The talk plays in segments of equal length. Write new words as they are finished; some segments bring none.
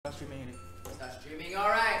Start streaming already. Start streaming,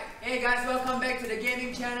 alright. Hey guys, welcome back to the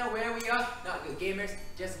gaming channel where we are not good gamers,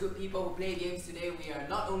 just good people who play games. Today we are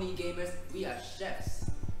not only gamers, we are chefs.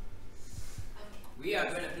 We are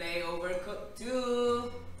going to play Overcooked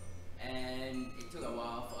 2. And it took a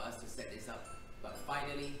while for us to set this up. But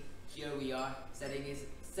finally, here we are,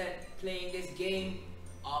 playing this game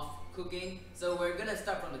of cooking. So we're going to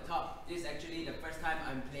start from the top. This is actually the first time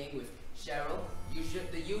I'm playing with Cheryl.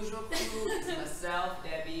 The usual crew is myself,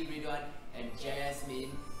 Debbie, Ridwan, and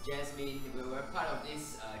Jasmine. We're part of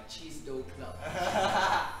this cheese dough club.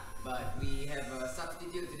 But we have a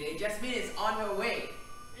substitute today. Jasmine is on her way.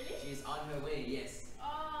 Really? She's on her way, yes.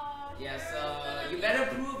 Oh, Yes, you better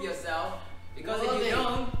prove yourself, because if you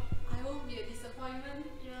don't... I won't be a disappointment.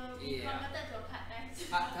 You'll be converted to a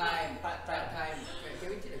part-time. Part-time. Can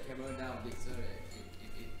we take the camera down a bit so that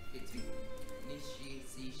it fits me?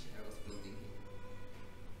 See Cheryl's floating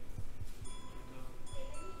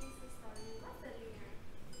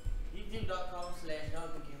here.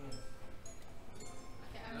 YouTube.com/nowcooking.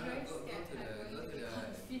 Okay, I'm very scared.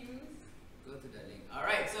 Go to the link.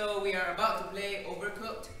 Alright, so we are about to play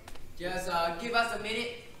Overcooked. Just give us a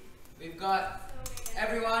minute. We've got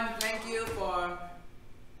everyone, thank you for...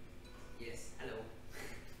 Yes, hello.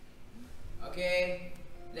 Okay,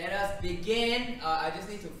 let us begin. I just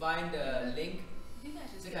need to find the link.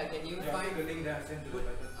 Zika, can you find the link that I sent to the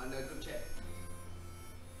on the group chat?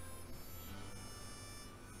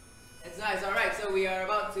 It's nice, alright, so we are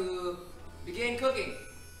about to begin cooking.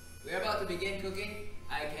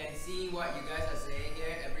 I can see what you guys are saying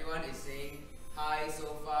here. Everyone is saying hi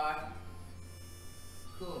so far.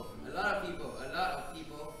 Cool. A lot of people.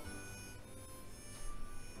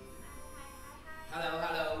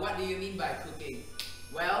 Hello. What do you mean by cooking?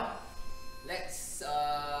 Well, let's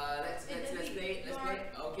play.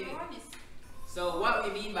 Okay. So what we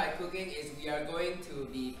mean by cooking is we are going to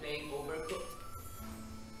be playing Overcooked.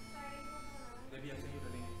 Maybe I'll send you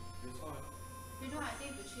the link. This one. You know, I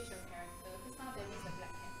think to change your character, because now there is a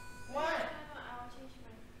black cat. What? No, I will change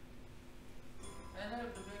mine. I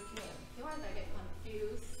love the black cat. You want to get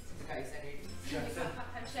confused? Zika, is that ready? Yeah, You send. got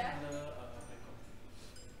part-time chef? Yeah,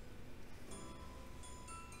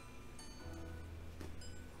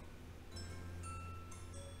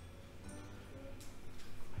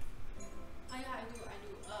 I do.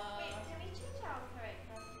 Wait, can we change our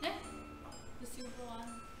character? Yeah? The silver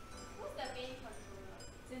one. Who's the main controller?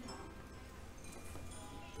 Then how?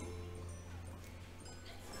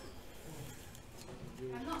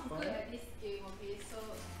 I'm not good at this game, okay? So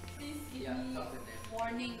please give me talk to them.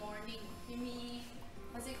 warning. Give me,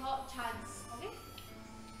 what's it called? Chance, okay?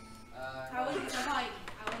 I won't disappoint.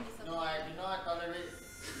 No, I do not tolerate Yeah,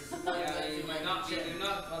 disappointment in my we kitchen. do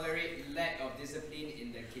not tolerate lack of discipline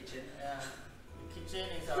in the kitchen. Yeah, the kitchen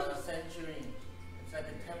is our sanctuary. It's like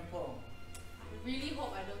a temple. I really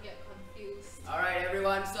hope I don't get confused. Alright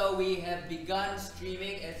everyone, so we have begun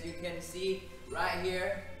streaming. As you can see right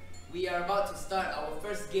here, we are about to start our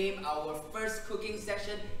first game, our first cooking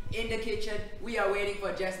session in the kitchen. We are waiting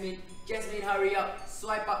for Jasmine. Jasmine, hurry up,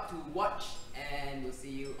 swipe up to watch, and we'll see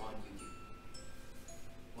you on YouTube.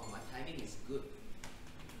 Wow, my timing is good.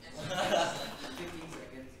 15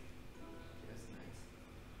 seconds. Just nice.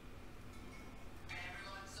 Hey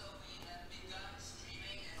everyone, so we have begun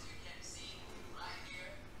streaming. As you can see right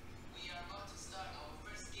here, we are about to start our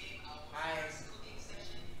first game, our first cooking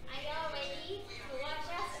session. Are y'all ready to watch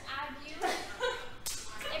us argue?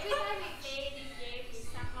 Every time we play this game, we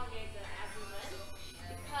somehow get the argument.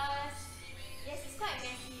 Because, yes, it's quite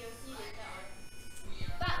messy, you'll see later on.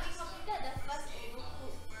 But we completed the first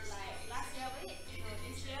Overcooked like last year, was it? No,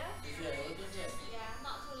 this year? Yeah,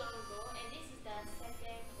 not too long ago. And this is the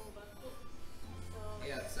second Overcooked. So,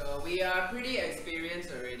 Yeah, so we are pretty experienced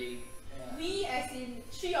already. We as in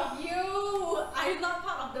 3 of you! I'm not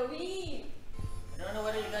part of the we! I don't know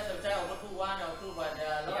whether you guys have tried Overcooked 1 or 2, but there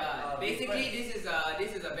are a lot Yeah, of basically difference.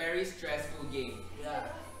 this is a very stressful game. Yeah.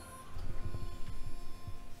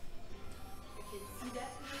 I can see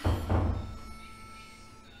that.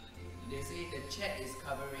 They say the chat is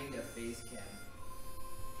covering the face cam.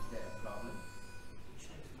 Is that a problem?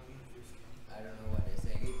 I don't know what they're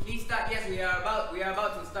saying. Please start. Yes, we are about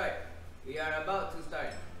to start.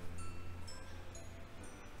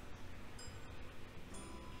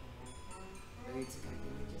 Wait, can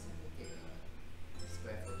we just have to take a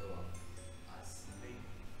square photo of us?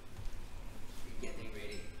 We're getting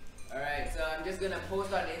ready. Alright, so I'm just gonna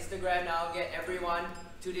post on Instagram now, get everyone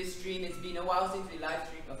to this stream. It's been a while since we live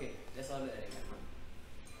streamed. Okay, let's all look at the camera.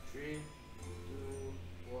 3, 2,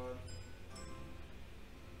 1.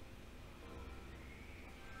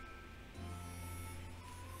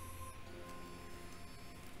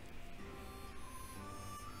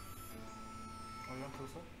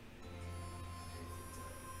 closer.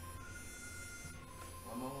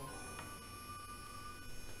 One more.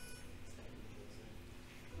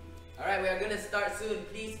 Alright, we are gonna start soon.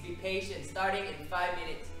 Please be patient. Starting in 5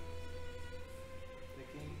 minutes.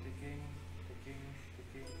 Taking. Okay.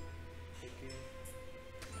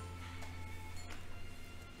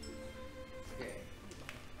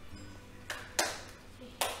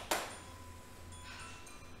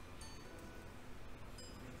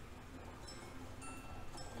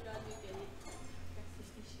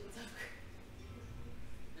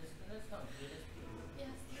 That's not realistic.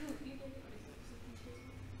 Yeah, still you get it.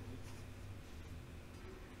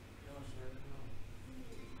 No, sure.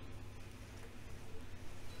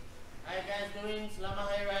 Hi guys, doing Selamat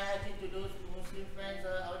Hari Raya Haji to those Muslim friends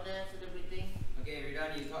out there celebrating. Okay,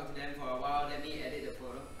 Ridwan, you talk to them for a while. Let me edit the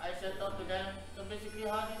photo. I shall talk to them. So basically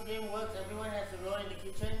how this game works, everyone has a role in the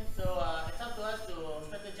kitchen. So it's up to us to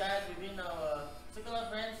strategize within our circle of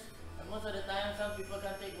friends. And most of the time, some people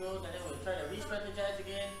can take roles and then we'll try to re-strategize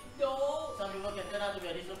again. No. Some people can turn out to be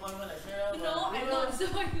a disappointment like Cheryl. No, I'm not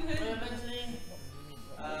disappointed. We're eventually...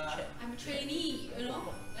 I'm a trainee, you know?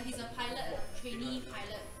 Like he's a pilot, a trainee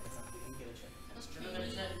pilot. That's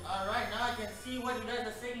trainee. Alright, now I can see what you guys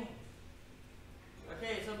are saying.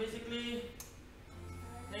 Okay, so basically,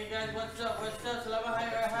 hey guys, what's up? Selamat Hari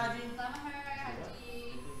Raya Haji. Selamat Hari Raya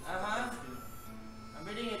Haji. I'm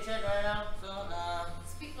reading your chat right now, so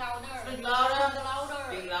Speak louder. Speak louder. Louder.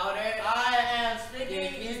 Speak louder. I am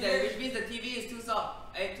speaking. Which means the TV is too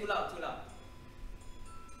soft. Too loud.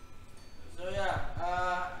 So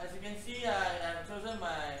yeah, as you can see, I have chosen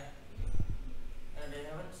my. They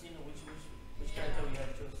haven't seen which character we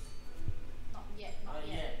have chosen. Not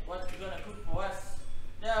yet. What you gonna cook for us?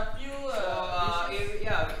 There are a few.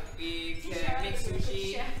 We can make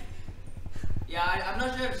sushi. Yeah, I'm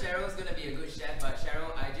not sure if Cheryl's gonna be a good chef, but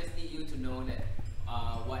Cheryl, I just need you to know that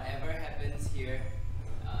whatever happens here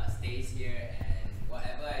stays here, and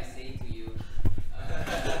whatever I say to you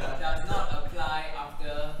does not apply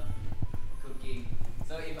after cooking.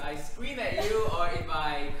 So if I scream at you or if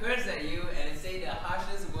I curse at you and say the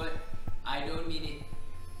harshest word, I don't mean it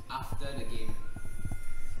after the game.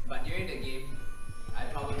 But during the game, I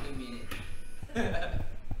probably mean it.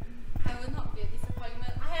 I will not be a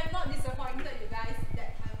disappointment. I have not disappointed you guys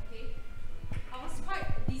that time, okay? I was quite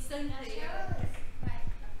a decent player.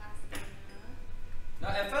 No,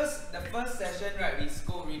 at first, the first session, right, we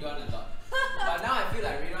scold Ridwan a lot. But now I feel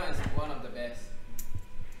like Ridwan is one of the best.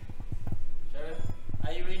 Cheryl,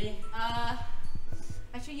 are you ready?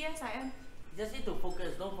 Actually yes, I am. You just need to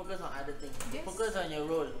focus. Don't focus on other things. Yes. Focus on your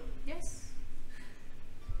role. Yes.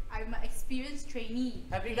 I'm an experienced trainee.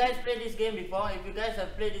 Have you guys played this game before? If you guys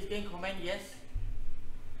have played this game, comment yes.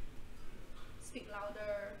 Speak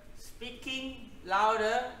louder. Speaking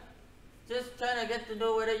louder. Just trying to get to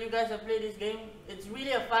know whether you guys have played this game. It's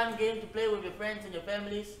really a fun game to play with your friends and your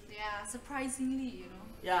families. Yeah, surprisingly, you know.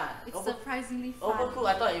 Yeah. It's surprisingly fun. Overcooked,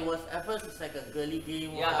 I thought it was, at first it's like a girly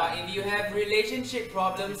game. Yeah, but if you have relationship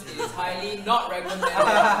problems, it is highly not recommended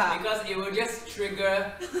because it will just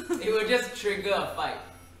trigger a fight.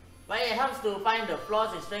 But it helps to find the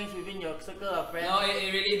flaws and strengths within your circle of friends. No,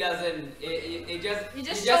 it really doesn't. It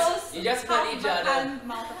just shows you just how hurt each people other. can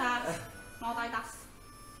multitask.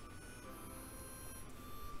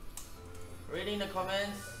 Reading the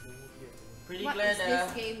comments. Pretty What glad is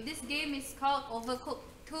this game? This game is called Overcooked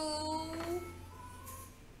 2.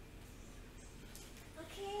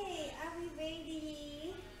 Okay, are we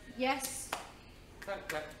ready? Yes.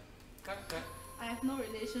 Cut. I have no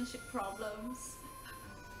relationship problems.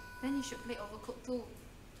 Then you should play Overcooked 2.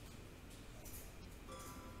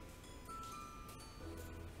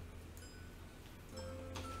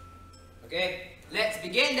 Okay, let's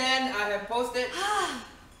begin then. I have posted.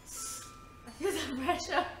 I feel the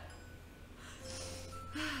pressure.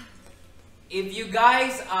 If you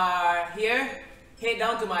guys are here, head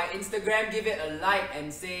down to my Instagram, give it a like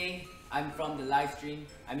and say I'm from the live stream.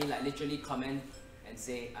 I mean, like literally comment and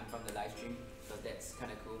say I'm from the live stream, so that's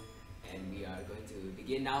kind of cool. And we are going to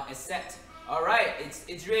begin now. Accept. All right,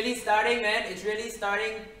 it's really starting, man. It's really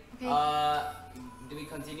starting. Okay. Do we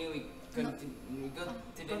continue? We go to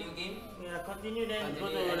the new game. Yeah, continue then.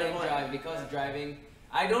 Continue Go to and the then drive, because driving.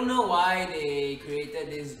 I don't know why they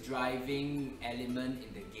created this driving element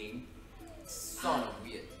in the game. It's sort of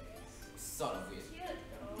weird. Cute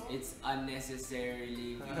though. It's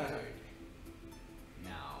unnecessarily weird.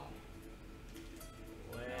 Now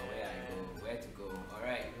where I go, where to go.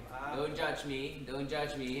 Alright. Don't judge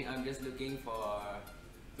me. I'm just looking for.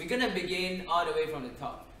 We're gonna begin all the way from the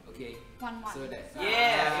top, okay? 1-1. So that So, here we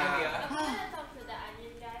I'm are. gonna talk to the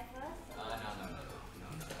onion guy first. No.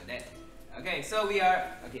 That. Okay. Okay, so we are.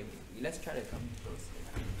 Okay, let's try to come close.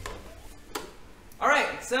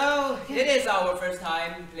 Alright, so it is our first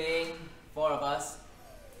time playing, 4 of us.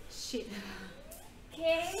 Shit.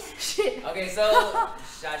 Okay. Shit. Okay, so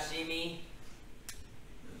sashimi.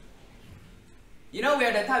 You know, we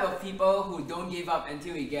are the type of people who don't give up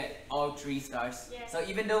until we get all 3 stars. Yes. So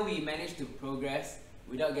even though we managed to progress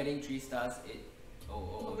without getting 3 stars, it.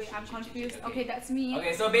 Oh, wait, shit, I'm shit, confused. shit, Okay, that's me.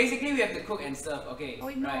 Okay, so basically we have to cook and serve. Okay, Oh,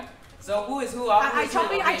 no. right. So who is who? I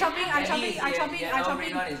chopping, I Okay. chopping, I Danny chopping, is I here. chopping, Yellow, I chopping.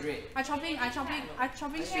 green one is red. I chopping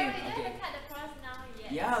Okay, shrimp. we don't Okay. have to cut the prawns now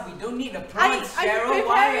yet. Yeah, we don't need the prawns, I'm Cheryl.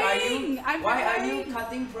 Why are preparing. you? I'm Why are you preparing.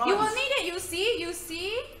 cutting prawns? You will need it, you see?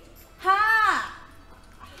 Ha!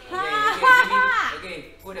 Okay,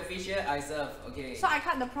 put the fish here, I serve. Okay. So I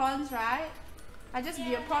cut the prawns, right? I just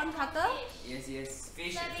be a prawn cutter? Yes,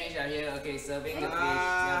 fish Serving. are here. Okay, serving the fish,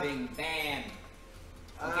 Ah. serving. Bam.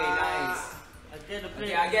 Okay, nice. I get the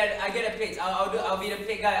plate. Okay, I get a plate. I'll be the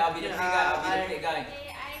plate guy. I'll be the plate guy. I'll be the plate guy.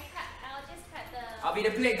 Okay, I'll just cut the. I'll be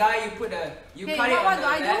the plate guy. You Okay, cut it what on do the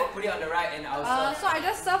I do? left, put it on the right, and I'll serve. So I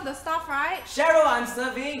just serve the stuff, right? Cheryl, I'm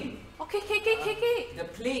serving. Okay. The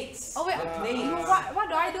plates. Oh wait, The no, plates. what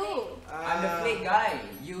do I do? I'm the plate guy.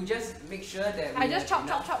 You just make sure that we I just have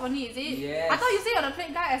chop enough. only, is it? Yes. I thought you say you're the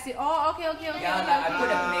plate guy as it. Oh, okay. Yeah, like I put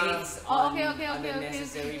the plates Oh, on, okay, on the okay.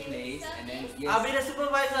 necessary place, and then I'll be yes. the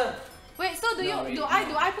supervisor. Wait, so do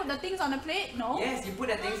I put the things on the plate? No. Yes, you put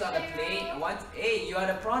the things on the plate. Once, hey, you are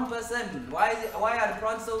the prawn person. Why are the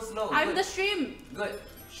prawns so slow? I'm Good. the shrimp. Good.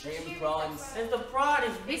 Shrimp prawns. It's the prawn.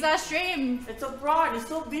 It's a shrimp. It's a prawn. It's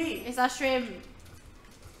so big. It's a shrimp.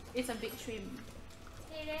 It's a big shrimp.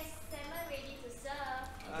 Okay, there's salmon ready to serve.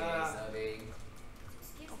 Okay, serving.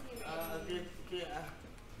 Excuse me, ready. Okay.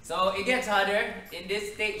 So it gets harder. In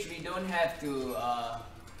this stage, we don't have to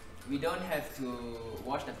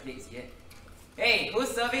wash the plates yet. Hey, who's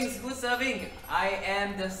serving? I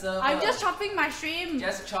am the server. I'm just chopping my shrimp.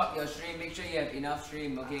 Just chop your shrimp. Make sure you have enough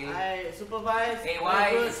shrimp, okay? I supervise. Hey, why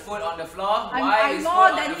is food on the floor? I'm Why is more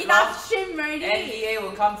food on than the enough floor? shrimp already. NEA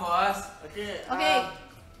will come for us. Okay. Okay.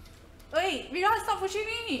 Wait, we don't stop pushing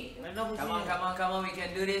me. I'm not Come on, we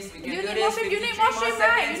can do this. We can You do need this. more shrimp. You need 53 more shrimp,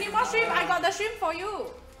 right? seconds. You need more shrimp. I got the shrimp for you.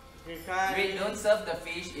 Okay, Wait, don't serve the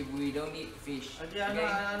fish if we don't need fish. Okay, I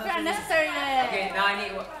know. Very unnecessary. Okay, now I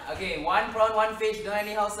need. Okay, 1 prawn, 1 fish. Don't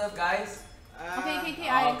anyhow serve, guys. Okay.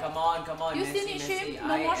 Oh, come on. You still Messy, need messy. shrimp?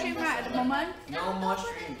 No more shrimp right at the moment? No more Don't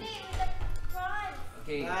put shrimp. the plate with the prawns.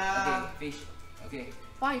 Okay, fish. Okay.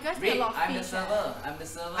 Wow, you guys need Red, a lot of I'm the fish. server. I'm the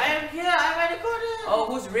server. I am here. I'm at the corner. Oh,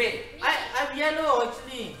 who's red? I'm yellow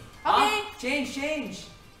actually. Okay. Huh? Change.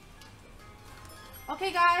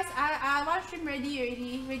 Okay, guys. I want shrimp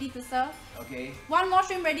ready to serve. Okay. 1 more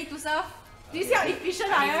shrimp ready to serve. Do you see how Okay. efficient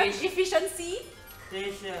I I need am? fish. Efficiency.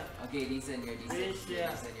 Fish here. Okay, decent. You're decent. Fish, You're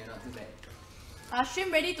yeah. decent. You're not too bad.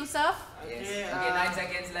 Shrimp ready to serve. Yes. Okay. Okay, 9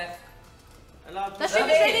 seconds left. Allowed The to shrimp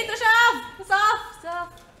Serve is it. ready to serve.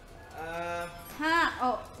 Huh?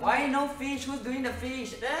 Oh. Why no fish? Who's doing the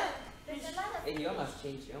fish? there. There's a lot of Hey, you all must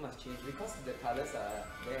change because the colors are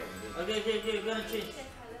there. Okay. We're gonna change. the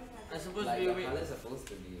colors are I'm supposed Like to your be red. colors are supposed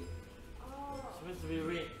to be, Oh. Supposed to be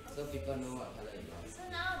red. so people know what color you are. So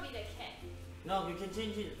now I'll be the cat. No, we can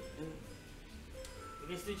change it. We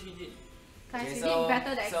can still change it. Guys, Okay, we did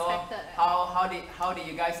better than so expected. how did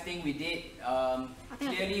you guys think we did?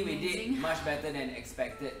 think Clearly we did amazing. much better than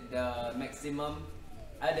expected. The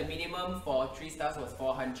minimum for 3 stars was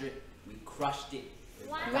 400. We crushed it.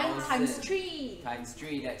 Wow. We went 1,000. times 3. Times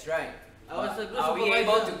 3. That's right. I was a good Are we supervisor.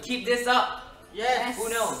 able to keep this up? Yes. Who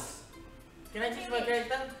knows? Can I change my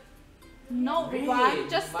character? No, Really? one.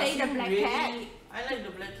 Just Must stay the you black really? cat. I like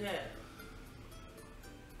the black cat.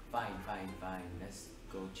 Fine. Let's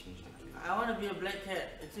go change the game. I want to be a black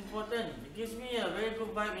cat. It's important. It gives me a very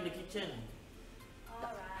good vibe in the kitchen.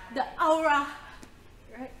 Alright. The aura.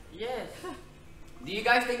 Right? Yes. Do you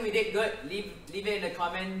guys think we did good? Leave it in the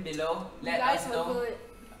comment below. Let you guys us were know. good.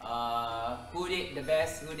 Who did the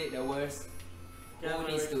best? Who did the worst? Yeah, Who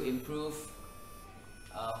we're needs very to improve?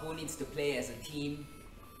 Who needs to play as a team?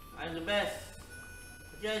 I'm the best.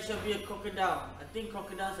 Okay, I shall be a crocodile. I think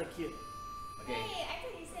crocodiles are cute. Okay. Hey, I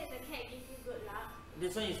thought you said the cat gives you good luck.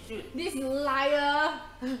 This one is cute. This liar.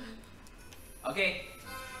 Okay.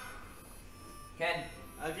 Ken,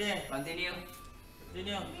 Okay, continue.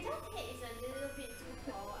 Without continue. cat is a little bit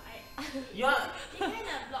too tall. You are It kind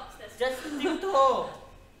of blocks the just screen. too tall.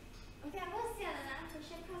 Okay, I'm gonna say another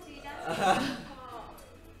question because without cat is too tall.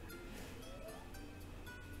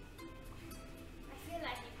 I feel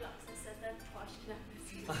like it blocks a certain portion of the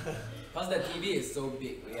screen. Because the TV is so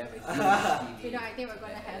big, we have a huge TV. I think we're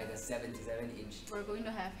gonna have like a 77-inch. we're going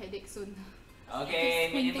to have headache soon. Okay,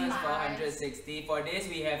 Squinting minimum my eyes. 460. For this,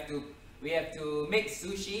 we have to make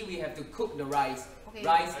sushi. We have to cook the rice. Okay.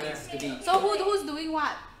 Rice needs to be. So who's doing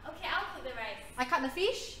what? Okay, I'll cook the rice. I cut the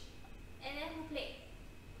fish. And then who play?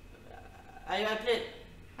 I played.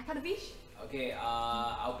 I cut the fish. Okay,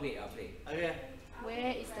 I'll play. Okay.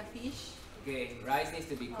 Where is the fish? Okay, rice needs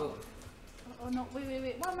to be cooked. Oh no,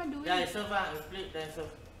 wait. What am I doing? Yeah, it's so far. I played then so.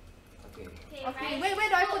 Okay, Okay, rice. where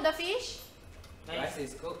do I put the fish? rice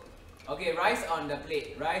is cooked. Okay, rice on the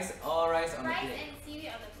plate. All rice on the Rice plate. and seaweed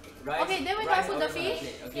on the plate. Rice, Okay, then where do I rice put the always on fish?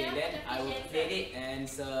 plate. Okay, Yeah, then put the I fish will and plate serve. it and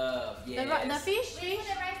serve. Yes. The fish? Wait, put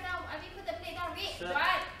the rice down. I mean, put the plate down. Read. Sure.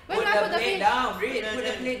 Right. Where do I put the plate fish? down. Read. Put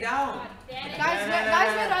the Okay. plate down. Damn it.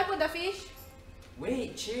 Guys, where do I put the fish?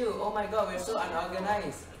 Wait, chill. Oh my god, we're so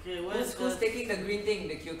unorganized. Okay, where's Who's taking the green thing?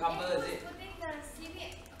 The cucumber, And is who's it? putting the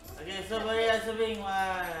seaweed? Okay, somebody else serving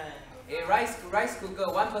one. A rice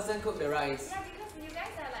cooker. One person cook the rice. Yeah, because you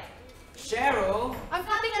guys are like. Cheryl. I'm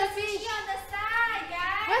cutting the fish. Sushi on the side,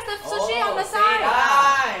 guys. Where's the sushi on the say side?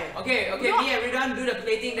 that. Bye. Okay, No. me and Ridwan do the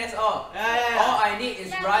plating, that's all. Yeah. All I need is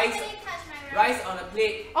Yeah, rice nobody touch my rice. on a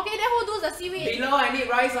plate. Okay, then who does the seaweed? Below I need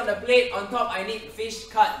rice on the plate, on top I need fish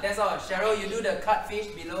cut, that's all. Cheryl, you do the cut fish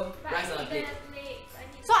below, But rice I on the need plate. the plate. I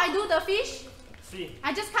need So I do the fish? Sweet.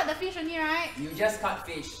 I just cut the fish only, right? You just cut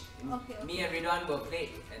fish. Okay, Me and Ridwan will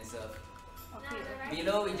plate and serve. Okay.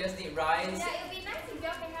 Below we just need rice. Yeah, it would be nice if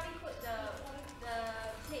y'all can help me put the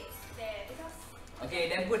plates there because. Okay,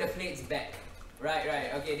 then put the plates back.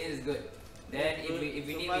 Right, okay, this is good. Then if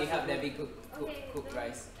we need we help, then we cook Okay,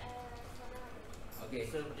 rice. for now. Okay,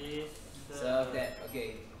 Serve this. serve that,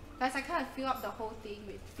 okay. Guys, I can't fill up the whole thing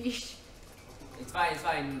with fish. It's fine.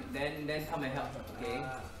 Then come and help, okay?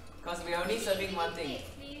 Cause we are only serving one thing.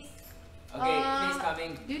 Please Okay, please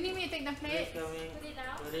coming. Do you need me to take the plate? Please coming. put it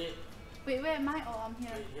down. Put it. Wait, where am I? Oh, I'm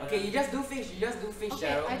here. Yeah. Okay, you just do fish. Okay,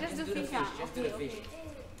 Cheryl. I just do the fish. fish. Ah. Just do Okay, the fish.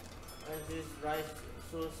 okay. And this rice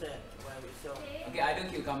so sad when we sell. Okay. Okay, I do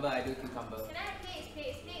cucumber. Can I have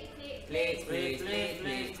plates?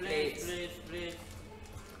 Plates.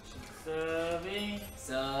 Serving.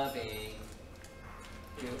 Serving.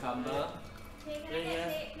 Cucumber. Okay, can I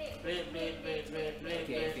get plate?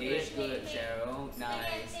 Okay, fish. Good, Cheryl.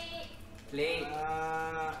 Nice. Plate.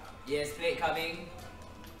 Yes, plate coming.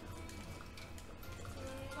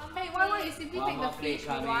 Hey, why you simply One take the more plate fish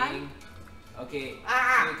coming. one? Okay.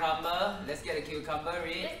 Cucumber. Let's get a cucumber.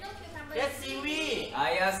 Read. There's no cucumber. That's seaweed.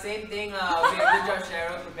 Yeah, same thing. Okay, good job,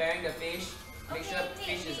 Cheryl, preparing the fish. Make sure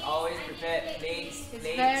Okay, fish is please. always I need prepared. plate, Plates, It's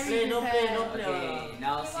plates. very No play. Okay,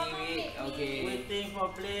 now Okay, one more seaweed. plate, please. Okay. Waiting for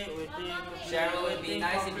plate. Waiting for plate. Cheryl, it would be waiting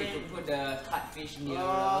nice for if you plate. could put the catfish nearer.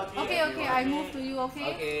 Oh, Okay, I move to you, okay?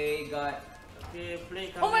 Okay, got. Okay,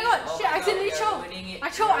 plate Oh my coming. god, Oh shit, my I God, accidentally we are throw. ruining it. I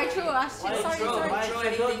throw. Why Shit, throw? sorry. Don't throw Why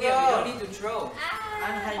anything don't yet. We go? don't need to throw.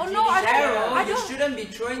 Ah. Oh no, I don't. Cheryl, I you don't. shouldn't be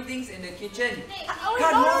throwing things in the kitchen. Oh,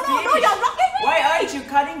 Cut no, more no, fish. you're blocking me. Why aren't you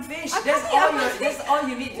cutting fish? I'm That's cutting, all I'm you. cutting. That's all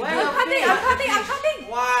you need to Why do. not? I'm cutting.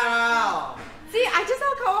 Wow. See, I just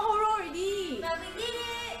now cover whole row already. But we did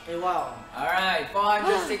it. Hey, wow. All right,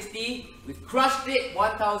 460. We crushed it.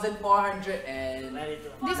 1,400 and.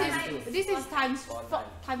 92. This is times Four four,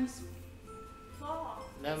 times. 4.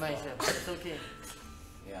 Never mind, chef. It's okay.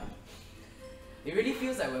 Yeah. It really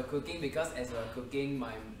feels like we're cooking because as we're cooking,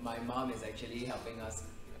 my mom is actually helping us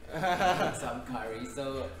make some curry.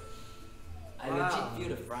 So I legit feel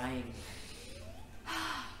the frying.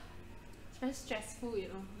 It's very stressful, you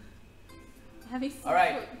know. Having seafood. All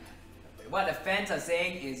right. What the fans are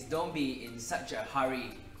saying is don't be in such a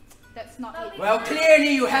hurry. That's not it. Well,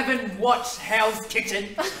 clearly you haven't watched Hell's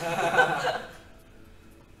Kitchen.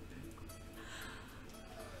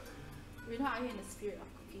 You know, are you in the spirit of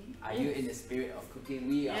cooking? Are you in the spirit of cooking?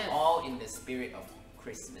 We are Yes. all in the spirit of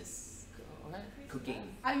Christmas What?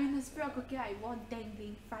 cooking. I'm in the spirit of cooking. I want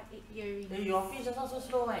dangling fried egg earrings. Hey, your fish is not so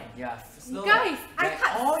slow, man. Yeah, slow. Guys, I Like,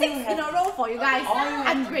 cut all you 6 have in a row for you guys. all you have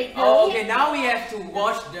I'm to- grateful. Oh, okay, now we have to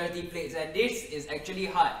wash dirty plates, and this is actually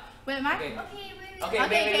hard. Wait, am I? Okay. Okay, wait. Okay,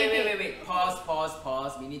 Okay, wait.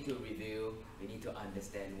 Pause. We need to review. We need to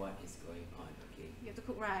understand what is going on. Okay. You have to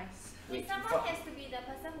cook rice. Wait. Someone has to be the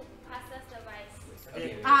person who passes the rice.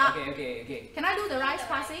 Okay. Can I do the rice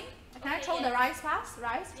passing? Can I Okay, throw the yes. rice pass?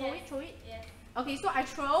 Rice? Throw Yes. it? Yes. Okay, so I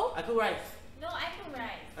throw. I cook rice. No, I cook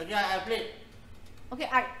rice. Okay, I plate. Okay,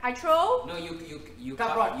 I throw. No, you Cup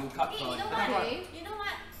cup prawn. you cup Okay, prawn. you know Prawn. what? Okay. You know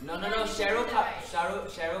what? No. You need to Cheryl do the cup.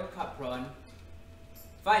 rice. Cheryl cup prawn.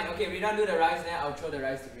 Fine. Okay, we don't do the rice. Then I'll throw the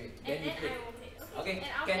rice to Reed. And Then you then plate. I will play. Okay, And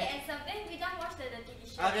I'll can- play and serve. Then we don't wash the dirty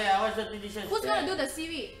dishes. Okay, I watch the dishes. Who's gonna do the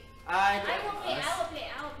seaweed? I will play. I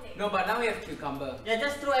will play. No, but now we have cucumber. Yeah,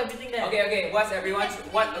 just throw everything there. Okay. What's everyone's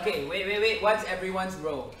okay, wait. What's everyone's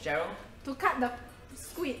role? Cheryl? To cut the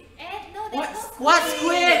squid. No, there's no What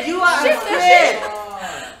squid? You are a Shift the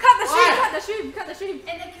squid! Cut the shrimp.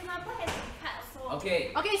 And the cucumber has to be cut also.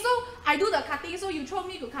 Okay. Okay, so I do the cutting, so you throw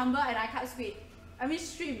me cucumber and I cut squid. I mean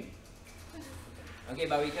shrimp. Okay,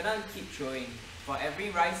 but we cannot keep throwing. For every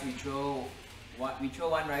rice we throw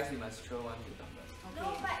one rice, we must throw one cucumber.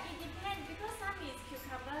 No, but it depends because some is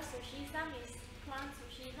cucumber sushi, some is prawn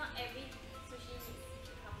sushi. Not every sushi needs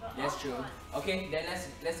cucumber. That's or true. prawn. Okay, then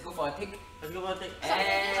let's go for a tick. Let's go for a take.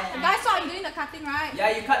 Guys, so I'm doing the cutting, right? Yeah,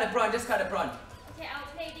 you cut the prawn, just cut the prawn. Okay, I'll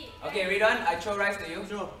play it. Okay, Ridwan, I throw rice to you.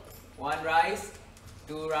 Throw. 1 rice,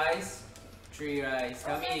 2 rice, 3 rice.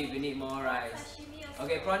 Tell me if you need more rice. Sashimi also.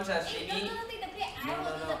 Okay, prawn No, sashimi. take the plate. I will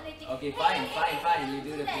do the plating. Okay, Hey, fine. You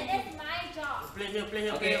do the that. plating. That's my job. Play here, play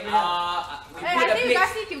here, Okay, play here. we Hey, put I the think you guys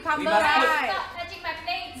plates. need cucumber, must put- right? Stop touching my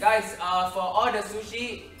plates. Guys, for all the sushi,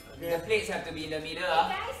 the plates have to be in the middle.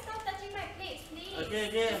 Hey guys, stop touching my plates, please. Okay.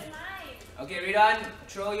 It's mine. Okay, Ridwan,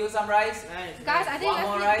 throw you some rice. Nice. Guys, I think One you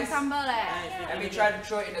more guys rice. need cucumber leh. Nice. Let me try to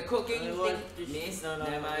throw it in the cooking I thing. want this- Miss, no,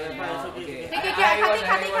 never mind. it's fine, it's okay, Okay. Okay, I'm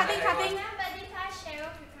cutting. Somebody touch Cheryl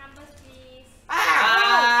cucumbers, please.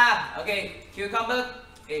 Okay, cucumber.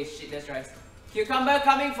 Hey, shit, that's rice. Cucumber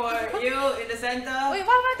coming for you in the center. Wait,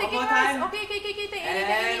 why am I One taking more rice? time. Okay, take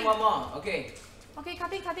And it. one more. Okay. Okay,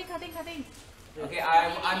 cutting. Okay,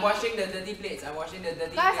 I'm washing the dirty plates.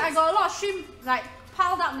 Guys, I got a lot of shrimp like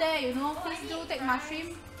piled up there, you know. Oh, I Please do need take my rice.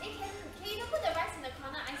 shrimp. Hey, can you don't put the rice in the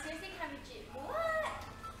corner? I seriously can't reach it. What?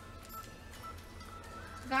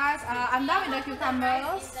 Guys, I'm done with the Put rice cucumbers. in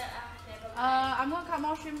the, never mind. I'm gonna cut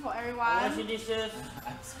more shrimp for I wash everyone. your dishes.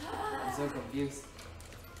 I'm so confused.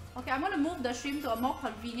 Okay, I'm gonna move the shrimp to a more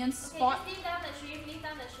convenient Okay, spot. just leave down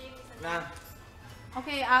the shrimp. It's Nah.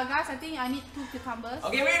 Okay, guys, I think I need 2 cucumbers.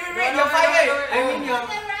 Okay, wait, No, you're no, fired. no, no, no. I mean, Put you're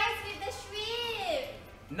the rice with the shrimp.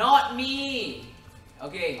 not me.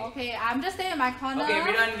 Okay. Okay, I'm just staying in my corner. Okay,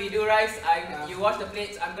 Ridwan, we do rice. You wash the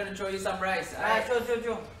plates. I'm gonna throw you some rice. Alright, show.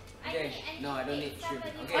 Okay. No, I don't need shrimp.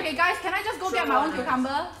 somebody- Okay. Okay, guys, can I just go Sure, get my own nice.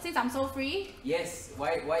 cucumber since I'm so free? Yes.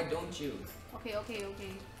 Why don't you? Okay. Okay,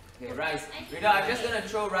 rice. Ridwan, I'm just gonna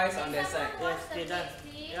throw rice on that side. Someone Yes, wash the okay, done. plates,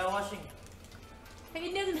 please. Yeah, washing. Hey,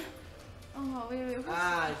 Indian. Oh, wait.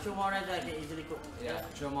 Show more rice I can easily cook. Yeah,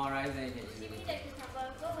 throw more rice then you can Give easily. me the cucumber.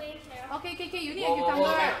 Go away, Cheryl. Okay, you need Whoa, a whoa, cucumber,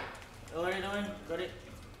 whoa. right? Already doing, got it.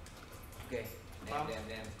 Okay. Mom.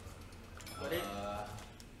 Damn. Got it.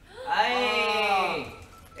 Aye.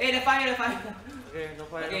 Hey, the fire. Okay, no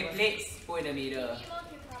fire. Okay, plates, put in the middle.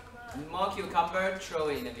 Give me more cucumber. More cucumber, throw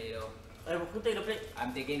it in the middle. Who take the plate?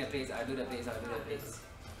 I'm taking the plates. I'll do the plates.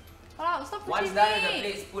 Oh, stop Once pushing done with the me.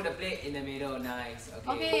 plates, put the plate in the middle. Nice.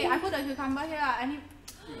 Okay. Okay, I put the cucumber here. I need.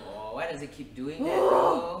 Oh, why does it keep doing that,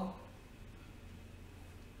 bro?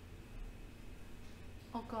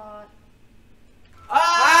 Oh God.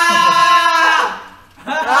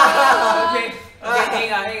 Okay,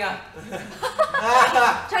 hang on.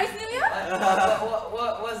 Chinese New Year?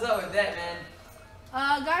 What's up with that, man?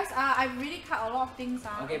 Guys, I really cut a lot of things.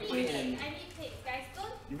 Okay, I put it in. need plates, guys.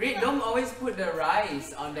 Don't always put the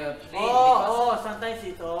rice on the plate Sometimes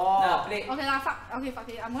it's Nah, plate. Okay, fuck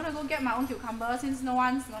it. I'm gonna go get my own cucumber since no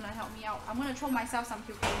one's gonna help me out. I'm gonna throw myself some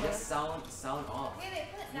Just cucumbers. sound off. Wait,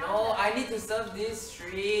 put it down. No, I need to serve this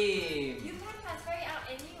stream. You can't transfer it out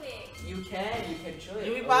anyway. You can show it.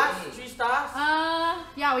 Did we pass? away. 3 stars?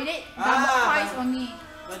 Yeah, we did. Double twice only.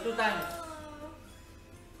 By 2 times.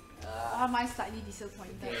 Mine slightly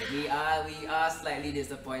disappointed. Okay, we are slightly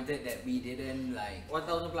disappointed that we didn't like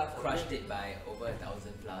 1000 plus. crushed it by over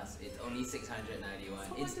 1,000 plus. It's only 691.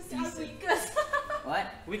 It's Someone just asked decent. weakest. What?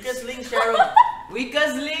 Weakest link, Cheryl.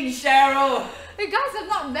 Weakest link, Cheryl. You guys are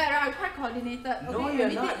not bad, right? I'm quite coordinated. No, Okay, you're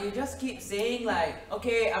we not. did- You just keep saying like,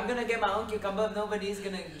 okay, I'm gonna get my own cucumber. Nobody's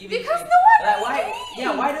gonna give it. Because to me. no one Like is why? me.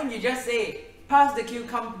 Yeah, why don't you just say pass the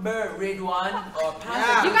cucumber, red one, or pass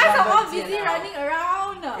Yeah. the You guys are cucumber, all busy TNL. running around.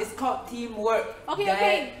 It's called teamwork. Okay, Dad.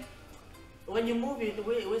 okay. When you move, you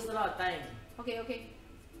waste a lot of time. Okay. Oh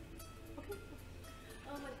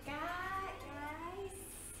my god, guys.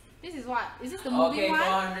 This is what? Is this the moving Okay, one?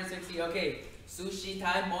 460. Okay, sushi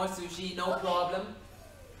time. More sushi, no Okay. problem.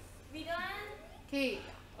 We don't. Okay.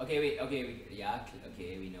 Okay, wait. Okay,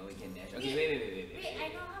 okay. We know we can dash. Okay, wait. Wait, I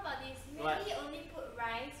know. How about this? Maybe What? only put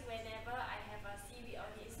rice whenever I have a seaweed on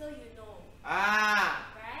it, so you know,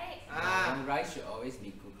 right? And rice should always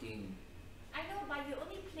be cooking. I know, but you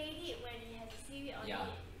only played it when it has a seaweed on Yeah. it.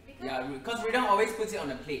 Because Yeah, because Ridwan always puts it on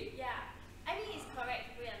a plate. yeah. I mean, it's correct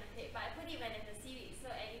to put it on the plate, but I put it when there's a seaweed, so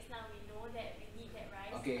at least now we know that we need that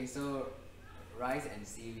rice. Okay, so rice and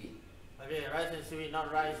seaweed. Okay, rice and seaweed,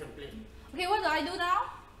 not rice and plate. Okay, what do I do now?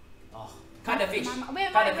 Oh, cut the fish. Where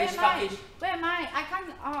am Cut I? the Where fish. am Cut I? fish. Where am I? I can't.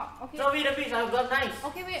 Oh, okay. Throw me the fish. I've got knives.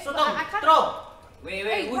 Okay, wait. So I can't. throw. Wait,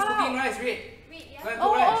 Hey, who's what cooking out? rice? Red. Wait, yeah. Go and Oh,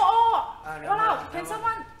 cook rice. Never What mind, out? Can never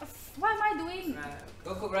someone? What am I doing?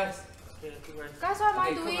 Go cook rice. Okay, cook rice. Guys, what am I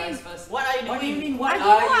Okay, cook doing? rice first. What are you doing? What do you mean? I What don't know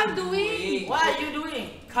are what you I'm doing. What are you doing?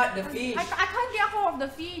 Cut the fish. I can't get hold of the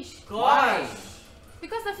fish Why?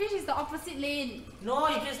 because the fish is the opposite lane. No,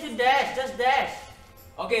 you can still dash. Just dash.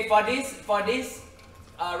 Okay, for this,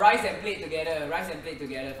 rice and plate together. Rice and plate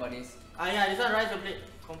together for this. Yeah, this one rice and plate.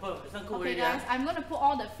 Confirm. This one cook Okay, already. guys, I'm gonna put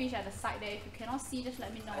all the fish at the side there. If you cannot see, just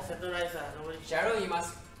let me know. I settle rice. Nobody. Cheryl, you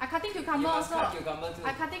must I cutting cucumber also. cut cucumber too.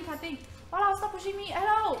 I cutting. Wow, stop pushing me.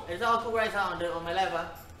 Hello. It's all cooked rice on my left.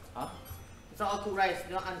 Huh? It's all cooked rice,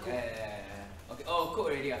 not uncooked. Yeah. Okay. Oh, cook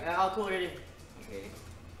already. Yeah, all cooked already. Okay.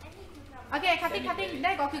 I need cucumber. Okay, cutting.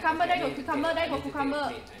 There go cucumber. There go cucumber. There go cucumber.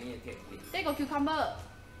 I need to take plate. There go cucumber.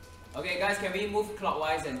 Okay, guys, can we move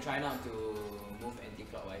clockwise and try not to move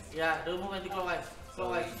anti-clockwise? Yeah, don't move anti-clockwise.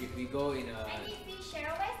 So we go in a. I need fish.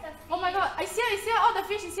 Cheryl, where's the fish? Oh my god, it's here. All the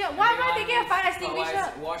fish is here. Why am I taking a fire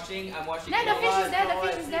extinguisher? Washing. I'm washing. There, the fish is there. The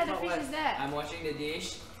Clockwise, fish is there. The fish clockwise. is there. I'm washing the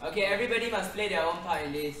dish. Okay, everybody must play their own part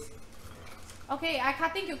in this. Okay, I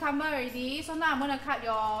cutting cucumber already. So now I'm gonna cut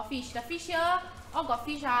your fish. The fish here, all got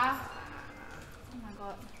fish Oh my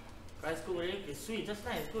god. Rice cooked already. It's sweet, just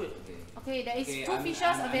nice, good. Okay. Okay, there is Okay, two I'm- fishes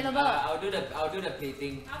I'm- available. I'll do the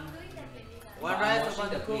plating. I'm doing the plating. One I'm rice washing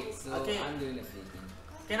about the to cook. plate, so Okay. I'm doing the plating.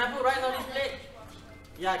 Can I put rice on this plate?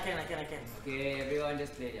 Yeah, I can. Okay, everyone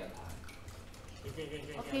just play their part.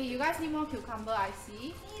 Okay, you guys need more cucumber, I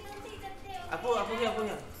see. Hey, don't take the tail. I put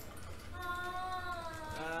here.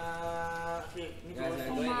 Ah. Okay, need to Guys, wash we're it.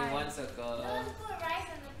 going in my. one circle. Don't put rice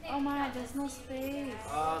on the plate. Oh my, there's no space.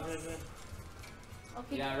 Okay.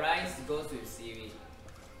 Okay. Yeah, rice goes with seaweed.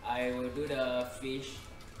 I will do the fish,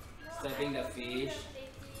 serving the fish.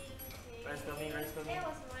 Rice coming. That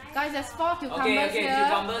was mine. Guys, there's four cucumbers Okay, here.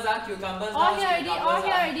 cucumbers. All here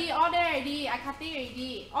already, all there already. I cutting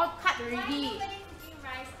already. All cut Why already. nobody cooking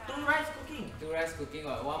rice? Two rice cooking. Two rice cooking.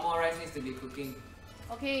 Or one more rice needs to be cooking.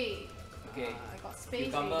 Okay. Okay. I got space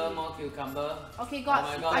Cucumber, already. more cucumber. Okay, Oh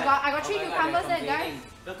my God. I got Oh three my God, cucumbers they're there, guys.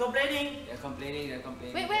 They're complaining. They're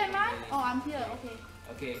complaining. Wait, where am I? Oh, I'm here. Okay.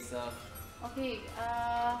 Okay, serve. Okay.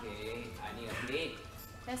 Okay, I need a plate.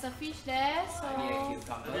 There's a fish there, so I need a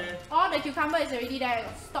cucumber. Okay. all the cucumber is already there. I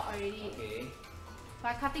got stock already. Okay.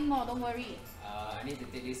 But cutting more, don't worry. I need to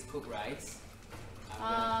take this cooked rice. I'm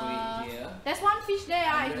gonna put it here. There's one fish there.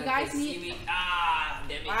 I'm If you gonna guys take need. seaweed. Ah,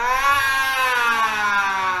 damn it.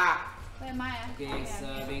 Where am I? Okay, I'm here.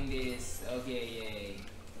 serving this. Okay, yay.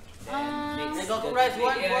 Um, They got cooked rice,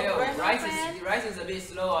 one rice. Rice is a bit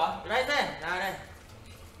slow, Rice there. There.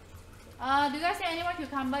 Do you guys need any more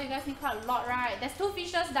cucumber? You guys need quite a lot, right? There's two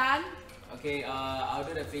fishes done. Okay, I'll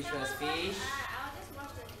do the fish first. Fish. I'll just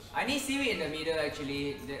wash the dish. I need seaweed in the middle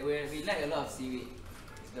actually. We like a lot of seaweed.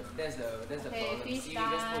 That's the Okay, problem. fish Seaweed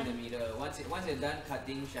just put in done. the middle. Once you're done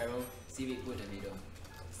cutting, Cheryl, seaweed put in the middle.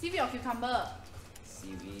 Seaweed or cucumber?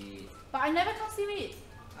 Seaweed. But I never cut seaweed.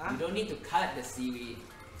 You don't need to cut the seaweed.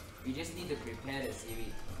 You just need to prepare the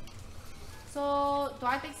seaweed. So do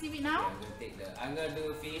I take seaweed Okay, now? I'm gonna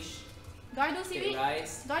do fish. Do I do Take seaweed?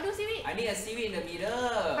 rice. Do I do seaweed? I need a seaweed in the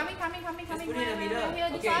middle. Coming. Just put it in the middle. Right here,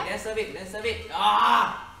 this Okay, one? then serve it.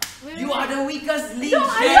 Ah! Wait, You wait, are wait. the weakest link, No,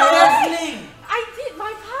 I Cheryl. Sling. I did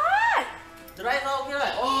my part. The rice all okay,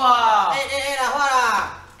 right? Oh! Hey,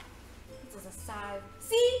 what? This is a sign.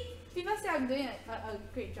 See? People say I'm doing a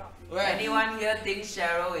great job. Anyone here thinks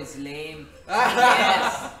Cheryl is lame?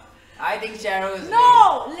 Yes. I think Cheryl is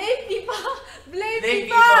No! Lame people! Blame lame.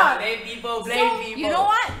 people! Blame people. So, you know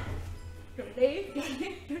what? You're lame.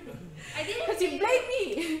 I didn't Because you say blame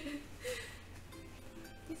me.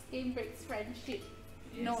 This game breaks friendship.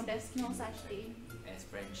 Yes. No, there's no such thing. As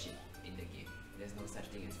friendship in the game. There's no such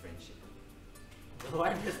thing as friendship.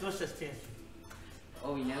 Why there's no such thing?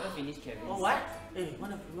 Oh, we never finished Kevin's. Oh, what? Hey, you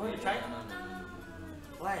want to try? No.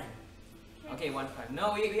 Why? Okay, 1-5.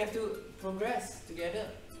 No, we have to progress together.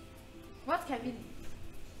 What's Kevin?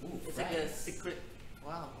 Ooh, It's like a fries. secret.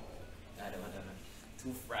 Wow. I don't want.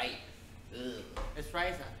 Too fried. Ugh. It's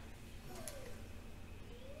rice,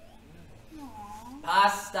 Aww.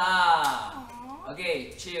 Pasta. Aww.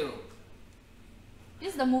 Okay, chill.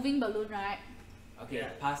 This is the moving balloon, right? Okay, Yeah.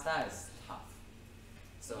 pasta is tough.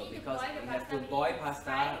 So We need to because boil the we have pasta, to we boil need to pasta,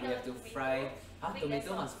 fry we the have to tomato, fry. Huh? make the Tomato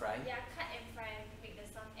sauce. must fry. Yeah, cut and fry and make the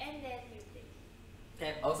sauce, and then you take.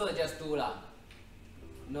 Can. Also just two lah.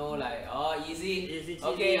 No like easy. Easy cheesy.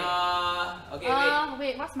 Okay, okay, wait.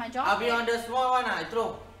 Wait, what's my job? I'll be on the small one, I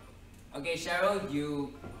throw. Okay, Cheryl,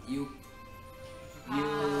 you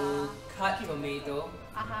cut tomato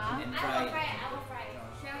and I fry will it. fry it. I will fry it.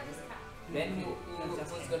 Cheryl just cut. Then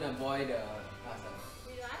who's gonna boil the pasta?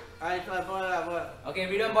 You want? I boil. Okay,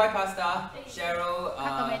 we don't boil pasta. Cheryl,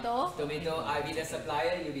 Cut tomato. tomato. I be the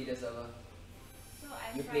supplier, you be the server. So I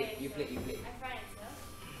You fry plate, it. you plate, you plate. I fry it, sir.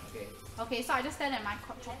 Okay. Okay, so I just stand at my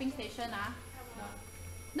chopping station. Nah.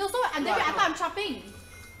 No, so and then I thought I'm chopping.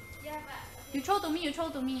 Yeah, but You throw to me, you throw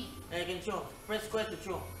to me. Hey, you can chew. Press square to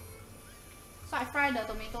chew. So I fry the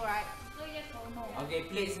tomato, right? no, you have to. Oh no. Okay,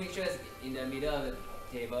 plates, make sure it's in the middle of the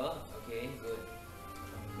table. Okay, good.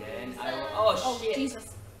 Then I will. Oh Oh shit!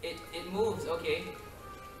 Jesus. It moves. Okay. Can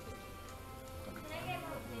I get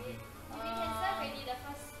more plate? If we can serve already the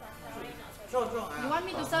first pasta, why not serve? Chew. You want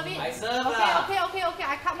me to serve it? I serve Okay, lah. okay.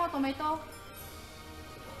 I cut more tomato.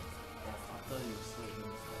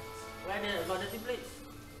 Where the got dirty plates?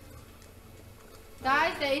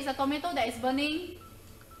 Guys, there is a tomato that is burning.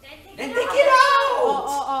 Then it take out. it out.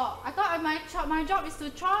 Oh. I thought my job is to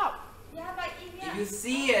chop. Yeah, but If you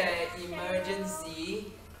see an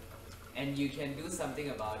emergency and you can do something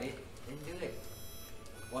about it, then do it.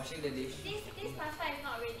 Washing the dish. This pasta is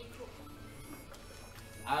not ready cooked.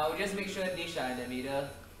 I'll just make sure dish are in the middle.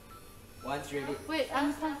 Once ready, Wait,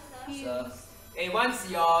 I'm Serve. confused. serve. Hey, once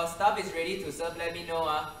your stuff is ready to serve, let me know.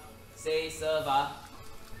 Say serve.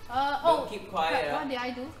 Don't keep quiet. What did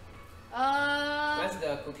I do? Press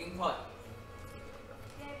the cooking pot.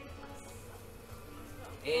 Yeah, because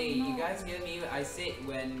Hey, Oh, no. you guys hear me? I said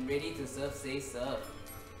when ready to serve, say serve.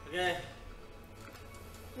 Okay.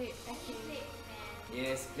 Wait, I okay. need plate, man.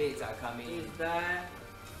 Yes, plates are This coming. is done.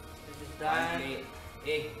 This is One done. plate.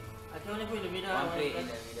 Hey, I can only put in the middle. one plate in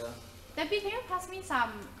the middle. Debbie, can you pass me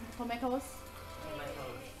some tomatoes?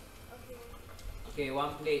 Okay,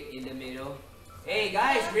 one plate in the middle. Hey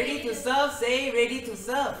guys, ready to serve? Say ready to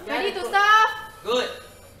serve. Yeah, Ready to cook. serve? Good.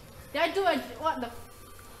 Did I do a what the?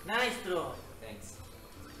 Nice throw. Thanks.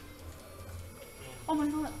 Oh my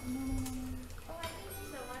god! No. Oh, I think this is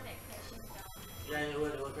the one that crashes down. Yeah, it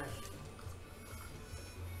will crash.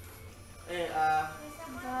 Hey, There's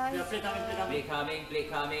someone. Guys, yeah, plate coming, plate coming. Plate coming, plate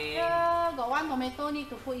coming. yeah, got one tomato need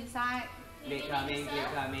to put inside. Plate coming,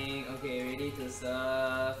 plate coming. Okay, ready to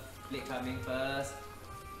serve. Plate coming first.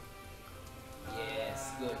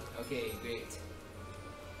 Yes, good. Okay, great.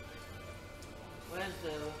 Where's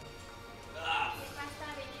the... Is pasta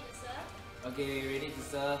ready to serve? Okay, ready to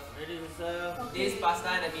serve. Ready to serve? Okay. This pasta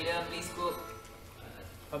in the middle, please cook.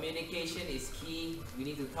 Communication is key. We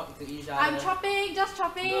need to talk to each other. I'm chopping, just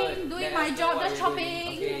chopping, Good. doing Let my us know job, what just you're doing.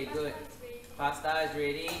 chopping. Okay, good. Pasta is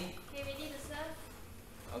ready. Okay, ready to serve?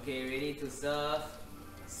 Okay, ready to serve.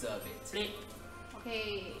 Serve it. Plate.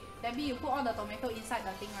 Okay, Debbie, you put all the tomato inside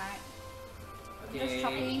the thing, right? Okay, Just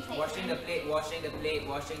chopping. washing the plate, washing the plate,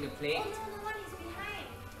 washing the plate. Oh no, no one is behind.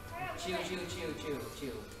 Hurry up, Chill, go back.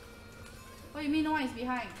 chill. What do you mean no one is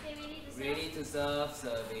behind? Okay, ready to serve? Ready to serve,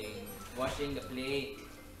 serving. Washing the plate.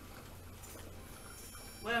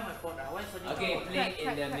 Where am I pot? Where's the Okay, pot? plate in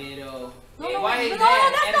the Crack. middle. No, Hey, no, why wait, is no,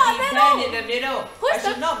 there that's an not empty the pan middle. in the middle? Who's I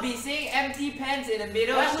should the- not be seeing empty pans in the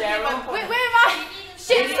middle, Why would you Cheryl. even- Wait, where am I? Ready to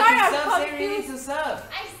Shit, Ready sorry, to I'm serve, say ready confused. to serve.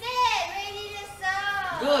 I said ready to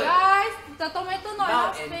serve. Good. Guys, the tomato not Loud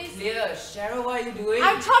enough and space. clear. Cheryl, what are you doing?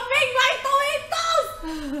 I'm chopping my tomatoes!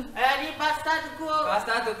 Hey, I need pasta to cook.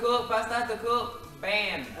 Pasta to cook, pasta to cook.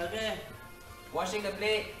 Bam. Okay. Washing the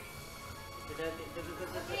plate. Okay,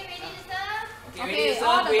 ready to serve? Okay, Okay, ready to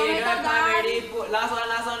all serve. the Wait, tomato don't have time done. ready. Put last one.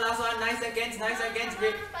 9 seconds.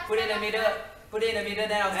 Wait, put it in the middle. Put it in the middle,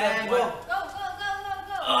 then I'll serve And one. go. Go.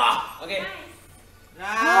 Ah, okay. Nice.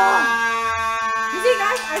 Nice. You see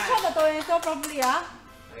guys, I chopped the tomato properly, ah.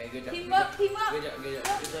 Okay, good job. Teamwork, teamwork. Good job. Okay,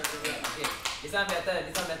 this one better.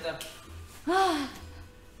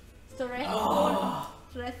 Stressful.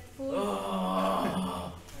 Stressful.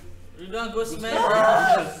 You don't go smash the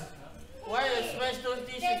dishes. Why you smash those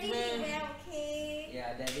dishes, Daddy did man? well, okay?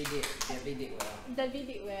 Yeah, Debbie did well. Debbie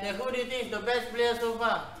did Yeah, well. who do you think is the best player so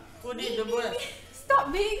far? Who did the best?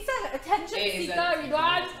 Stop being such an attention Hey, it's seeker, a-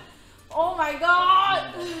 Ridwan. Oh my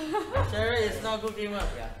god. Cheryl is not good gamer.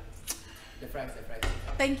 Yeah. The fries.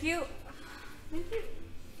 Thank you. Okay,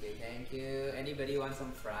 thank you. Anybody want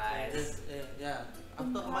some fries? Yeah.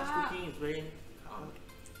 After much cooking, it's very.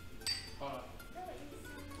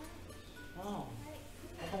 Oh.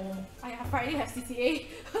 I Friday have CCA.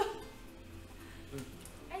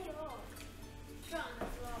 Ayo. Drop on the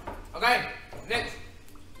floor. Okay, next.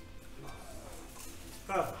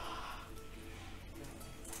 Go.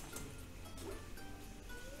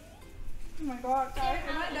 Oh my god, guys,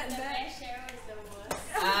 am I Cheryl that is the bad? best, Cheryl is the worst.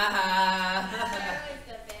 Ah. Cheryl is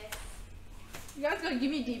the best. You guys gonna give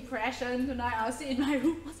me depression tonight, I'll sit in my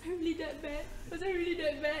room. Was I really that bad? Was I really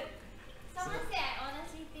that bad? Someone said I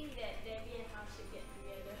honestly think that Debbie and Hao should get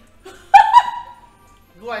together.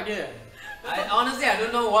 Good idea. I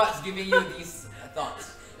don't know what's giving you these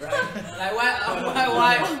thoughts, right? Like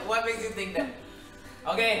what makes you think that?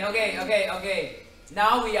 Okay.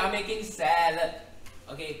 Now we are making salad.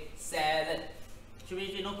 Okay, salad. Should we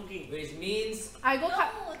say no cooking? Which means I go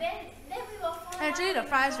cut. No, then we will fall. Actually, the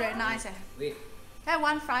fries very nice. wait. I have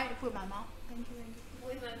one fry to put in my mouth. Thank you.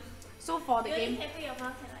 So for the You game. only can put your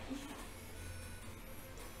mouth and like eat.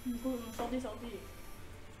 Good, salty.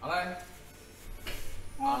 Okay.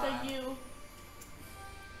 Oh, thank you.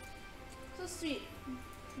 So sweet.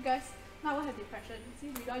 You guys, now I have depression. See,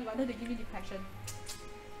 you wanted to give me depression.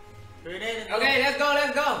 Okay, let's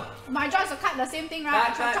go. My job is to cut the same thing,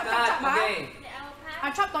 right? Cut. Okay. I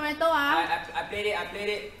chop tomato, I played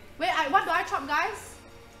it. Wait, what do I chop, guys?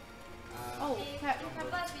 Oh, crap.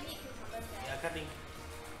 Cucumbers, we need cucumbers, Yeah, guys. cutting.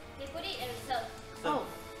 They put it and serve. Oh.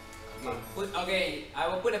 Okay, I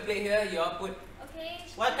will put a plate here. You all put. Okay.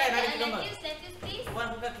 What kind of cucumber? Lettuce, please. One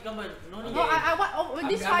who cut cucumber. No need. No, I want. Oh, with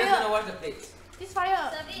this I'm just gonna fire. wash the plates. This fire.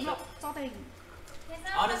 Serve it. Not something.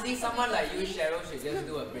 Honestly, someone like you, Cheryl, should just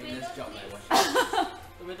do a brainless job like washing.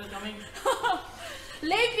 Tomato coming.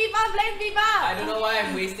 Blame people. I don't know why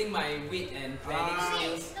I'm wasting my wit and planning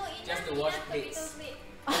skills just to wash plates.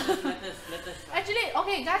 Lettuce. Actually,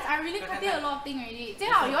 okay, guys, I really cut a lot of things already.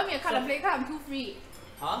 Jiao, you want me to cut the plate? Cause I'm too free.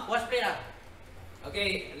 Huh? Wash plate ah.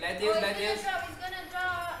 Okay, Oh, lettuce. it's gonna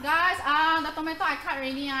drop. Guys, the tomato I cut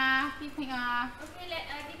already Pink. Okay,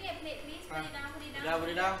 give me a plate, please. Put it down. Put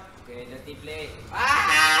it down. Okay, dirty plate.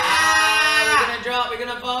 Ah! We're gonna drop, we're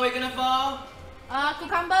gonna fall.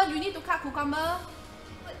 Cucumber, you need to cut cucumber.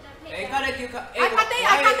 Put the plate Hey, down. cut a cucumber. I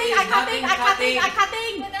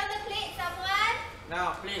cutting. Put down the plate, someone.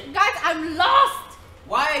 Now, plate. Guys, I'm lost.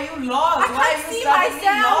 Why are you lost? I Why can't are see you suddenly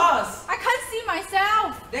myself. lost? I can't see myself.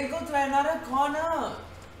 Then go to another corner.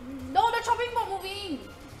 No, the chopping board moving.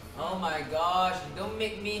 Oh my gosh, don't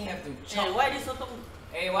make me have to chop. Hey, why this so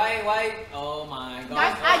Hey, why? Oh my gosh.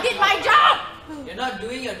 Guys, I did my job. You're not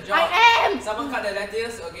doing your job. I am. Someone cut the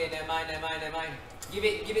lettuce. Okay, never mind. Give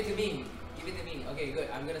it to me. Okay, good.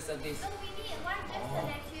 I'm gonna serve this. No, we need one just the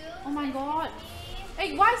lettuce. Oh my god.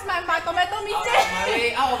 Hey, why is my tomato Out missing? of my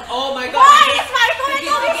way. Oh my god. Why is my Take tomato it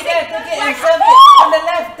there. missing? Take it and serve it. On the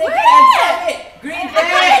left. Take it and serve it. Green I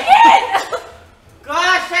can't plate. take it.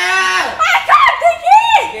 Gosh! I can't take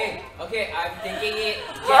it. Okay, I'm taking it.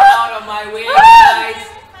 Get out of my way, guys.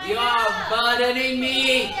 You are burdening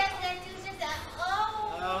me.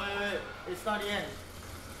 Oh, wait. It's not the end.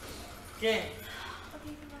 Okay.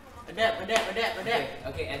 Adapt.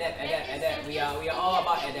 Okay, adapt. We are all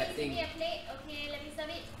about adapting. Give me a plate. Okay, let me serve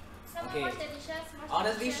it. Someone Okay. wash the dishes.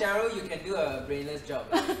 Honestly, Cheryl, you can do a brainless job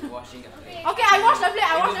of washing a plate. Okay, I wash the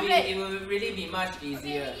plate. It will really be much Okay,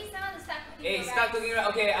 easier. we need someone to start cooking. Hey, the start rice. cooking rice.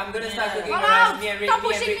 Okay, I'm gonna start Yeah. cooking Hold rice. on, Me and Rick stop do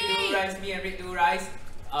pushing me. rice. Me and Rick do rice.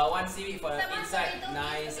 One seaweed for the Someone inside. tomato,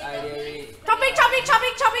 Nice tomato, idea, please. Rick. Chopping.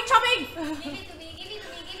 Give it to me.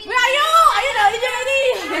 Where are you? Are you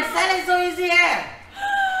ready? This salad is so easy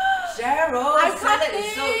Cheryl, I'm salad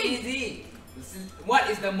is so cutting. easy. What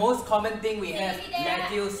is the most common thing we have? Leave it there.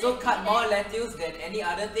 Lettuce. So Leave cut it more there. lettuce than any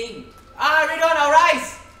other thing. Read on our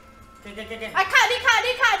rice. Okay. I cut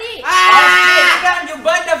it. Ah! You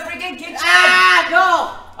burned the freaking kitchen.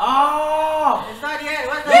 No! Oh! It's not the end.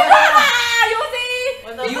 What's the You see?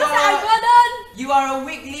 What's the You Because are- I'm burdened. You are a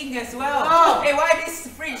weak link as well. No. Hey, why this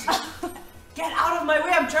fridge? Get out of my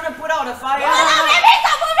way! I'm trying to put out the fire.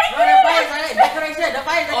 Stop moving, No, the fire is decoration. The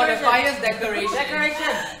fire is Oh, the decoration. fire's decoration.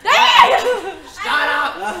 Decoration. Dang! Shut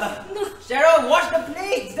up! Cheryl, wash the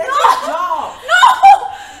plates. That's your job.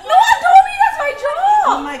 No one told me that's my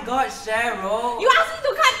job. Oh my God, Cheryl. You asked me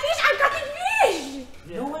to cut fish. I'm cutting fish.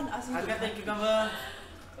 No one asked you I to got the cut. cucumber.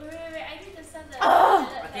 Wait, I need to serve the Ah.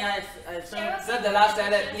 salad. Okay, I serve. Serve the last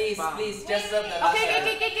salad, please. Just serve the last Okay.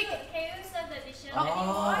 salad. Can you serve the dishes? Oh. Can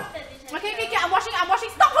you wash the dishes? Okay. I'm washing.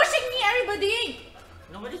 Stop pushing me, everybody.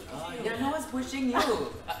 Nobody's pushing you. Yeah, no one's pushing you.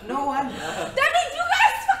 No one. Damn it, you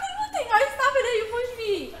guys fucking will take my stuff and then you push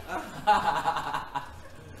me.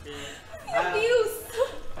 Abuse.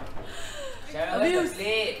 Cheryl, that's the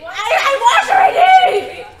plate. I washed already.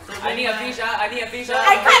 Okay. I need a fish.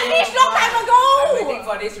 I cut fish long time I'm ago. waiting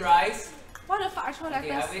for this rice. What the fuck? I show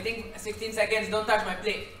Okay, I'm letters. waiting 16 seconds. Don't touch my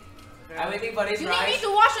plate. I'm waiting for this You need me rice.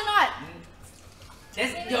 to wash or not?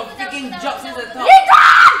 That's your freaking job since the top.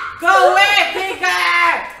 Ethan! Go away, Pika!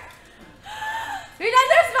 Ethan,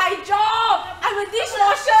 that's my job. I'm a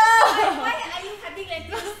dishwasher. Why are you cutting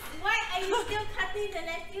lettuce? Why are you still cutting the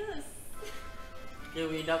lettuce? Okay,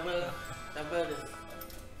 we double this.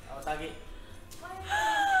 target. Why are you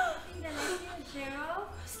shouting the language, Cheryl?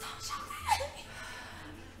 Stop shouting.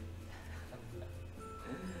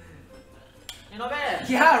 You know better.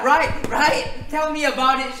 Yeah, right. Tell me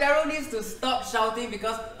about it. Cheryl needs to stop shouting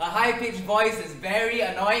because a high-pitched voice is very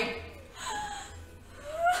annoying.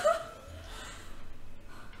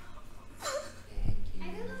 I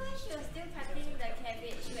don't know why she was still cutting the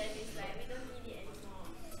cabbage when it's like we don't need it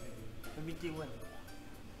anymore. Maybe one.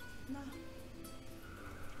 No.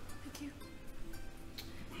 Thank you.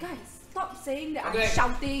 Guys, stop saying that Okay. I'm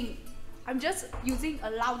shouting. I'm just using a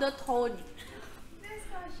louder tone. That's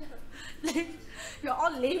not sure. Like, you're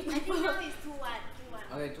all lame I think people. now it's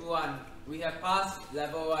 2-1. Okay, 2-1. We have passed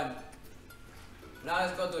level 1. Now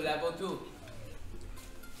let's go to level 2.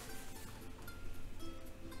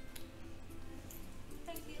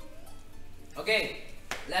 Thank you. Okay,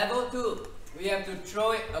 level 2. We have to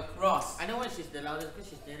throw it across. I know when she's the loudest because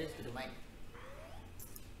she's nearest to the mic.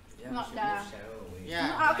 Yeah, Not we should there. move Cheryl away.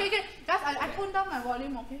 Yeah. Okay, guys, I toned down my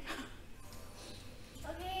volume, okay?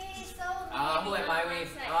 Okay, so Who am I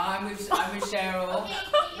with? I'm with Cheryl. Okay,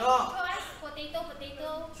 can you No. throw us potato,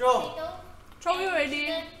 Throw. potato? Throw you and already.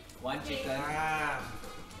 chicken, One chicken. Ah.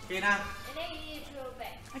 Okay, now and then you need to throw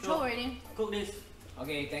back. I throw already. cook this.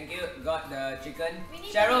 Okay, thank you. Got the chicken. We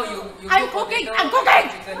need Cheryl, to you I'm cook cooking, potato, I'm cooking!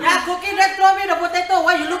 chicken. Yeah, cooking. Then throw me the potato.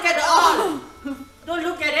 Why you look at the all? Don't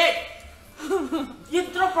look at it. You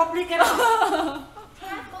throw properly, cannot. Throw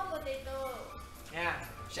us more potato. Yeah.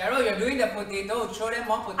 Cheryl, you're doing the potato. Throw them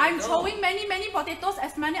more potato. I'm throwing many potatoes,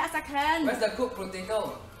 as many as I can. Where's the cooked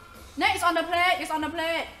potato? Next, on the plate, it's on the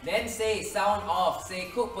plate. Then say sound off. Say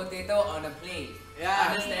cooked potato on a plate. Yeah.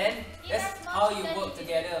 Understand? Give That's us more how you chicken work if you-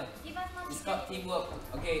 together. Give us more It's chicken. called teamwork.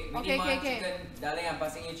 Okay, we Okay, need one okay. chicken. Darling, I'm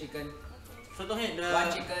passing you chicken. So don't hit the. One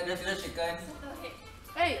chicken, That's two chicken, Okay.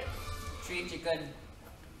 Hey, 3 chicken.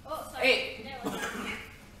 Oh, sorry. Hey. That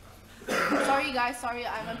was sorry guys, sorry,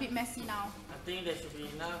 I'm a bit messy now. I think there should be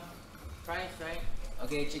enough fries, right?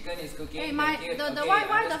 Okay, chicken is cooking. Hey, my Thank you. the Okay, why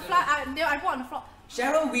the understood. fly I put on the floor.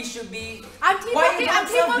 Cheryl, we should be. I'm Why you teamworking, I'm don't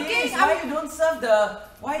serve teamworking. this? Why you don't serve the?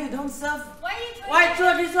 Why you don't serve? Why are you throwing Why that?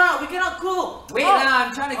 throw this one? We cannot cook. Wait Oh. lah,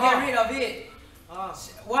 I'm trying to get Oh. rid of it. Oh.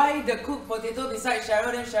 Why the cooked potato beside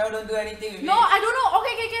Cheryl? Then Cheryl don't do anything with No, it. I don't know.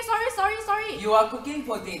 Okay, sorry. You are cooking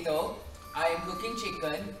potato. I am cooking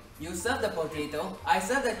chicken. You serve the potato. I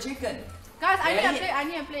serve the chicken. Guys, I Yeah,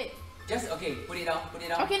 need a plate. Just okay. Put it down. Put it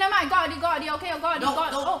down. Okay, never mind. Got it. Okay, I got it. No, got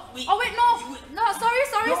it. no, Oh, wait, no. No, sorry.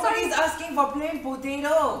 Nobody's asking for plain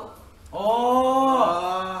potato. Oh,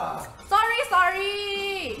 Oh.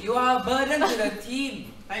 Sorry. you are a burden to the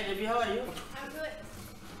team. Hi, Debbie, how are you? I'm good.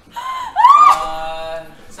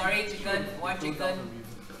 Sorry, chicken. 1 chicken.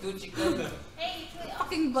 2 chicken. Hey, you threw it off.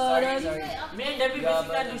 Fucking Sorry, burden. sorry. Throw it off. Me and Debbie You are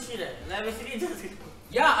basically can't do burden. shit. Like basically just.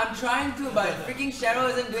 Yeah, I'm trying to, but freaking Cheryl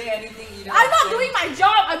isn't doing anything either. I'm not doing my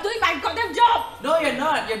job. I'm doing my goddamn job. No, you're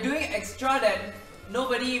not. You're doing extra that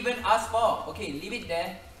nobody even asked for. Okay, leave it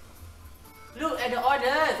there. Look at the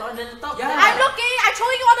orders on the top. Yeah. there. I'm looking. I'm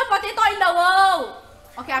throwing all the potato in the world.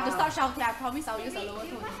 Okay, I have to start shouting. I promise I'll use a lower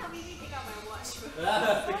You tone. must have me take out my watch.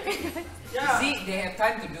 Yeah. See, they have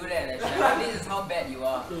time to do that, Cheryl. This is how bad you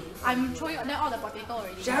are. I'm throwing all the potato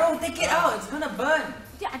already. Cheryl, take it out. It's gonna burn.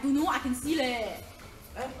 Yeah, I don't know. I can see leh.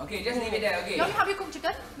 Okay, just leave it there. Okay. You want me help you cook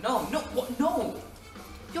chicken? No, what? No.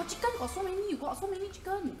 Your chicken got so many. You got so many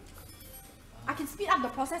chicken. I can speed up the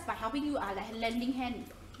process by helping you. Like lending hand.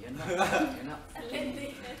 You're not. You're not.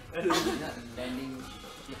 You're not lending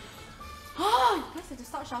shit. Oh, you guys have to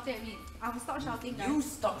stop shouting at me. I will stop shouting, guys. You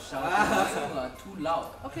stop shouting. You are too loud.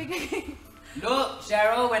 Okay. Look,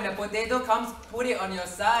 Cheryl, when the potato comes, put it on your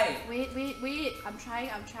side. Wait. I'm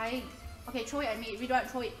trying. Okay, throw it at me. Redo it,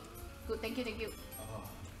 throw it. Good, thank you.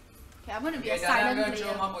 Okay, I'm gonna be a Okay, then I'm silent gonna throw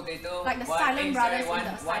player. more potato. Like the silent brothers in one, the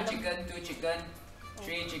one silent- chicken, 2 chicken,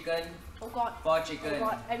 3 chicken, Oh god. 4 Oh chicken.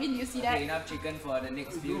 god. Erin, do you see that? Okay, enough chicken for the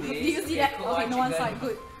next few Do days. you see that? cook Okay, no one chicken, side.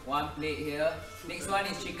 Good. 1 plate here. Next one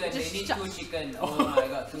is chicken. Just They need shut- 2 chicken. Oh my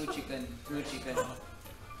god, 2 chicken. 2 chicken.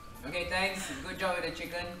 Okay, thanks. Good job with the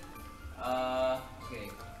chicken. Okay.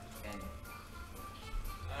 And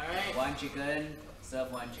Alright. 1 chicken.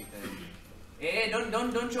 Serve 1 chicken. Hey, don't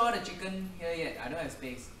throw the chicken here yet. I don't have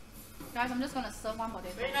space. Guys, I'm just gonna serve one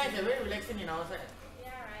potato. Very nice, very relaxing in our side. Yeah,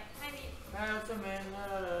 right. Hi, babe. Hi, also man.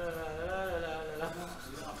 La, la, la, la, la, la,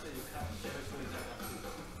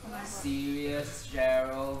 la. Serious,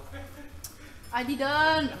 Cheryl. I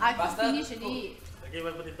didn't. I could Faster. finish already. Okay,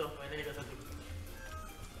 one potato. And then you got something.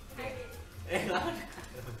 Hi, babe. Eh, lah.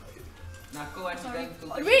 Nako 1 Sorry. chicken, 2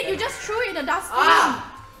 Oh, chicken. wait, you just threw it in the dustbin.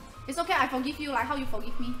 Ah! It's okay. I forgive you. Like how you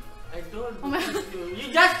forgive me. I don't Oh my- believe you.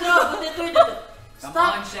 You just throw a potato in the. Come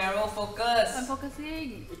Stop. on, Cheryl, focus. I'm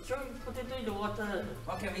focusing. You're throwing potato in the water.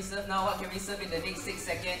 What can we serve now? What can we serve in the next 6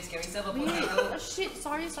 seconds? Can we serve a Wait, potato? shit,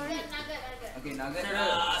 sorry. Nugget. Okay, nugget.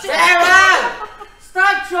 Cheryl!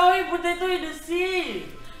 Stop throwing potato in the sea!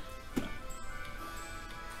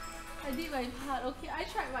 I did my part, okay? I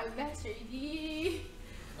tried my best already.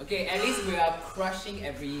 Okay, at least we are crushing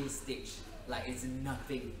every stage. Like it's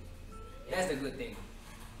nothing. That's the good thing.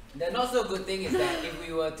 The not so good thing is that if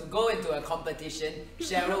we were to go into a competition,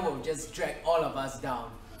 Cheryl will just drag all of us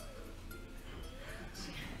down.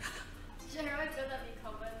 Cheryl is gonna be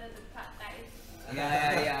converted to part-time.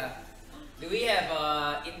 Yeah. Do we have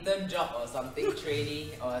a intern job or something,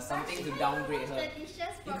 trainee or something to downgrade her?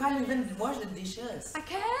 You can't even wash the dishes. I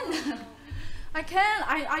can. I can.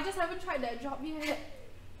 I just haven't tried that job yet.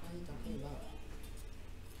 What are you talking about?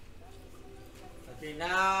 Okay,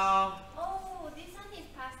 now. Oh, this one is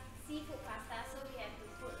seafood pasta, so we have to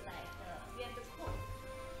put we have to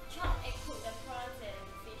chop and cook the prawns and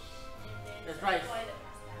fish, and then That's right. boil the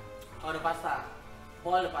pasta. Oh, the pasta.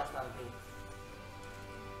 Boil the pasta, okay.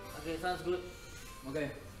 Okay, sounds good.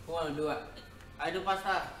 Okay, who wanna do what? I do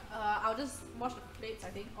pasta. I'll just wash the plates, I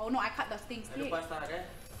think. Oh no, I cut the things. I do pasta, then.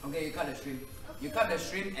 Okay, you cut the shrimp. You Okay. cut the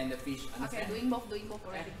shrimp and the fish. Okay, Understand? doing both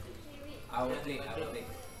already. Okay, wait. I will play. I will play.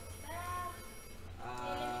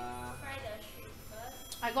 Fry the shrimp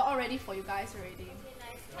first. I got all ready for you guys already. Okay,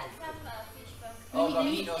 nice. Cut some fish first. Oh, got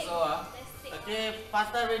Meat, meat also ah. Let's take. Okay,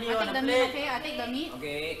 pasta ready I on take the the meat, plate. okay? I take the meat.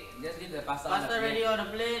 Okay, just leave the pasta on the Pasta plate. ready on the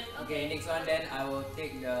plate. Okay, next one then I will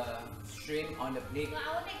take the shrimp on the plate. No, I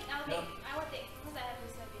will take. No. Because I have to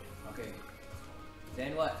serve it. Okay.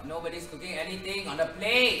 Then what? Nobody's cooking anything on the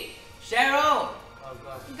plate. Cheryl, Oh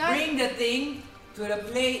god. Guys, bring the thing to the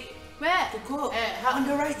plate where? to cook. how- On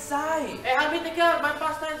the right side. Hey, help me take care. My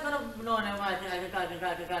pasta is gonna. No, never mind. I can cut.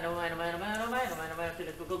 Never mind.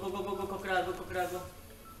 Okay, go. Crocodile, go.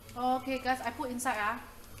 Okay, guys, I put inside.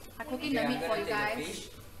 I'm cooking Okay, the meat I'm for gonna you take the guys. fish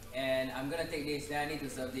and I'm gonna take this. Then I need to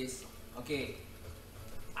serve this. Okay.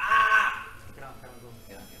 Cannot go.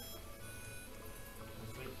 Yeah.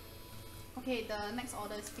 Okay, the next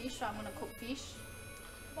order is fish, so I'm gonna cook fish.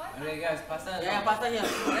 What? Okay, guys, pasta. Yeah, pasta here.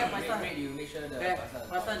 Yeah, pasta. Wait, you make sure the Yeah, pasta.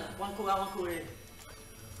 pasta. One cook already.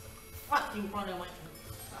 Fucking prawn, never mind.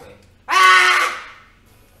 Okay.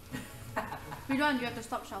 Ridwan, you have to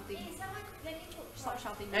stop shouting. Hey, someone let me cook. Stop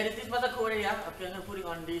shouting. Hey, this pasta cook already, yeah? Okay, I'm gonna put it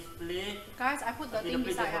on this plate. Guys, I put the Okay, thing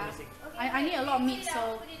plate inside. just one missing. I need a lot of meat,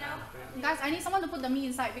 so Put it down. guys, I need someone to put the meat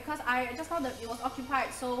inside because I just found that it was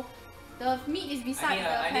occupied. So the meat is beside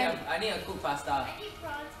the pan. I need a cooked pasta. I need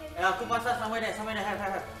prawns. Yeah, cook pasta somewhere there.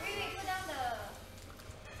 Have. Wait, put down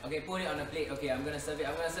the. Okay, put it on the plate. Okay, I'm gonna serve it.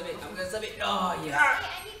 I'm gonna serve it. Oh yes. Hey,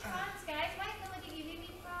 I need prawns, guys. Why is nobody giving me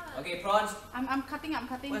prawns? Okay, prawns. I'm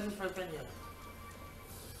cutting. Where's this first pan here?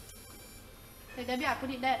 Hey, Debbie, I put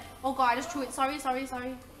it there. Oh god, I just threw it. Sorry. Hey, you see,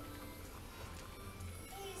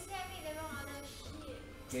 I made the wrong order. Shit.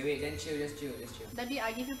 Okay, wait. Then chill. Just chill. Debbie,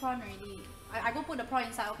 I give you prawn already. I go put the prawn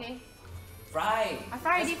inside, okay? Fry. I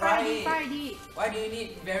fry Just already, it. fry already. Why do you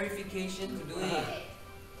need verification to do it? Okay.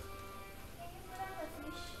 Can you put down the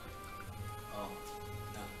fish? Oh,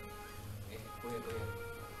 no. Okay, put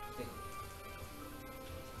here.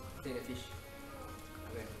 Take the fish.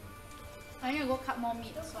 Okay. I need to go cut more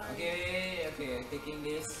meat. Sorry. Okay, taking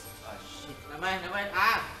this. Oh shit. Never mind. Never mind.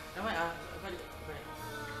 Put it.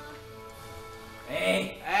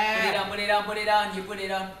 Hey! Hey. Put it down. You put it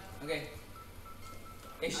down. Okay.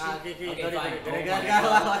 Hey, shit. Okay, fine.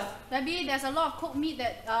 go. Debbie, there's a lot of cooked meat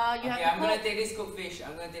that you Okay, have I'm to gonna cook. take this cooked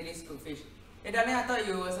fish. Hey, darling, I thought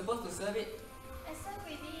you were supposed to serve it. I served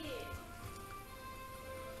with it.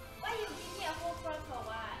 Why you give me a whole prawn for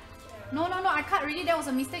what? Cheryl? No, I cut already. That was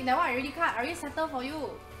a mistake. That one I already cut. I already settled for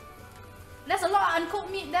you. There's a lot of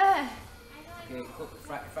uncooked meat there. I know. Okay,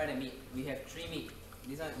 fry the meat. We have 3 meat.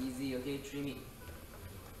 This one easy, okay? 3 meat.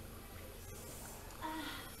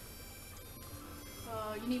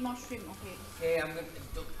 You need more shrimp, okay. Okay, I'm gonna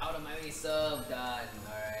look out of my way. Serve done.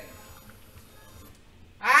 Alright.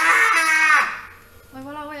 Wait,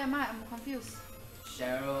 where am I? I'm confused.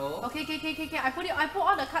 Cheryl. Okay. I put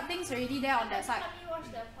all the cut things already there on that side. Help me wash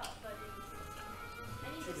the pot for this. I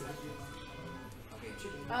need to serve it.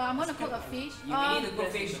 Okay. I'm gonna cook a fish. We need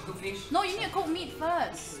to cook fish. No, you need to cook meat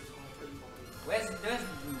first. Where's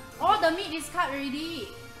All the meat is cut already.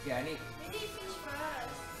 Okay, I need We need fish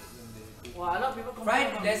first. Wow, a lot of people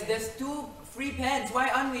fried. There's 2 free pans. Why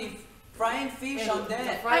aren't we frying fish on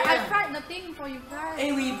that? I fried the thing for you guys.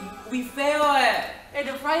 Hey, we fail Hey,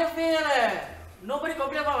 the fryer failed Nobody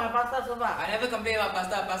complain about my pasta so far. I never complain about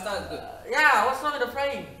pasta. Pasta is good. Yeah, what's wrong with the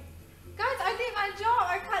frying? Guys, I did my job.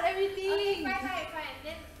 I cut Okay, everything. fine.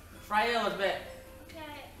 Then Fryer was bad.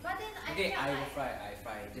 But then I Okay, felt I will like... fry. I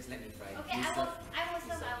fry. Just let me fry. Okay, You I serve.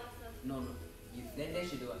 will serve. No, no. You, then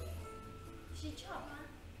she do what? She chop,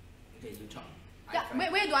 huh? Okay, you chop. I Yeah, fry.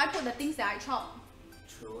 where do I put the things that I chop?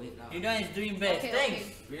 Throw it now. Ridwan is doing best. Okay, Thanks.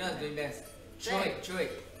 okay. Rina is doing best. Throw it, throw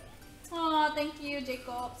it. Oh, thank you,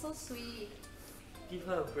 Jacob. So sweet. Give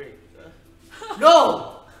her a break.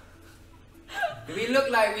 No! Do we look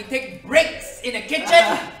like we take breaks in the kitchen?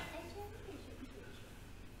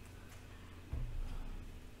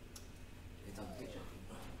 It's on the kitchen.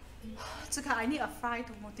 Zuka, I need a fry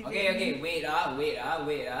to motivate Okay, me. okay, wait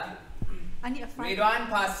I need a fry. Ridwan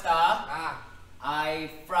pasta. Ah, I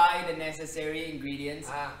fry the necessary ingredients.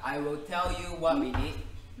 Ah. I will tell you what we need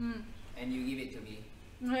Mm. and you give it to me.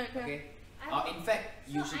 Okay, okay. Okay? I In fact,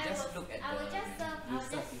 you So should I just will- look at I will the just serve, you I'll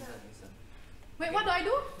serve, just you serve. serve, you serve. Wait, what do I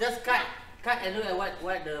do? Just cut and look at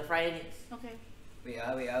what the fryer needs. Okay. Wait.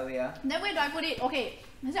 Then where do I put it? Okay,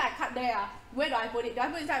 let's say I cut there. Where do I put it? Do I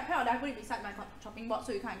put it inside a pan or do I put it beside my chopping board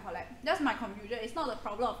so you can't collect? That's my confusion. It's not the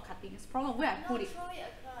problem of cutting. It's the problem of where I No, put it. throw it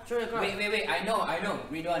across. Throw it across. Wait, I know.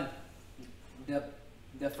 Ridwan.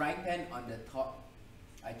 The frying pan on the top,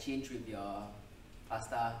 I changed with your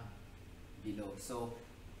pasta below. So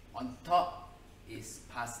on top is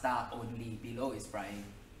pasta only, below is frying.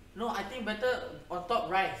 No, I think better on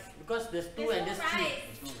top rice because there's two There's and no there's three. rice.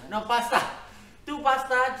 There's no rice. No pasta. 2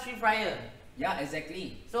 pasta, 3 fryer. Yeah,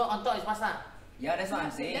 exactly. So on top is pasta. Yeah, that's what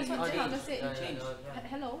I'm saying. That's what You Jacob change. just said. You change.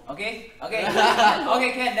 Hello? Okay,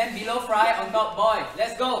 okay, Ken. Then below fry, on top boil.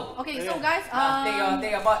 Let's go. Okay, so Okay. guys,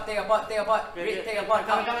 Take your pot. Okay, Reed, okay. take your pot.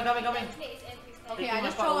 Coming. Plates everywhere. Okay, Taking I my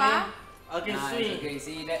just pot throw away. Okay, Nice, sweet. okay,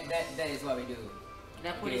 see that is what we do.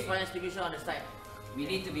 Then put Okay. this fire extinguisher on the side. We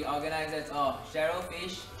need to be organized, that's all. Cheryl,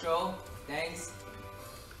 fish, throw, thanks.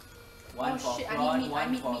 One Oh, for shit, I need prawn, meat, I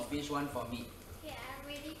one need for meat. fish, one for meat. Okay, I'm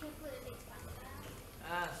ready to put the next pasta.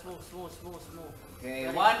 Ah, smooth. Okay, Got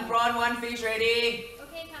it. one prawn, one fish ready.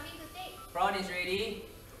 Okay, coming to take. Prawn is ready.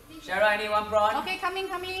 Fish Cheryl, I need one prawn. Okay, coming.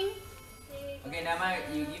 take. Okay, Nama,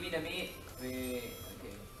 you give me the meat. Wait,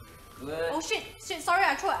 okay. Good. Oh shit, sorry,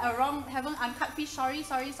 I threw a wrong, haven't uncut fish, sorry,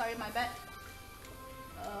 my bad.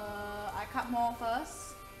 I cut more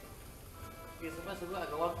first. Okay, so far so good. I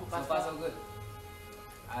got 1 cook So pasta. far so good.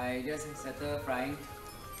 I just settle frying.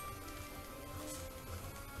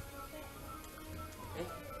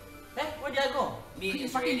 Where did I go? Meat You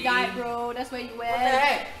is fucking ready. died, bro, that's where you What the went.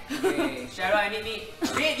 heck? Okay, Cheryl, I need meat.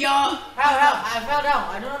 Meat, yo! Help! I fell down.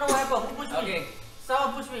 I don't know what happened. Who pushed me? Okay.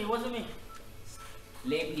 Someone pushed me. It wasn't me.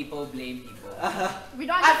 Blame people, blame people.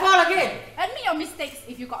 Ridwan, I fall again. admit your mistakes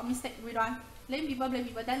if you got mistake, Ridwan. Blame people,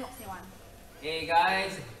 then lock say one. Hey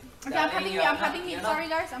guys. Okay, I'm darling, cutting meat, you're sorry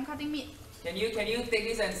guys, I'm cutting meat. Can you take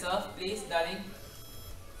this and serve, please, darling?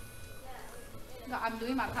 No, I'm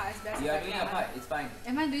doing my part as best You as are I doing can. your part. It's fine.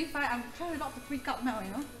 Am I doing fine? I'm trying not to freak out now, you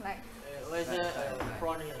know? Like, Where's the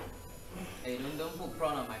prawn here? Hey, don't put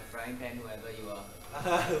prawn on my frying pan, whoever you are.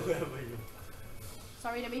 Whoever you.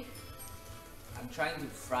 sorry Debbie. I'm trying to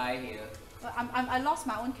fry here. I lost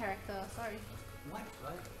my own character, sorry. What?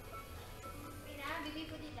 Wait, baby,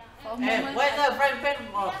 put it down. For a Hey, moment, where's the frying pan? We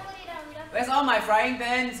Oh. don't put it down. We don't put Where's it all my frying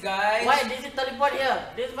pans, guys? Why did you teleport here?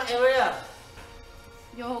 This is my area.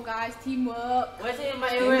 Yo guys, teamwork. Where's it in my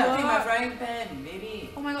Hey, area? putting my frying pan, baby.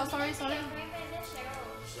 Oh my god, sorry. down. Frying pan, that's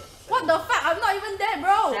Cheryl. What the fuck? I'm not even there,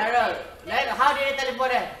 bro. Cheryl, how did you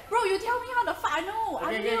teleport there? Bro, you tell me how the fuck I know.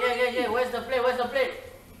 I'm here. Okay. Where's the plate?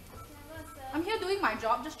 I'm here doing my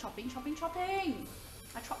job, just chopping.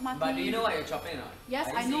 I chop my But do meat. you know what you're chopping or not? Yes,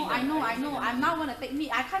 Are you I know. seeing them? Are you seeing them? I'm now gonna take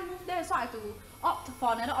meat. I can't move there, so I have to opt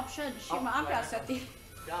for another option. Shit, my armpit are sweaty.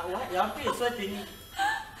 What? Your armpit is sweating.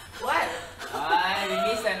 What? I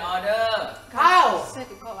released an order. How? Sweat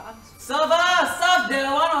to God, my arms. Server, serve the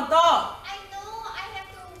one on top. I know, I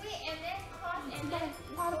have to wait and then cross and then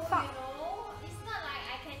What the go, fuck? you know. It's not like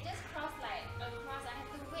I can just cross like across. I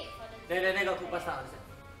have to wait for the... There got cook pasta.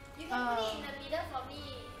 You can put it in the middle for me.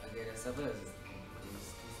 Okay, the server is too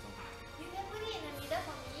small. You can put it in the middle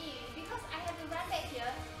for me. Because I have to run back here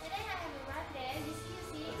and then I have to run there. You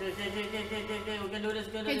see? Okay, we can do this.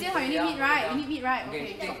 Okay, Jian, you need meat, right? You need meat, right?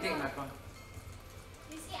 Okay, Okay. take my prawn.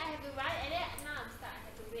 You see, I have to run and then now I'm stuck. I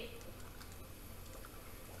have to wait.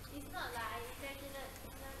 It's not like I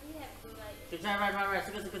definitely have to like... Run.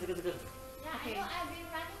 Suka. Yeah, Okay. I know, I've been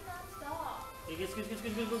running non-stop. Okay,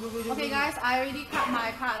 go. Okay, guys, I already cut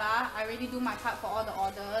my part. I already do my part for all the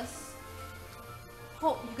orders.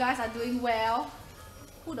 Hope you guys are doing well.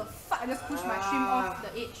 Who the fuck just pushed my shrimp off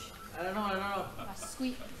the edge? I don't know. My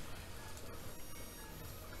squid.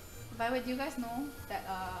 By the way, do you guys know that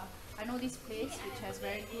I know this place which has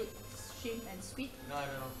very good shrimp and squid? No, I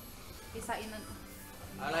don't know. It's like in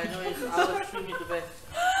a... All I know is our shrimp is the best.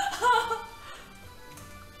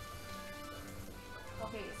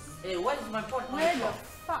 Okay. Hey, what is my pot? Where the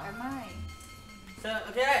fuck am I? So,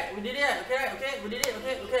 okay, right, we did it. Okay, right, okay, we did it.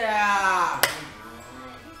 Okay, okay. Ah.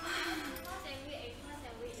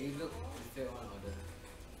 You look fail one order.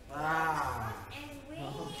 Ah.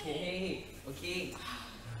 Okay, okay.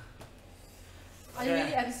 I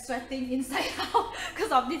really am sweating inside out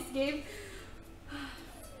because of this game.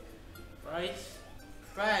 Right.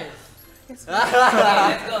 Right. Yes. Okay,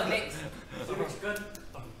 let's go next.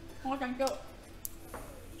 Oh, thank you.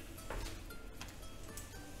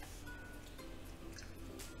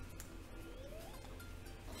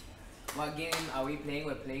 What game are we playing?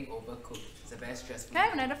 We're playing Overcooked. It's the best stressful. Can I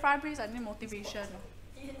have another fry, please? I need motivation.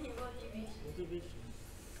 Motivation.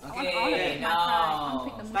 Okay, now.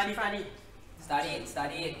 now. Study, study. Study it,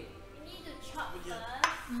 study it. We need to chop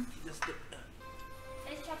first. Just stick.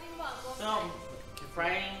 There's chopping board on both So, sides.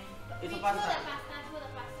 frying. We It's a throw the pasta. pasta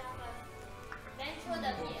first. Then throw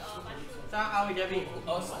the meat or mushroom. So, how we Debbie?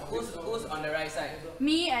 Who's on the right side?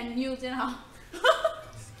 Me and you, Jinhao.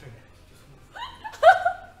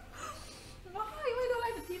 Why don't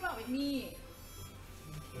like to team up with me?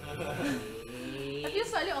 I feel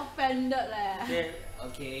slightly offended leh. Okay.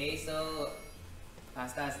 Okay, so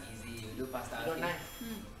pasta is easy. You do pasta. You got Okay. knife.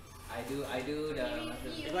 I do the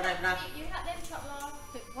mushroom. You You got knife now? You help them chop lor.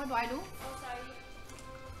 Wait, what do I do? Oh sorry.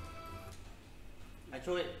 I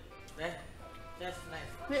throw it. There. That's nice.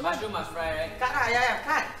 Wait, what? Mushroom must fry, right? Cut lah, yeah,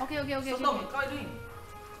 cut. Okay, okay, okay. Sotong, Okay, what are you doing?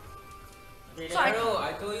 Okay, So I- Cheryl,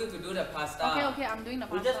 I told you to do the pasta. okay, okay, I'm doing the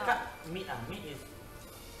we pasta. just cut meat. Meat is.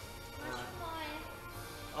 Mushroom more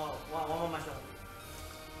Oh, one more mushroom.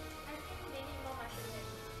 I think they need more mushroom.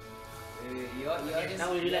 You all Okay, just, now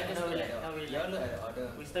we relax, just now we look relax, at now we the- relax. you all look at the order.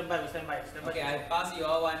 We stand by, stand by. Okay, I pass you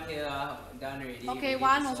all one here. Done already. Okay, ready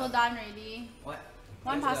one to also serve. done already. What?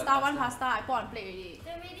 One Where's the pasta, one pasta. I put on plate already.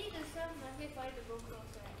 They're ready to serve, must wait for it to go close,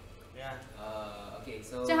 right? Yeah. Okay,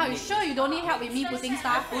 so. Jianhao, you wait. sure you don't need help with me putting I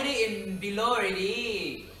stuff? put it in below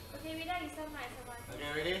already. Okay, without you serve my one. Okay,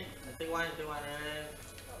 ready? I take one, take one.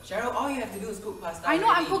 Cheryl, all you have to do is cook pasta. I know,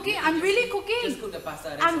 I'm already. cooking. You I'm just- really Just cooking. cook the pasta.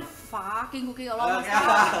 That's I'm all. fucking cooking a lot of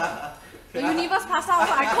stuff. The universe pasta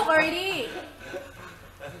also I cook already.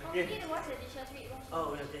 Oh, we need to wash the dishes. Wait, wash.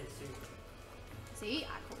 Oh, okay, sweet. See,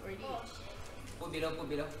 I cook already. Oh shit. Put below, put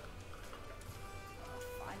below.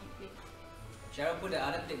 Funny plate. Cheryl, put the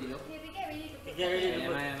other plate below. Okay, we get ready to cook. Get ready. Okay,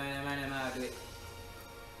 never mind, never mind, never mind, I'll do it.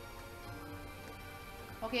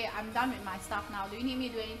 Okay, I'm done with my stuff now. Do you need me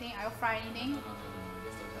to do anything? Are you fry anything? No,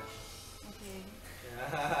 just don't touch. Okay.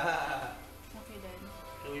 Yeah. Okay then.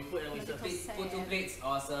 Okay, we put and we But serve. because- Put 2 plates,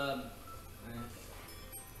 awesome.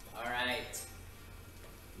 Alright.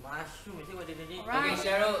 Mushroom, is it what they need? Alright. Okay,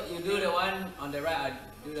 Cheryl, you do the one on the right, I'll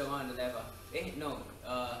do the one on the left. No.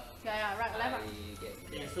 Yeah, right, left. I get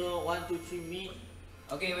Okay, so 1, 2, 3 meat.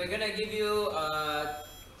 Okay, we're gonna give you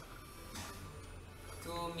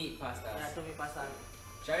 2 meat Yeah, pastas. 2 meat pasta.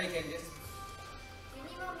 Cheryl, you can just. We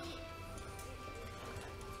need more meat.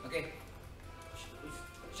 Okay.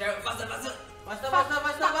 Cheryl, faster, faster! Faster, Fuck, faster,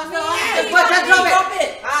 faster, fuck faster. me. Ah, just drop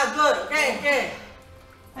it. Ah, good. Okay, okay.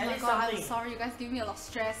 Oh At my least god, I'm something. sorry, you guys give me a lot of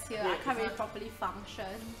stress here. Yeah, I can't it's really not- properly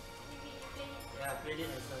function. Yeah, plate it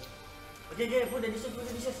and serve. Okay, okay, put the dishes, put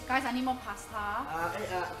the dishes. Guys, I need more pasta.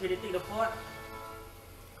 Okay, they take the pot.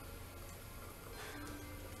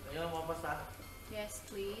 You want more pasta? Yes,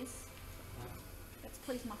 please. Let's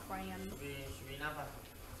place my friend. Should be enough.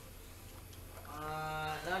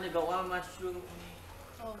 Now they got 1 mushroom.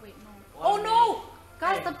 Oh wait, no. One Oh no!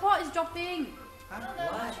 Guys, Hey. the pot is dropping. Huh? No, the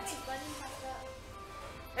What? mushroom is burning faster.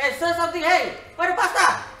 Hey, serve something. Hey, where the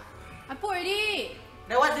pasta? I put already.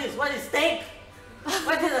 Now what's this? What is steak?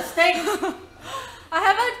 What is a steak? I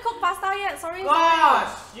haven't cooked pasta yet. Sorry.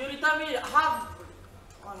 Gosh, you tell me half.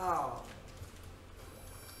 Wow.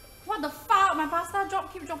 What the fuck? My pasta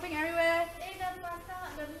keep dropping everywhere. Hey, the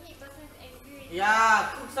pasta, the meat person is angry.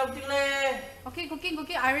 Yeah, cook something leh. Okay, cooking.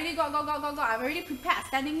 I already got. I'm already prepared.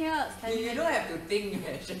 Standing here. You don't have to think,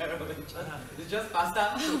 Cheryl. It's just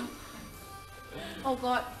pasta. Oh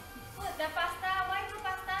god. Put the pasta. Why no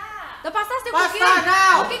pasta? The pasta's still Pasta cooking.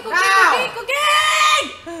 now! Cooking. Now!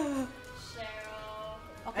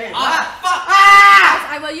 Cheryl. Okay. Hey, fuck! Guys,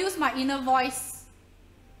 I will use my inner voice.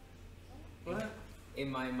 What? In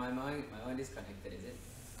my one disconnected, is it?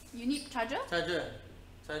 You need charger? Charger.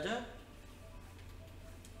 Charger?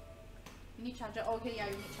 You need charger. Okay, yeah,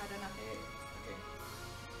 you need charger now. Okay.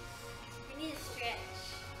 We need to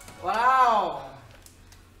stretch. Wow.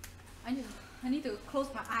 I need to close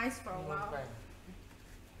my eyes for a while.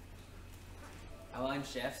 I want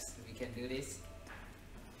chefs. We can do this.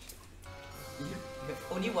 You have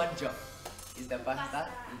only one job. is the pasta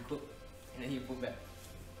you cook and then you put back.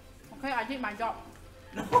 Okay, I did my job.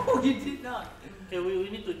 No, you did not. Okay, we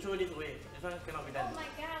need to throw this away. This one cannot be Oh done. my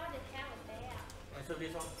god, what the hell was that? And so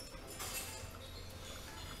this one,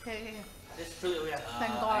 Okay. just throw it away.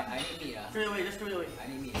 Thank God. I need meat. Throw it away, just throw it away. I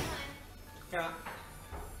need meat. Cannot.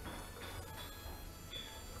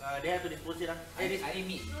 They have to dispose it. Hey, this, I need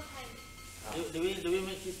meat. No time. do we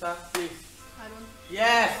make cheese stuff, please? I don't.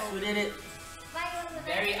 Yes, we did it. But it was a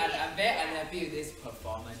I'm very unhappy with this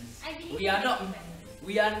performance. I believe We are it. not.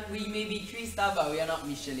 We may be 3-star, but we are not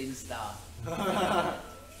Michelin star.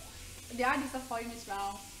 They are disappointing as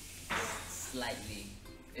well. Slightly.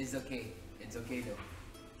 It's okay. It's okay though.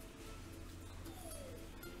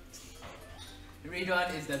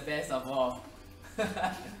 Ridwan is the best of all.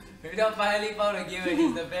 Ridwan finally found a game and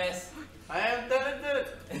he's the best. I am talented.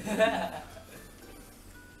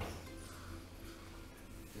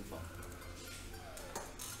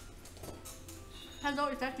 Hello,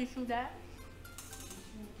 is that tissue there?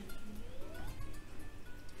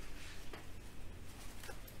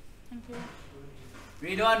 Thank you.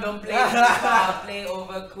 Ridwan, don't play FIFA, play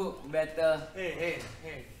Overcooked better. Hey.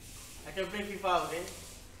 I can play FIFA, okay?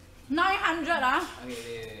 900 ah? Okay,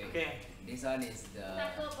 wait. Okay. This one is the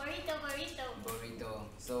Taco, burrito. burrito.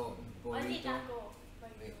 So, Or is it burrito. taco?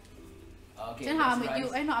 Wait. Okay, Then I'm that's with you.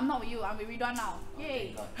 rice. Eh, no, I'm not with you. I'm with Ridwan now. Oh,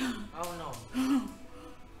 Yay. thank God. Oh no.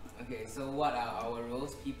 Okay, so what are our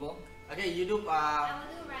roles, people? Okay, you do I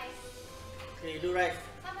will do rice. okay, you do rice.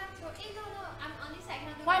 Someone throw. No. I'm on this side.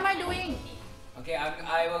 I cannot do What am I rice. doing? Okay,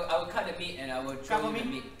 I will cut the meat and I will throw Cover you the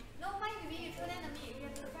me. meat. No, why you throw them the meat? We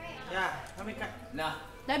have to fry it. Yeah, let me cut. Nah.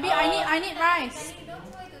 Debbie, I need rice. Daddy, don't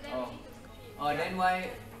throw it to them. Oh. We need to cook it. Oh, then why?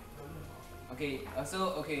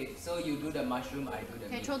 Okay, so you do the mushroom, I do the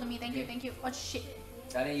Okay, meat. throw the meat. Thank you, Okay. thank you. Oh shit.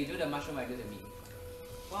 Darling, you do the mushroom, I do the meat.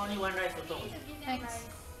 Well, only one rice We potong. need to give them Thanks. rice.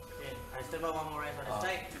 Okay, I still got one more rice on the Oh.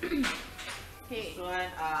 side. Okay. This one,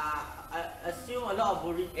 I assume a lot of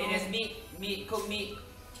burrito. Hey, there's meat, cooked meat.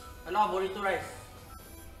 A lot of burrito rice.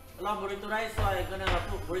 A lot of burrito rice, so I'm gonna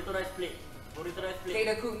put burrito rice plate. Burrito rice plate. Take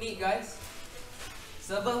the cooked meat, guys.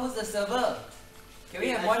 Server, who's the server? Can we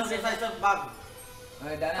have one serve this, I server? serve bug.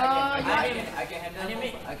 Okay, Dana, I can handle Anime.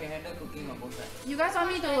 both. I can handle cooking on both sides. You guys want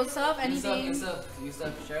me to serve anything? You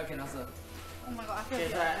serve. Cheryl cannot serve. Oh my god, I feel Okay, a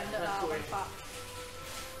bit so I- offended let's lah. go What in. the fuck?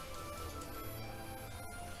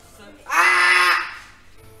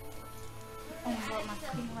 Oh my god, my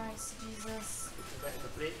fucking rice, Jesus. Back to the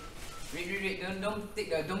plate.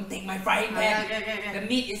 Wait, don't take my frying Okay, pan. okay. The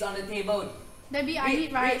meat is on the table. Debbie, I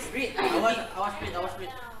need rice. Read. I was split.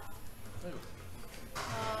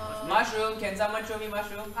 Mushroom, can someone show me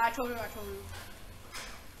mushroom? I told you.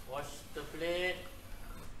 Wash the plate.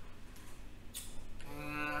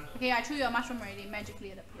 Okay, I threw you a mushroom already,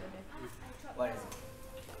 magically at the plate there. What is it?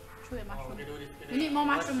 Threw you a Oh, mushroom. okay, do this. We need more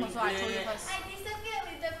mushroom Washing also, I told you plate. first. I disappeared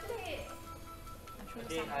with the plate. I threw you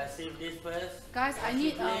Okay, some. I save this first. Guys,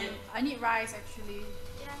 Washing plate. I need rice actually.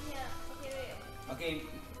 Yeah, here. Okay, wait. Okay,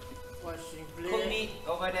 Washing cook plate. meat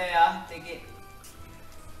over there. Take it.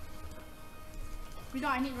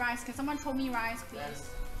 I need rice. Can someone throw me rice, please? Yes.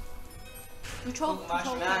 You throw. Cook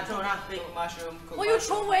mushroom. Nah, throw nah, take. Cook mushroom. Cook Oh, you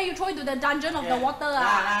mushroom. throw where? You throw into the dungeon of the water Nah.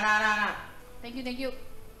 ah. Thank you.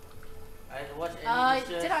 I watch any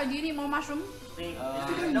dishes. Zeta, do you need more mushroom? Think,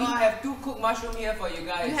 No, I have 2 cooked mushroom here for you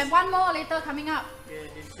guys. You have one more later coming up. Okay,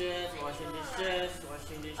 dishes, washing dishes.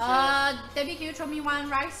 Debbie, can you throw me one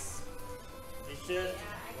rice? Dishes,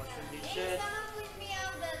 Yeah, washing Hey, dishes. someone push me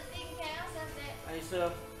out the thing. Can I serve that? I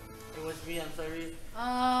serve. It was me, I'm sorry.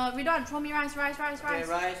 Ridwan, throw me rice. Okay,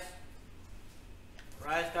 rice.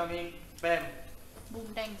 Rice coming. Bam. Boom,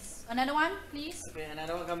 thanks. Another one, please. Okay,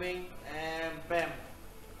 another one coming. And bam.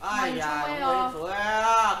 Why you yeah, throw away,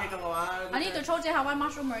 okay, come on. I need to throw Jeha one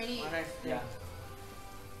mushroom already. One rice. Yeah.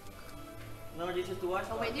 No dishes to wash.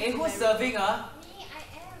 Oh, wait, Hey, who's serving, huh? Me, I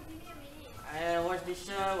am. Give me a minute. I wash dishes.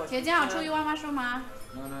 Okay, Jeha, I'll throw you one mushroom ah.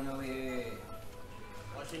 No, wait.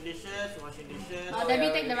 Washing dishes. Debbie,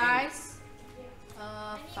 yeah, take the wait. rice.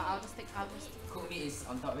 Fuck, I'll just. Cooked meat is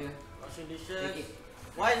on top here. Washing Take dishes. it.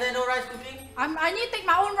 Why is there no rice cooking? I need to take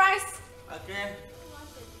my own rice. Okay. Who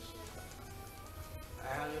wants the dishes?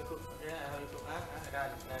 I help you cook. Yeah, I help you cook.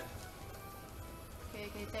 Done.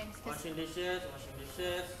 Okay, thanks. Washing dishes.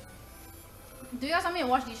 Do you guys want me to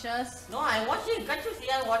wash dishes? No, I'm washing. Can't you see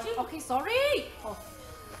I'm washing? Okay, sorry. Oh,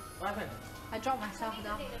 What happened? I dropped myself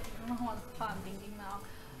down. I don't know what the fuck I'm thinking now.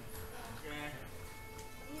 Okay.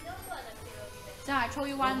 You don't put on the plate, will be better. So I throw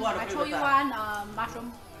you one. Don't put on the I plate throw you better. one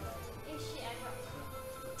mushroom. Eh, shit, I dropped.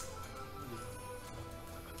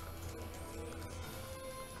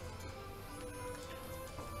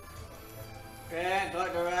 Okay,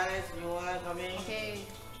 got the rice. rice, new one coming. Okay.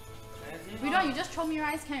 That's it. Ridwan, you just throw me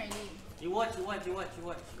rice, can already. You watch the. Meat,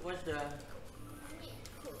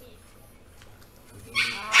 cook meat.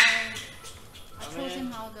 I chose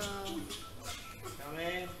him how the.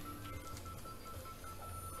 Coming.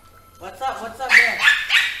 What's up there?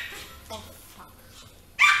 Oh fuck.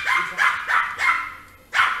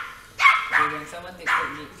 Okay, when someone take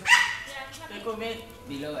cooked meat, Yeah, Take cook meat.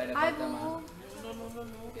 below at the Hi, bottom. boo. No.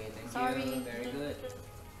 Okay, thank Sorry. you. Very good.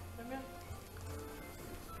 Come here.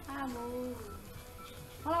 Hi, boo.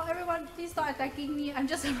 Hello, everyone. Please stop attacking me. I'm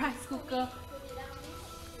just a rice cooker. put it down, please.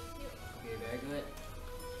 Okay, very good.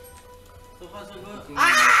 So far so good. Okay.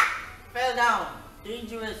 Fell down.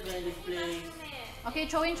 Dangerous man, this place. Okay,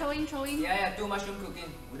 throwing. Yeah, 2 mushroom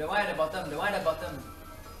cooking. The one at the bottom.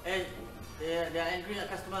 Hey, they're angry at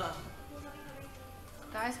customer.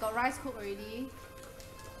 Guys, got rice cooked already.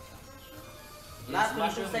 Yes, Last 22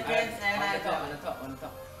 mushroom, seconds and I on the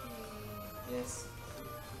top. Yes.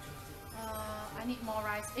 I need more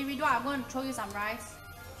rice. Hey, Ridwan, I'm going to throw you some rice.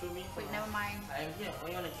 Show me. Wait, never mind. I am here. Why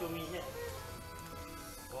you wanna show me here?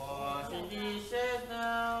 Washing dishes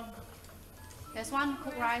now. There's one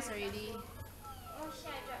cooked rice already. Oh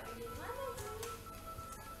shit, I dropped again.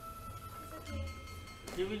 It's okay.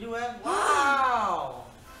 Did we do well? Wow!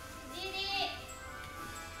 Did it!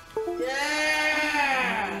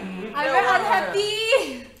 Yeah! I'm very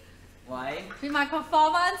unhappy Why? with my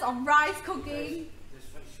performance of rice cooking.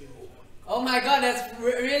 Oh my god, that's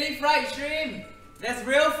really fried shrimp! That's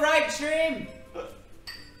real fried shrimp!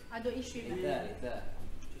 I don't eat shrimp. Later.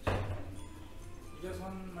 You guys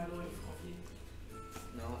want Milo with coffee?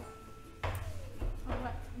 No.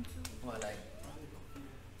 Alright. What, like?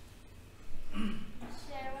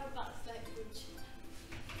 Cheryl Bucks like Gucci.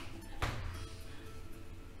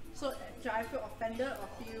 So, do I feel offended or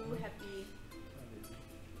feel happy?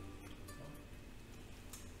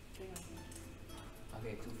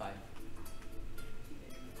 Okay, 2-5.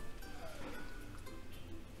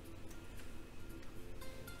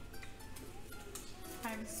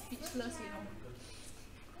 I'm speechless, you know.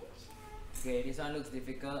 Okay, this one looks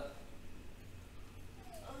difficult.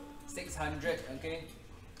 600, okay?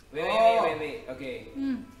 Wait. Okay.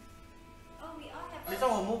 Oh, we all have This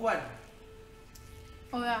one will move one.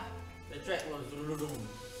 Oh yeah. The track was zoom.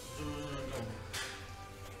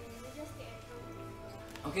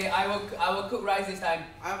 Okay, I will cook rice this time.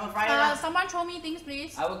 I have a fryer. Someone throw me things,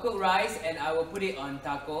 please. I will cook rice and I will put it on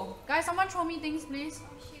taco. Guys, someone throw me things, please.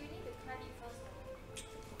 Oh shit, we need to cut it first.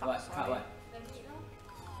 What? Cut what? The meat,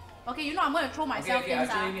 no? Okay, you know I'm gonna throw myself Okay, things.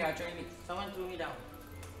 I'll show you. Someone threw me down.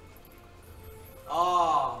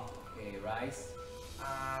 Oh. Okay, rice.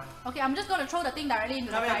 Okay, I'm just gonna throw the thing directly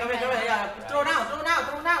into Come the here. frying pan. Yeah. Throw now.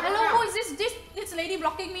 Hello, who is this lady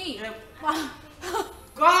blocking me? Yeah. Wow.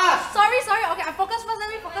 Gosh! sorry. Okay, I focus first. Let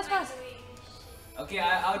me focus What am I first. doing? Okay,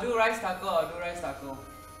 I'll do rice taco.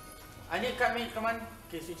 I need cut meat. Come on.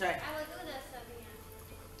 Okay, switch side. I will do the serving.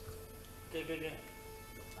 Okay.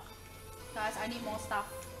 Guys, I need more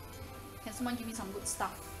stuff. Can someone give me some good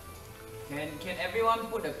stuff? Can everyone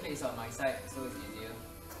put the plates on my side so it's easier?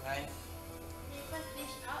 Nice. Okay, first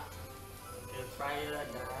dish out. Okay, fryer done.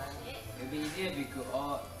 Shit. It'd be easier if we could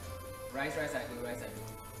all rice I do.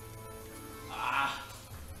 Ah.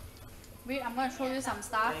 Wait, I'm gonna show you some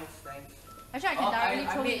stuff. Thanks. Actually, I can directly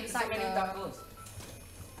I throw it made so inside many the. tacos.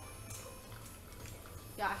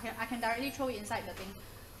 Yeah, I can directly throw it inside the thing.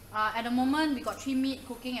 At the moment, we got 3 meat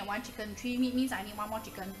cooking and 1 chicken. 3 meat means I need 1 more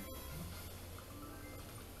chicken.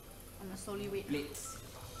 I'm gonna slowly wait. Plates.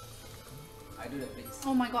 I do the plates.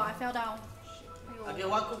 Oh my god, I fell down. Aiyo. Okay,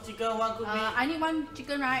 1 cooked chicken, 1 cooked meat. I need 1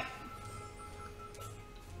 chicken, right?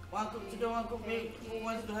 1 cooked chicken, 1 cooked meat. Who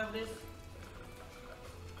wants to have this?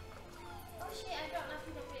 Oh shit, I dropped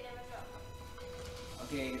nothing, the plate never dropped.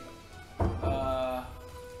 Okay.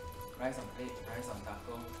 Rice on plate, rice on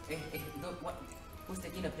taco. Hey, don't what? Who's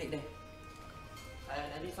taking the plate there?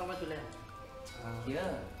 I need someone to land.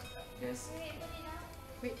 Here. There's. Wait, put it down.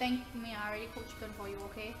 Wait, thank me. I already cooked chicken for you,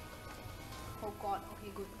 okay? Oh god,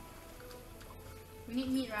 okay, good. You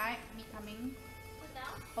need meat, right? Meat coming. Put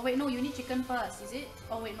down. Oh wait, no, you need chicken first, is it?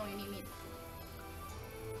 Oh wait, no, you need meat.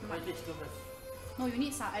 I take chicken first. No, you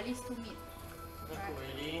need at least 2 meat. Don't cook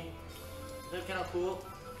already. They cannot cook.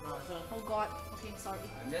 No, it's not. Oh god, okay, sorry.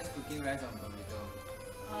 I'm just cooking rice on tomato.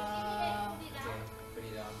 Put it down. Okay, put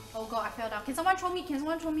it down. Oh god, I fell down. Can someone throw meat? Can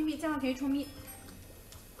someone throw me meat? Can you throw meat?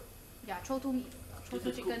 Yeah, throw 2 meat. Throw 2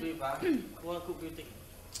 This is cooked chicken. beef, Who want cooked beef? Take.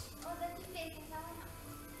 Oh, the two plates can someone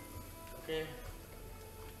else. Okay.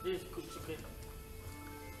 This is cooked chicken.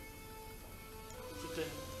 Chicken.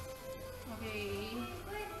 Okay.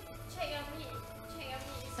 Go and check your meat. Check your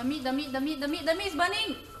meat. The meat is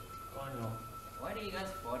burning. Why do you guys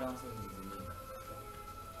fall down so easily?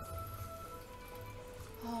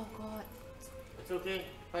 Oh god. It's okay.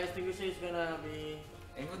 Fire extinguisher is gonna be.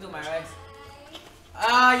 Hey, who took my rice?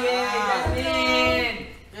 Ah, yeah, Jasmine!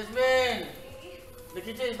 Jasmine! The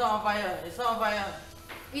kitchen is not on fire. It's not on fire.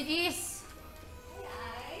 It is.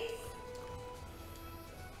 Hey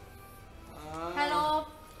Hello,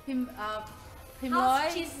 guys. Pimloy.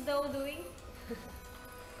 How's Cheese Dough doing?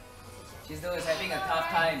 She's always having a tough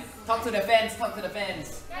time. Talk to the fans, talk to the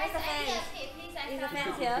fans. Guys, Where's the I need a fans? plate, please. I Is the found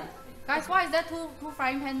fans out. here? Guys, why is there two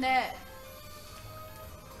frying pan there?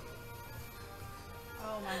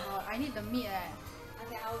 Oh my god, I need the meat eh.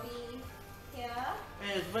 Okay, I'll be here.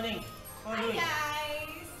 Hey, it's burning. How are you Hi doing?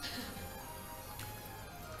 guys.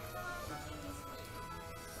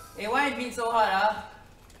 Hey, why is it so hot, huh?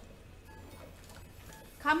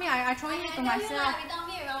 Come here, I throw it to I tell you myself. lah, without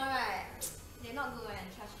me around, right? They're not good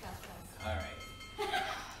and trust. Alright.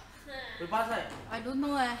 We pass right? I don't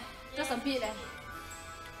know eh. Just a bit eh.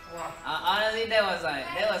 Honestly, that was like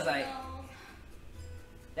meh.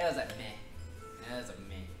 That was a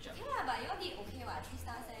meh job. Yeah, but you all did okay, what? 3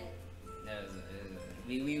 stars eh? That was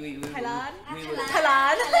we Thailand. we were Thailand.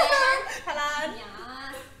 Thailand. Thailand.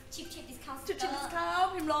 Yeah. Cheap discount. Chip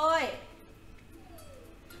discount, Pimloy.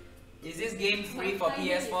 Is this game free for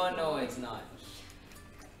PS4? No, it's not.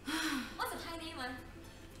 What's the Thai name, man?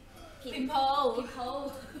 Pimple.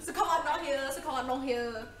 Pimple. So come on, not here. So come on, not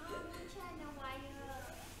here. China wire.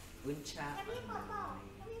 Buncha.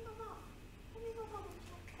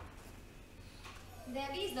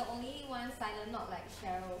 Debbie is the only one silent, not like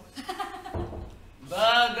Cheryl.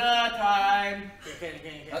 Burger time.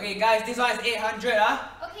 Okay. Okay, guys, this one is 800,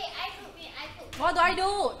 huh? Okay, I cook meat. What do I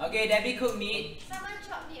do? Okay, Debbie cook meat. Someone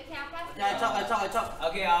chop meat. Okay, I'll pass it. Yeah, I chop.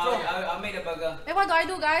 Okay, I'll make the burger. Hey, what do I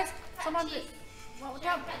do, guys? Cut Someone. cheese. What?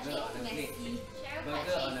 Cheryl cut Burger cheese. on a plate. Messy. Cheryl cut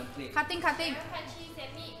Burger on a cheese. plate. Cutting. Cheryl cut cheese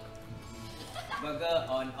and meat. Burger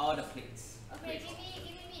on all the plates. Okay, give me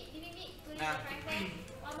meat. Put it in the Ah. frying pan.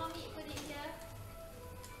 One more meat. Put it here.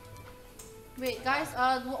 Wait, guys.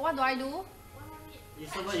 What do I do? One more meat. You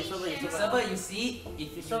Cut server, cheese, Server, you see,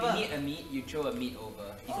 if you Server. need a meat, you throw a meat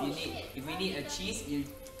over. Oh, If we need a cheese, you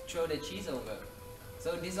throw the cheese over.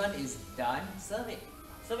 So this one is done. Serve it.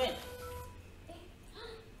 Serve it.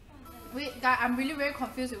 Wait, guys. I'm really very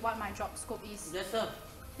confused with what my job scope is. Just serve.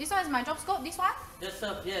 This one is my job scope. This one? Just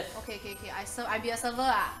serve, yes. Okay. I be a server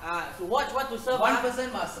ah. So watch what to serve. One ah.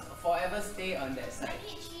 person must forever stay on that I side.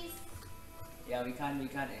 need cheese. Yeah, we can't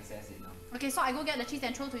access it now. Okay, so I go get the cheese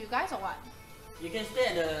and throw to you guys or what? You can stay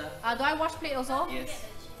at the. Do I wash plate also? Yes. Get the cheese.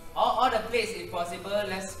 All the plates if possible,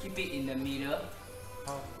 let's keep it in the middle.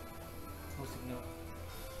 Oh. No signal.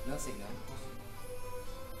 No signal.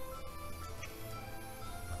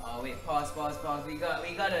 Oh wait, pause. We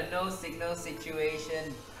got a no signal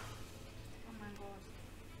situation. Oh my god.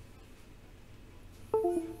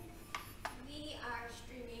 We are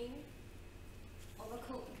streaming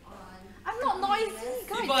Overcooked on. I'm not noisy,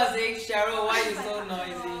 People guys. are saying, Cheryl, why you so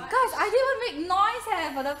noisy? Guys, I didn't make noise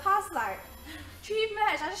for the past like 3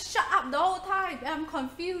 minutes. I just shut up the whole time. I'm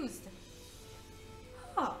confused.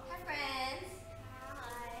 Huh. Hi friends.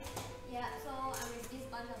 Hi. Yeah, so I'm with this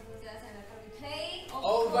bunch of losers and we're gonna be playing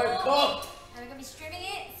Overcooked! and we're gonna be streaming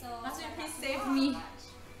it. So Nasri, please save me.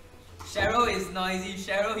 Cheryl is noisy.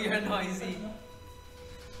 Cheryl, you're noisy.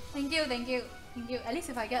 Thank you. At least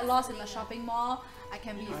if I get lost in the shopping mall, I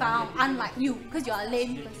can be found. Unlike you, because you're a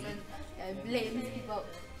lame person. Lame people.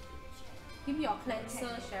 Give me your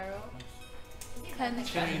cleanser, Cheryl.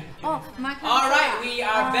 Cleanser. Oh, my cleanser. Alright, we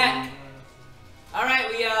are back. Alright,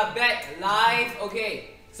 we are back live. Okay,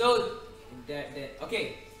 so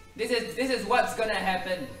okay, this is what's gonna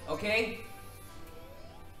happen. Okay.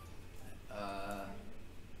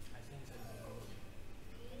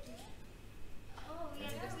 Oh, we are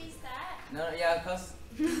gonna restart. No, yeah, cause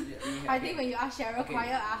I think when you ask Cheryl Okay.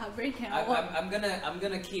 quiet, her brain cannot work. I'm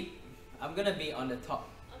gonna be on the top.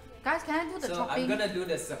 Okay. Guys, can I do the So chopping? I'm gonna do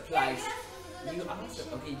the supplies. Yeah, You you asked.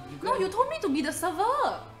 asked. Okay, No, you told me to be the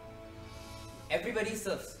server. Everybody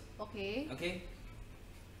serves. Okay. Okay.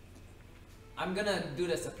 I'm gonna do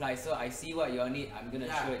the supply, so I see what you all need. I'm gonna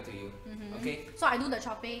Yeah. show it to you. Mhm. Okay. So I do the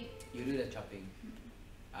chopping. You do the chopping.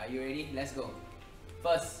 Are you ready? Let's go.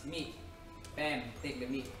 First, meat. Bam. Take the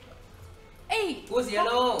meat. Hey. Who's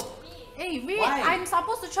yellow? Me. Hey, wait. Why? I'm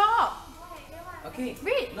supposed to chop. Why? Where was? Okay.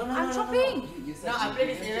 Wait, No, I'm chopping. You said No, I you- play you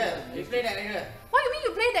this just area. said- You play that area. What do you mean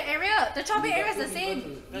you play the area? The chopping We area is got the two same.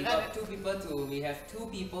 people to- We got two people to. We have 2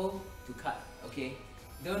 people to cut. Okay.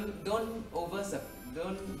 Don't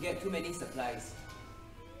get too many supplies.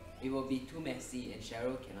 It will be too messy, and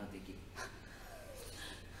Cheryl cannot take it.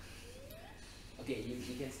 Okay,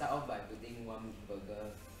 you can start off by putting one burger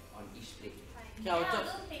on each plate. Okay, I'll chop.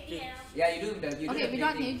 Yeah, you do the Okay, we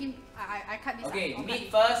don't plating. need I cut this Okay, out. meat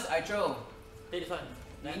first, I throw. Take this one.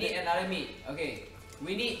 We need another meat. Okay,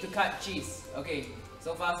 we need to cut cheese. Okay,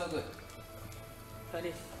 so far so good. Cut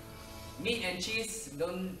this. Meat and cheese,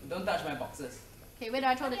 don't touch my boxes. Okay, where do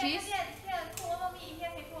I throw the cheese? Here, put one more meat. Here,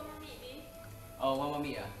 can put one more meat, please. Oh, one more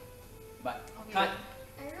meat, But Okay. cut.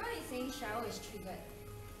 Everyone is saying Cheryl is triggered.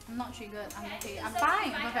 I'm not triggered. I'm okay. I'm So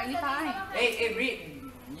fine. my I'm perfectly husband is fine. not Hey, Reed,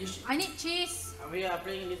 you should I need cheese. We are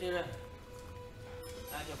playing in this area.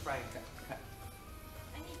 I can fry. cut.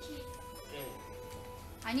 I need cheese. Okay.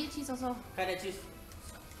 I need cheese also. Cut the cheese.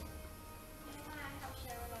 Never mind, I help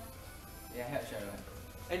Cheryl lah. Yeah, help Cheryl.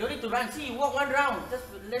 I don't need to run. See, walk one round. Just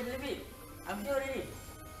leave it. I'm here already.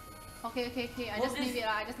 Okay. I Move just this- leave it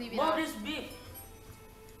lah. I just leave it Move lah. this beef.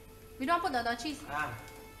 We don't put the cheese.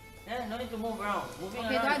 Yeah, no need to move around. Moving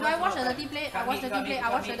Okay, around. do I wash the the dirty plate? I Cut wash meat, the cut dirty plate. meat, I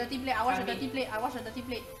wash cut the meat. dirty plate. I wash the Cut dirty meat. plate. I wash the dirty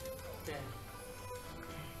plate. Okay.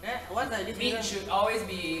 Yeah, what's that? This Meat area? should always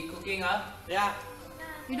be cooking, Yeah.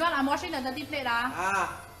 You don't want? I'm washing the dirty plate lah.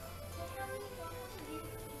 Ah. Don't tell me give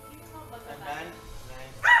more burger I'm bun. done.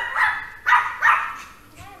 Nice.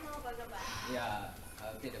 Can I have more burger bun? Yeah,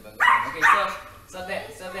 I'll take the burger. Okay, serve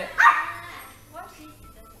that. Wash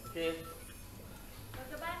this. Okay.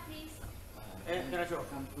 Burger bun, please. Can I show?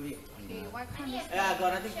 Come put it on Okay, the... why I can't need this? a Yeah, I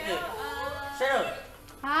got nothing to Cheryl, say. Cheryl.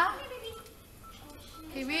 Huh? baby.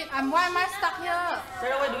 Okay, wait. Why am I stuck here?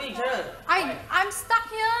 Cheryl, what are you doing, Cheryl? I'm stuck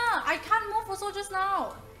here. I can't move also just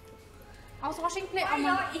now. I was washing plate. Why on my...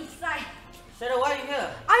 y'all inside? Cheryl, why are you here?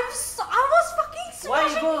 I was fucking Why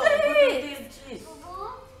you washing go? plate. Put the cheese.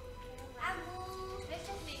 Let's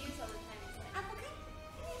just make use of the time inside.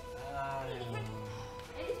 Ah,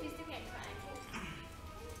 At least we still can try.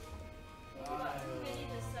 We got too many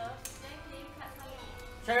to serve. Then can you cut some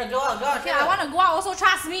meat? Cheryl, go out, Okay, I want to go out also.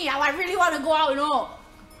 Trust me. I really want to go out, you know.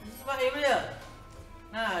 This is my area.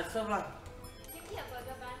 Nah, serve lah. Give me a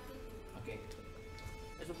burger bun, please. Okay.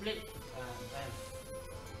 There's a plate. Nice.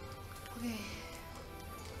 Okay.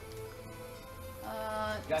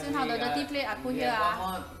 Guys, Since how the dirty plate I put we here. have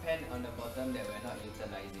one more pan on the bottom that we're not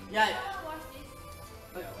utilizing. Yeah. I wanna wash this.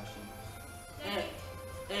 Yeah, washing. Hey,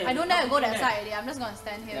 hey, I don't dare to go that there. side already. I'm just gonna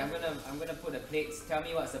stand Yeah, here. I'm gonna put the plates. Tell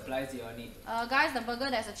me what supplies you all need. Guys, the burger,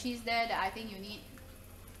 there's a cheese there that I think you need.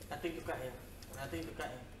 Nothing to cut here. Nothing to cut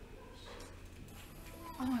here.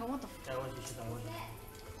 Oh my god, what the f... I wash dishes. I wash.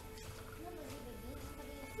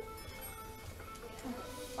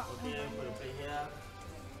 fuck? Okay, put the plate here.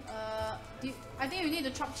 I think you need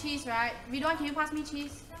to chop cheese, right? Vidwan, can you pass me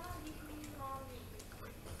cheese? Someone give me more meat.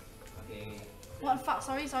 Okay. And What fuck?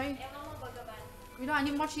 Sorry. one more burger bun. Vidwan, I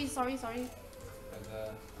need more cheese. Sorry. Burger.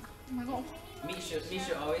 Oh my god. Meat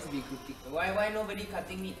should always be cooking. Why nobody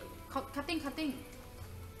cutting meat? Cutting.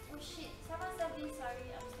 Oh shit, someone serve this,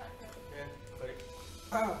 sorry, I'm stuck here. Okay,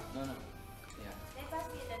 got it. No. Yeah. Then pass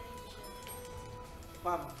me the dishes.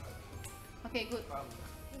 Pam. Okay, good. Pam.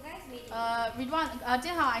 You guys made it. Vidwan,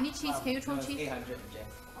 Jianhao, I need cheese. Can you throw No, it's cheese? 800, Jess.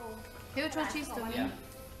 Oh. Can you throw cheese to me? Yeah.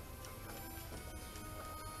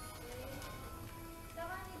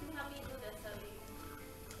 Someone need to help me do the serving.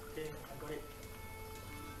 Okay, I got it.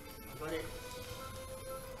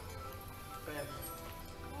 Okay.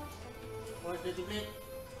 Wash the plate.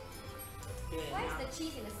 Okay. Why now- is the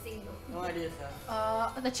cheese in the sink though? No idea,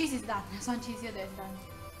 sir. The cheese is done. There's one cheese here that's done.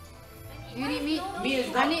 I You need meat? Meat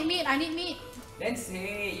is I not. need meat. Then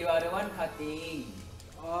say you are the one cutting.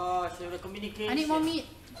 Oh, so the communication. I need more meat.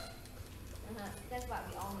 That's what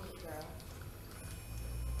we all need, girl.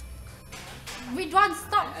 Vidwan,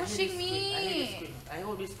 stop I need pushing this squid. I need this me. squid. I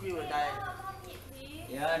hope this squid will Wait, die. more meat, please.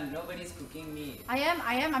 Yeah, nobody's cooking meat. I am.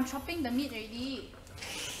 I'm chopping the meat already.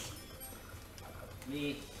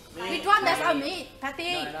 Meat. Vidwan, there's a Meat. meat.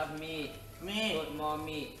 Patty. Not enough meat. Me. Put more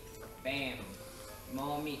meat. Bam.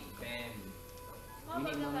 More meat. Bam. More We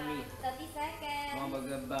need burger more bun. meat. 30 seconds. More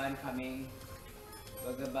burger bun coming.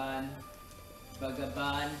 Burger bun. Burger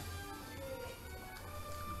bun.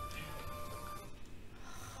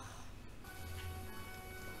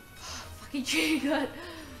 Fucking triggered.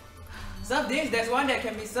 Serve this. There's one that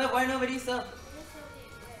can be served. Why nobody serve? Just serve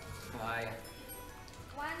it, yeah. Ah, yeah.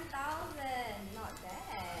 1,000. Not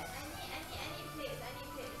bad. I need plates, I need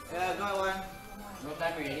plates. Yeah, got one. No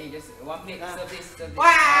time already. Just one plate. Ah. Serve this. Serve this. Wah!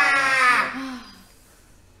 Ah,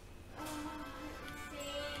 Oh,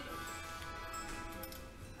 insane.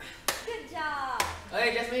 Good job.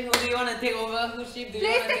 okay, Jasmine, who do you want to take over? Whose ship do you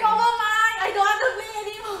Please want to take over mine. I don't want to play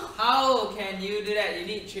anymore. How can you do that? You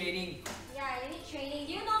need training. Yeah, you need training.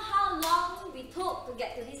 Do you know how long we took to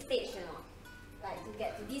get to this stage, you know? Like to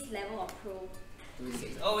get to this level of pro?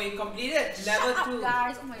 2-6. Oh, we completed level Shut 2. up,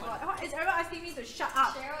 guys. Oh my god. Oh, is everyone asking me to shut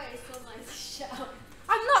up? Cheryl is so nice. Shut up.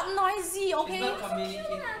 I'm not noisy, okay? It's not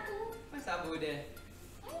communicating. Aku. What's Abu there?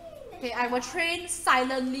 Okay, I will train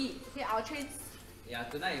silently. Okay, I'll train. Yeah,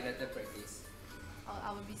 tonight you better practice.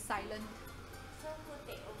 I will be silent. So who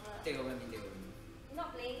take over? Take over me, take over me.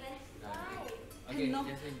 Not playing, man. Why? Okay, No.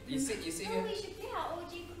 you sit No, here. we should play our OG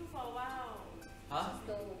crew for a while. Huh?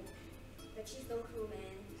 The cheese dough crew,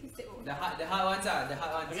 man. Please take over. The hard ones ah, the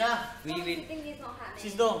hard ones. Yeah. We I win. think this not hard, man.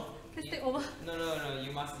 She's done. Please take over. No,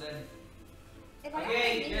 you must learn. If I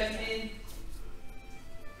Okay, don't Jasmine.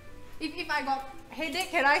 If I got headache,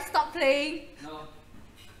 can I stop playing? No.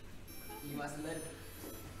 You must learn.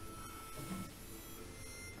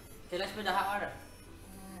 Okay, let's play the hard one. Uh,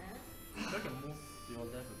 You can move your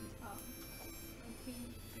left a bit. Okay.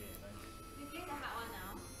 Okay, nice. We play the hard one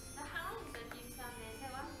now. The hard one is the dim sum, man.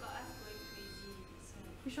 That one got us going crazy. So.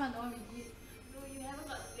 Which one? The one we did? No, you haven't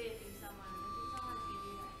got to play the dim sum one. The dim sum one is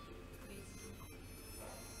really like crazy.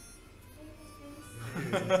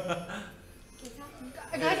 okay,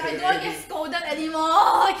 come. Guys, I don't want to get scolded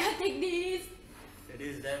anymore. I can't take this. It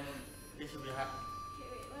is damn. This should be hard. Okay,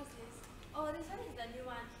 wait, what's this? Oh, this one is the new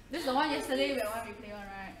one. This is the one yesterday we play one,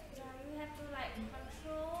 right? Yeah, you have to like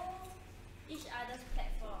control each other's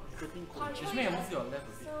platform. It's getting cold. Control Just make each move other's- your left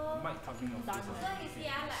a bit. So, You might covering your face. Done. so you see,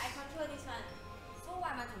 like I control this one. So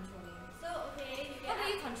what am I controlling? So okay, you How get can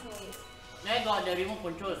you up. control it? Then got the remote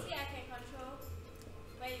control. See, I can control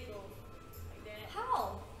where you go. Like that.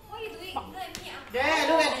 How? What are you doing? Look at me, I'm There,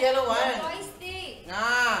 look at the yellow The one. joystick.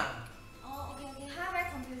 Ah, Oh, okay. Ha, very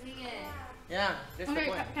confusing eh. yeah, that's the Okay,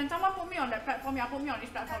 point. can someone put me on that platform? Yeah, put me on this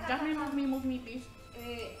platform. Just move me, please.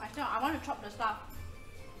 Wait, I want to chop the stuff.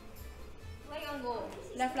 where you want to go?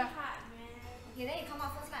 This is Left, so left. hard, man. Okay, then you come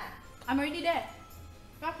out first lah. I'm already there.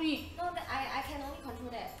 Trust me. No, I can only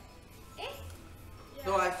control that. Eh?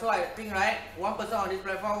 Yeah. So I think right, one person on this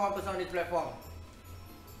platform, one person on this platform.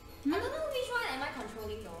 I don't know which one am I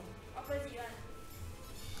controlling though. Opposite one.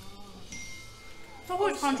 So who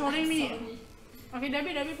is controlling me? Sorry. Okay,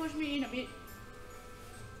 Debbie, push me in a bit.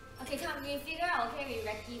 Okay, come, we figure out. Okay, we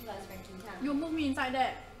recce first, recce, come. You move me inside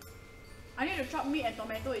there. I need to chop meat and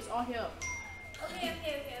tomato. It's all here. Okay.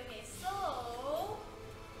 So,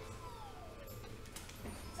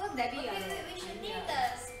 So Debbie, okay, you're the we should name leader.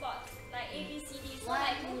 the spots like A, B, C, D. So One,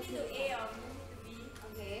 like two, move me to three, A four. or move me to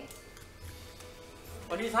B. Okay.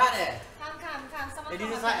 Oh, this is hard eh. Come. Someone Eh, this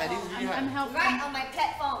come is on hard, my this is platform. really I'm hard. helping. Right on my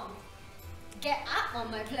platform. Get up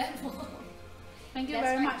on my platform. Thank you That's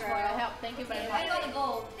very right, much for girl. your help. Thank you very Okay, where much. you wanna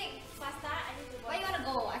go? Think faster. I need to go. Where you wanna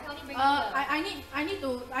go? I can only bring you here.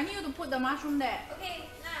 I need you to put the mushroom there. Okay,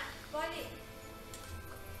 nah, boil it.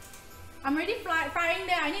 I'm already frying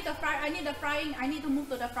there. I need the frying. I need to move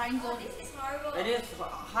to the frying Oh, zone. this is horrible. It is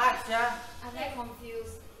hard, yeah. I'm very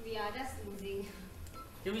confused. We are just losing.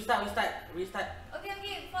 Okay, restart. Okay.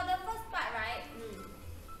 For the first part, right?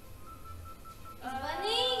 It's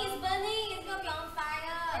burning. It's gonna be on There's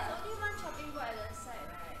fire. only one chopping board at the side,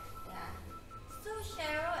 right? Yeah. So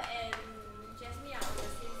Cheryl and Jasmine are on the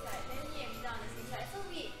same side. Then me and Mina on the same side. So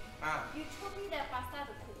Ah, you told me the pasta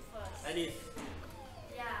to cook first. like this.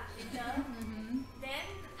 Yeah. Mm-hmm. Then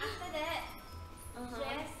after that,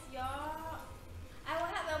 Jess, I will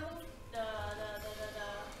help you move the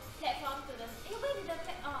platform to the. Where did the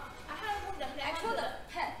platform? I help you move the I platform. throw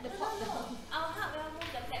the pot down. I'll help you move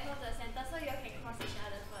the platform to the center so you all can cross each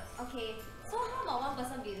other first. Okay. So how about one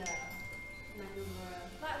person be the maneuverer?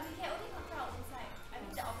 But we can only control our own side. I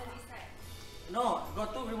mean the opposite side. No,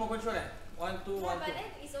 got two remote control eh. 1, 2, Yeah, 1, but 2. then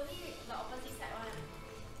it's only the opposite side one.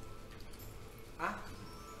 Huh?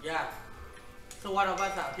 Yeah. So one of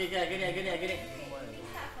us ah. Okay, I get it. Okay, we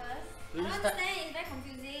start first. We I don't start. understand. It's very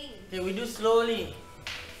confusing. Okay, we do slowly.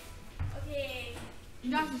 Okay.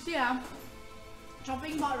 Guys, you see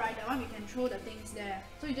chopping board, right? That one we can throw the things there.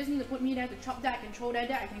 So you just need to put me there to chop that. I can throw there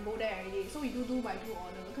I can go there already. So we do 2 by 2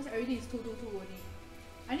 order because everything is 2 only.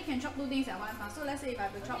 I only can chop 2 things at once. So let's say if I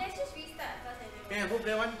have to chop. Okay, let's just restart first and then Okay, who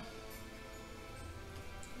play one?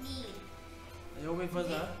 Me. You wait first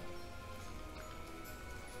ah.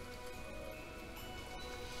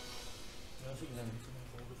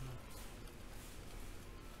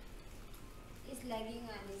 It's lagging.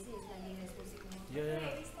 They say it's lagging. There's no signal.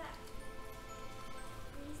 Okay, restart.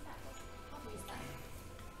 Restart first. How do we start?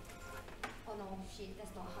 Oh no, shit.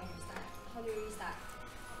 That's not how you start. How do you restart?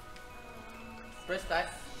 Press start.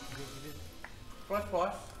 Press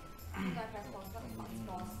pause. How do I press pause? What the fuck is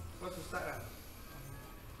pause? Press to start ah.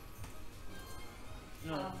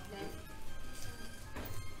 Then.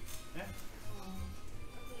 Yeah.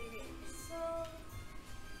 Okay, wait. So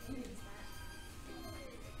let me restart.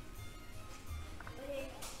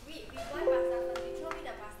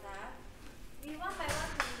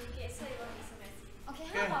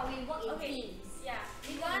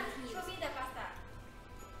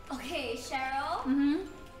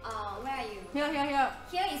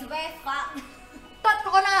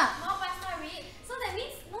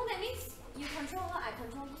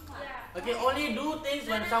 Okay, only do things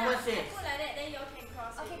when someone says. Put like that, then you all can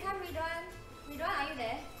cross. Okay, come Ridwan. Ridwan, are you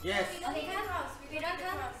there? Yes. Okay, come. Ridwan,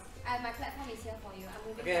 come. My platform is here for you. I'm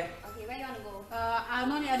moving. Okay. Okay, where you want to go? I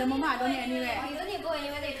don't need at the moment. I don't need anywhere. Oh, you don't need to go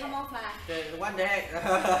anywhere. Then you come off lah. Okay, what the heck?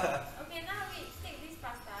 Okay, now we take this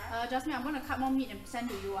pasta. Jasmine, I'm gonna cut more meat and send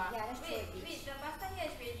to you. Yeah, that's true. Wait, the pasta here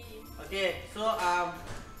is ready. Okay, so I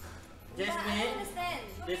Jasmine, understand.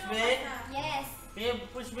 Jasmine, Yes. can you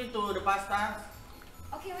push me to the pasta?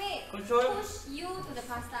 Okay, wait. Control. Push you to the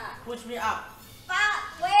pasta. Push me up.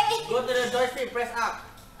 Fuck, wait. Go to the joystick, press up.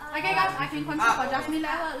 Okay, guys, I can control for Jasmine.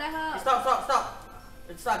 Let her. Stop.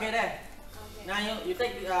 It's stuck, okay there. Okay. Now you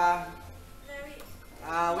take the Very.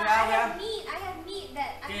 where I are have meat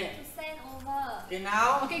that I Okay. need to send over. Okay,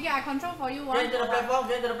 now Okay, I control for you. get to the platform.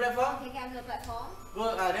 Okay, get onto the platform. Go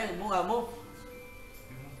then move Okay.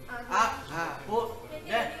 up. Put.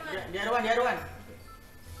 Then the other one.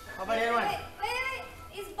 How about the other one? Wait.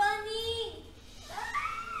 It's burning.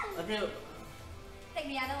 Ah! Okay. Take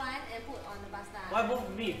the other one and put on the pasta. Why both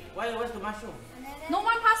beef? Where's the mushroom? And then No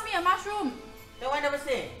one passed me a mushroom. Then why never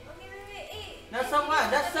say? Okay, wait. Hey. Now serve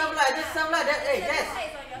lah. Just serve lah. Hey, yes.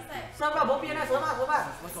 It's on your side. Serve lah. Bopian lah. Serve lah.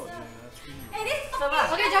 Hey, this Serve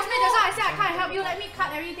lah. Okay, Jasmine, that's why I said I can't help you. Let me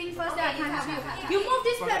cut everything first, then I can't help you. You move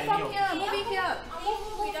this platform here. Move it here. Move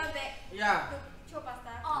without back. Yeah. To throw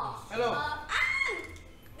pasta. Oh. Hello.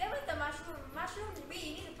 Then where's the mushroom? Mushroom, wait,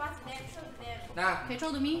 you need to pass to them, show to them. Nah. Okay,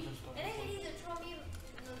 throw to me. And then you need to throw me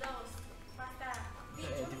noodles, pasta. Wait,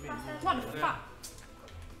 throw me pasta. What the fuck?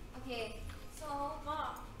 Okay. So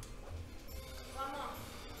More. One more.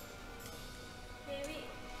 Okay, wait.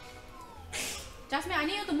 Jasmine, I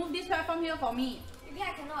need you to move this platform here for me. maybe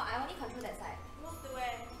I cannot. I only control that side. Move to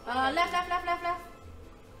where?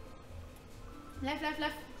 Left.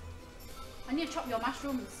 Left. I need to chop your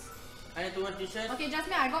mushrooms. I need to wash dishes. Okay,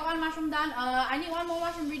 Jasmine, I got one mushroom done. I need one more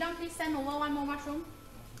mushroom. Redone, please send over one more mushroom.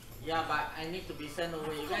 Yeah, but I need to be sent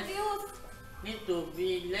over. You guys Confused. need to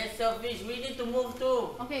be less selfish. We need to move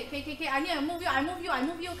too. Okay. I need to move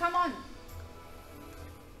you. Come on.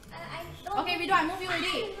 I don't. Okay, Rido, I move you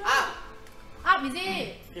already. Up. Up, is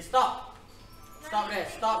it? Okay, stop. Stop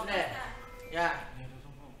there. Yeah.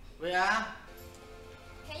 Wait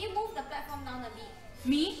Can you move the platform down a bit?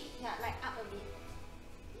 Me? Yeah, like up a bit.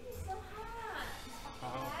 This is so hard.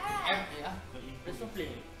 Yeah. Let's not play.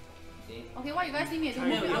 Okay, what you guys need me to do?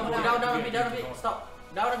 Okay, Move you up or down down? a bit. Stop.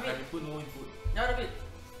 Down a bit. Down a bit.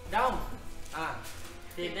 Down.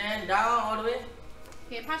 Okay, then down all the way.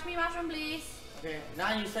 Okay, pass me mushroom, please. Okay,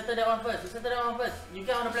 now you settle that one first. You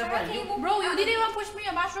get on the Sarah, platform. can you move Bro, me you up didn't a even push me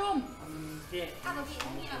a mushroom. Okay. bit? Up a bit.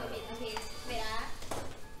 Move me up a bit. Okay, wait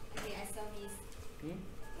Okay, I saw this.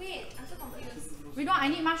 Wait, I'm so confused. Rido, I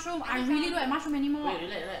need mushroom. I really don't have mushroom anymore. Wait,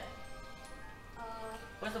 relax.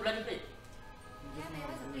 Where's the bloody plate? Yeah, man,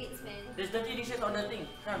 what's the plates, man? There's dirty dishes on the thing.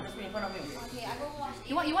 Come, just me in front of him. Okay, I go wash it.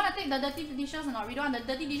 You want to take the dirty dishes or not? Rido, the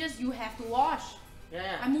dirty dishes you have to wash.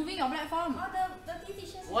 Yeah. I'm moving your platform. Oh, the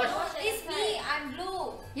dishes. Wash. It's me. I'm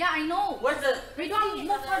blue. Yeah, I know. Where's the... Rido, move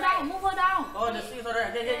her down. Move her down. Oh, the sink's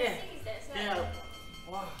alright. Okay. Is that side?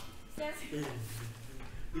 Yeah. Wow.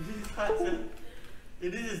 This is hard, sir.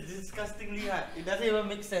 This is disgustingly hard. It doesn't even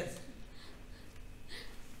make sense.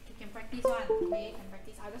 You can practice one. Okay, can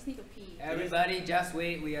practice. I just need to pee. Everybody just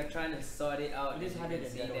wait, we are trying to sort it out. It is As you harder can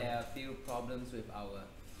than see, the other there one. are a few problems with our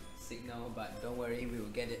signal, but don't worry, we will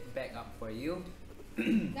get it back up for you.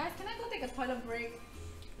 Guys, can I go take a toilet break?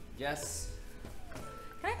 Just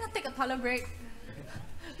Can I go take a toilet break?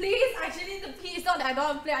 Please, I actually need to pee. It's not that I don't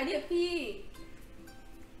want to play. I need to pee.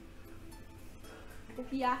 Go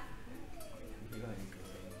pee,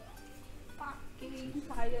 Fucking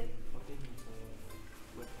tired.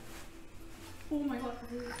 Oh my god.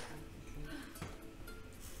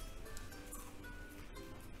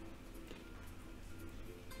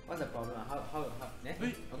 what's the problem? How eh?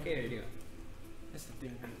 Wait. Okay already. That's the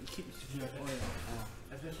thing. It keeps oil.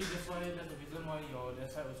 Especially that's why that's the reason why your that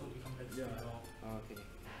side also become very sticky. Oh, okay.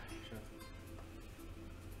 Sure.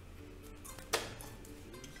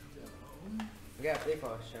 Okay, I play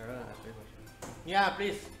for Cheryl. Yeah,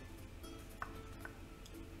 please.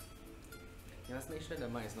 You must make sure the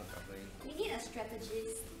mic is not covering. We need a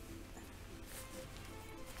strategist.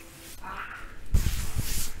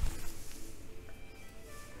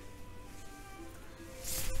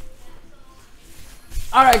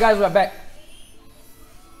 Alright guys, we're back.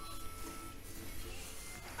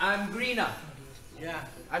 I'm greener. Yeah.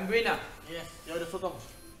 I'm greener. Yes, you're the sotong.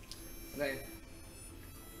 Okay.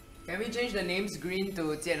 Can we change the names green to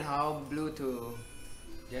Jianhao, blue to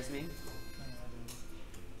Jasmine?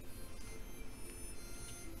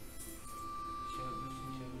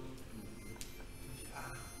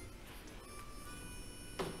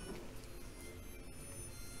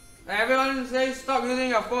 Everyone say stop using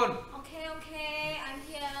your phone. Okay, I'm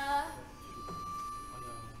here.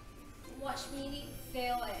 Watch me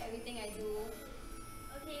fail at everything I do.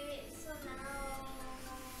 Okay, wait, so now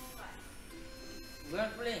what? We're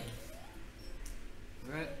not playing.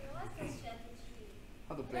 Right. What's the strategy?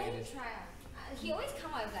 How to Let play him this? try. He always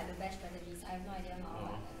come up with like the best strategies. I have no idea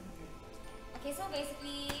how. Okay, so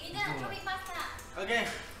basically, We done throw it pasta. Okay.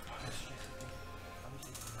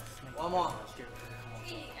 One more.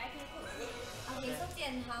 Wait, I can cook. okay, so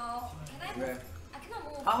Jian Hao, can I move? Where? I cannot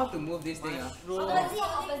move. How to move this thing? Mushroom.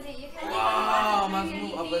 Opposite. You can Wow, must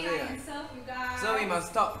move opposite. I can serve you guys. So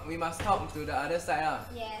we must talk to the other side.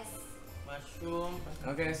 Yes. Mushroom.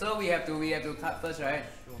 Okay, so we have to cut first, right?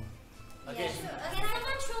 Mushroom. Okay. Yes. Can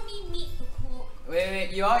someone show me meat to cook?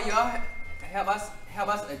 Wait, you all help us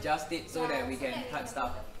adjust it so that we can cut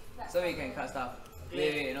stuff. So we can cut stuff.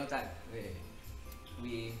 Wait, no time.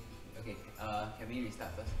 Wait. Okay, can we restart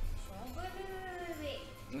first? Wait.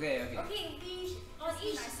 Okay. Okay, on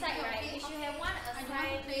each side, right, we should have one I don't want to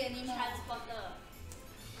assigned play anymore. transporter.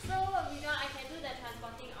 So, I can do the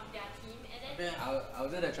transporting of their team and then... Okay. I'll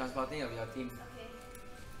do the transporting of your team. Okay.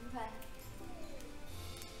 Okay.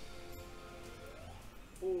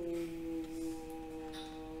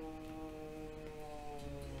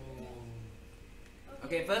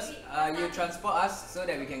 Okay, first you transport us so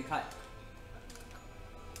that we can cut.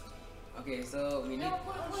 Okay, so we need. No,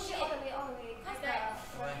 push it all the way. Cause the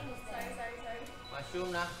thing is there. Sorry.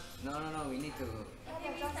 Mushroom nah. No, we need to.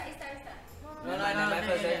 Okay, restart. No, no,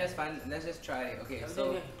 first, okay. let's just try. Okay,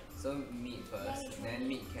 Okay. so meat first, then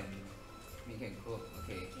meat can cook.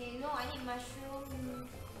 Okay, Okay, no, I need mushroom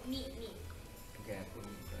meat. okay, I put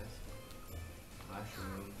meat first.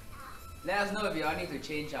 Mushroom. Let us know if you all need to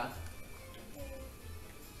change. You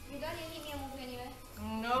don't need me to move anywhere.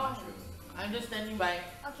 No. Mushroom. I'm just standing by.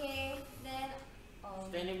 Okay, then.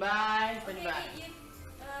 Standing by. Okay,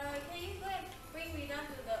 can you go and bring Ridan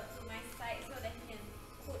to my side so that he can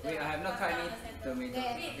put the Wait, I have not pasta cut on any the center. tomato.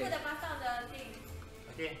 There. Wait, Okay. put the pasta on the thing.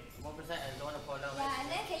 Okay. 1%. I don't want to fall down. Yeah, and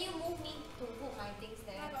then can you move me to put my things I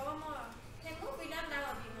there? got one more. Can move Ridan down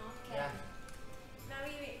a bit more. Can. Yeah. Now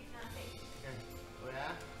wait. Now take. Okay. Oh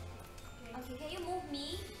yeah. Okay. Okay, can you move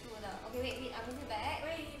me to the? Okay, wait, I move it back.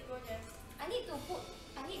 Where you need to go, Jess? I need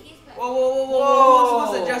this platform. Whoa!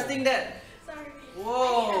 Who's adjusting that? Sorry. I need a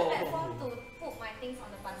Whoa! platform to put my things on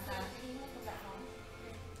the pasta. Can you move the platform?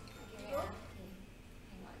 Okay, wait. Okay,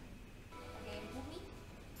 hang on. Okay, move me.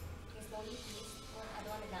 Okay, slowly, please. Oh, I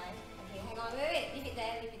don't want to die. Okay, hang on. Wait. Leave it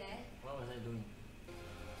there. What was I doing?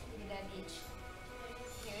 Leave it there, bitch.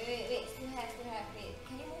 Okay, wait. Still have. Wait,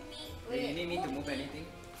 can you move me? Wait, you need me to move anything?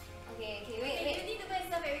 Okay, Okay, wait. you need to go and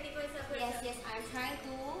serve everything. Go and serve. Yes, I'm trying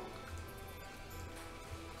to.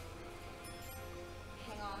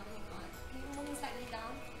 Hang on. Can you move me slightly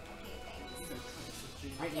down? Okay,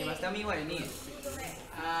 thanks. Wait, you must tell me what you need. Go back.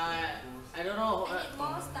 I don't know. I need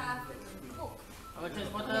more stuff. Cook. I'm a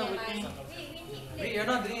transporter waiting. We need Wait, you're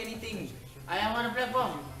not doing anything. I am on the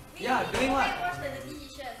platform. Yeah, doing what? Wash the dirty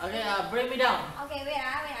dishes. Okay, bring me down. Okay, wait,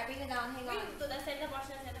 I bring it down. Hang on. Bring to the center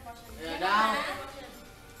portion. Yeah, Hang down. on, Center portion.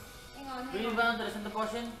 Bring me Hang on. down to the center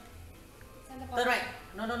portion. Center Turn portion. right.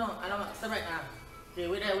 No. Alamak, turn right. Okay,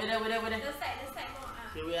 wait there. The side more.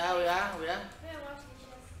 Okay, we are. Go and wash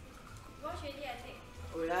dishes. Wash already, I take.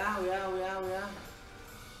 We are.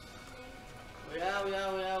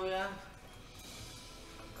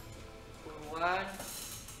 Put one,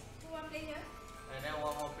 Put one plate here. and then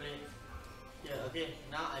one more plate. Yeah, okay.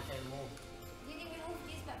 Now I can move. You need me to move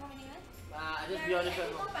this platform anywhere? I just be on the I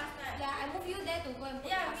need more platform. pasta. Yeah, I move you there to go and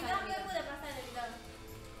put Yeah, the we pasta don't in put the the pasta in the middle.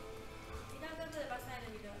 We don't put the pasta in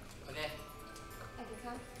the middle. Okay, Okay,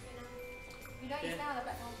 come. Wait now. We don't Okay. stand on the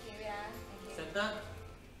platform. Okay, wait. Okay. center.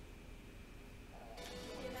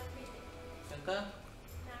 Okay, now wait. Center.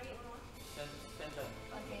 Now wait one more. Center.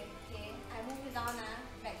 Okay. I move you down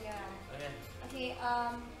back here. Okay. Okay,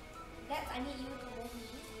 Debs, I need you to move me.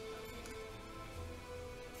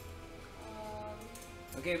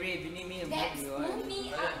 Okay, Ray, if you need me to move Debs, you move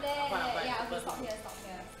me Okay, up there. apa, Yeah, okay, apa, stop apa. here.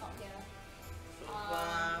 Sofa.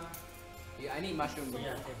 Yeah, I need mushroom.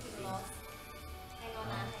 Yeah, Okay, okay. lost. Hang on.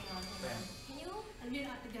 Can you? I mean,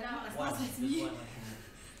 they're Now, not as One. fast as Just me. one.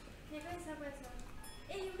 Okay, go and serve.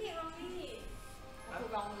 Hey, you made wrongly. I put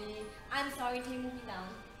wrongly. I'm sorry, can you move me down?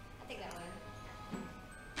 I take that one.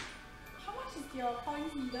 How much is your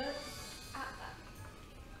points needed?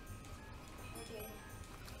 Okay.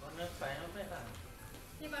 Oh, that's fine. Not bad lah.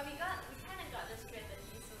 Okay, but we kind of got the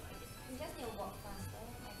strategy, so I guess. We just need to walk faster,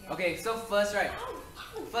 I guess. Okay, so first right,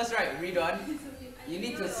 Ridwan, you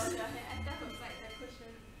need to. I step outside the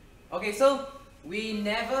cushion. Okay, so we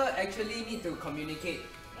never actually need to communicate.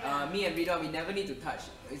 me and Rita, we never need to touch.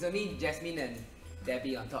 It's only Jasmine and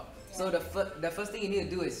Debbie on top. So the first thing you need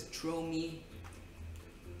to do is throw me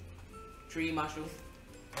 3 mushrooms.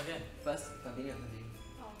 Okay. First, continue.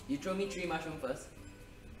 You throw me 3 mushrooms first.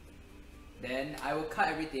 Then I will cut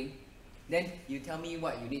everything. Then you tell me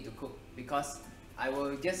what you need to cook because I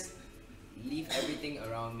will just leave everything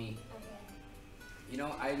around me. Okay. You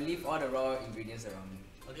know, I leave all the raw ingredients around me.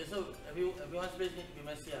 Okay, so everyone's place needs to be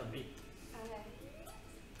messy and big. Okay.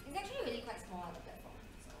 It's actually really quite small on the platform.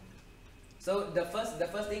 So the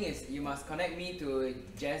first thing is you must connect me to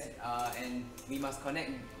Jess and we must connect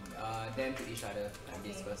them to each other like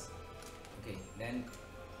this first. Okay, then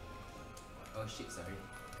oh shit, sorry.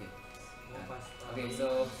 Okay. Okay,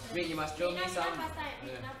 so Rick, you must show me some.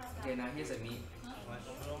 Okay, now here's a meat.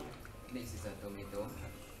 Mushroom. Next is a tomato.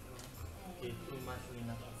 Okay, 2 mushroom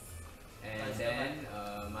enough. And then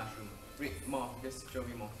mushroom. Rick, more. Just show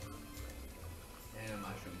me more. And a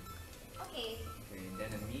mushroom. Okay. Okay, then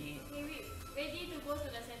a meat. Okay, we ready to go to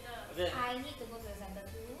the center. Okay. I need to go to the center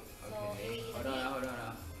too. So Okay. maybe Hold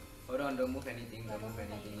on. Hold on, don't move anything. Don't move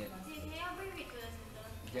anything yet. Okay, can you bring it to the center?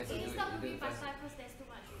 Just Can you you do stop it moving first. pasta because there's too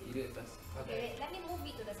much You already. do it first. Okay, wait, let me move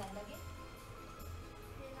it to the center, okay?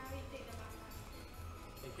 Okay, now we take the pasta.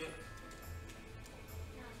 Thank you.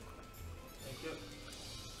 Now. Thank you.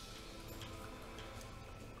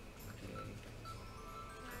 Okay. Now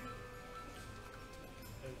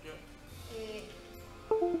Thank you. Wait.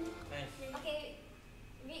 Nice. Okay,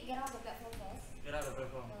 Rick, get off the platform first. Get out of the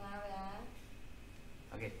platform. Wait.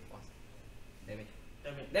 Okay, pause. Damn it.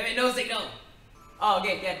 Damn it. Damn it, no signal! Oh,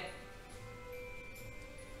 okay, get.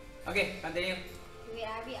 Okay, continue. Wait,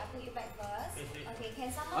 I'll put you back first. Yes, yes. Okay,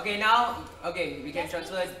 can someone... Okay, now, okay, we can Jasmine,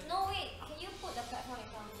 transfer No, wait, can you put the platform in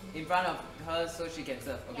front of me? in front of her so she can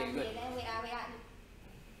serve. Okay, Yeah, good. Okay, then wait.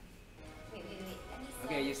 Wait, let me serve.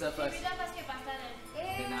 Okay, you serve Okay, first. we don't pass me pasta then.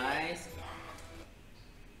 Okay, nice.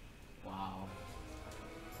 Wow.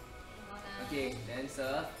 Hang on, Okay, then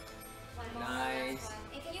serve. One more. Nice. Last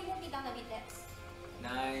one. Hey, can you move me down a bit, Debs?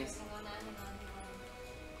 Nice. Hang on.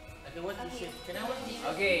 I can wash Okay. dishes. Can I wash dishes?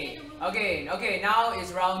 Okay, now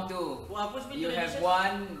it's round 2. Well, push me You to the have dishes.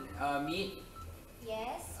 1 meat.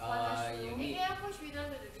 Yes, Uh, one mushroom. you If need- you push me down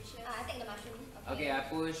to the dishes. I take the mushroom. Okay, I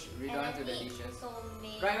push And Ridwan then to the meat, dishes.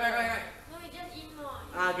 tomato. Right. No, we just eat more.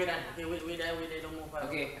 Okay, done. Okay, wait there, don't move.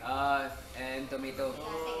 Okay, and tomato.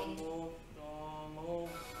 Don't move.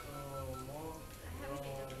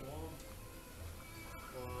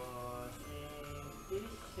 Washing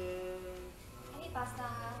dishes. I need pasta.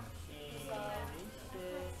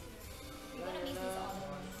 You're gonna miss this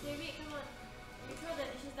order. Okay, wait, come on. We throw the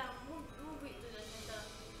dishes down. Move it to the center.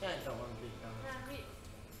 Yeah, it's one plate now. Yeah, wait.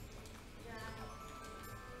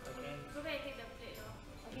 Yeah. Okay. Go back and take the plate though.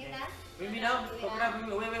 Okay, done? Bring me down.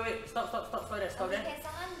 Wait. Stop there. Stop Okay, there. can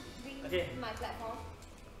someone bring Okay. my platform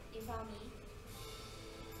in front of me?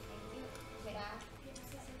 Thank you. Wait, Okay, pass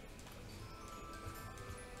this in.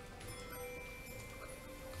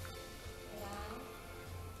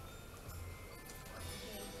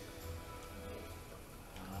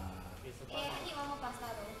 Okay, so Okay, I need one more pasta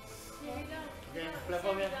though. Okay, we done. Okay, Now,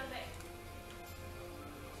 platform send here. it back.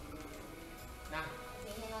 nah.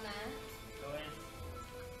 Okay, hang on. No worries.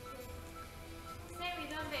 Send it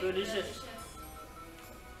back To to the dishes. dishes.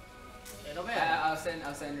 Okay, not bad. I'll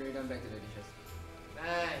send Ridwan back to the dishes.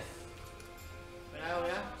 Nice. Wait,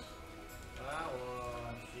 washing.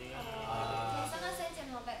 Can someone send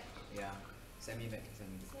Jianhao back? Yeah, send me back. Wait.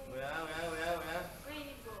 Where you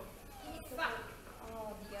need to go? He needs to Fuck.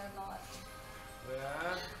 Oh dear lord.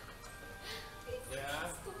 Yeah.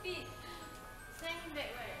 Stupid. Send him back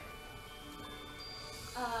where?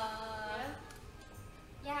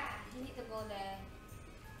 Yeah, you need to go there.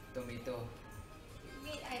 Tomato.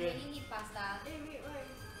 Wait, I Okay. really need pasta. Wait, where?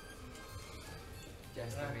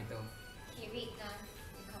 Just Yeah. tomato. Okay, wait now.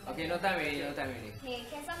 You come back. Okay, no time already. Okay,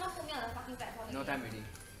 can someone put me on the fucking platform No again? time already.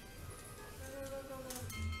 Go.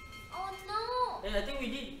 Oh no! Hey, I think we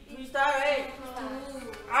did 3 star, right? Stars.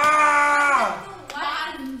 Ah!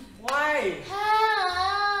 One. Why?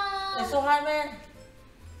 Ah! It's so hard, man.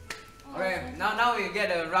 Okay, now we get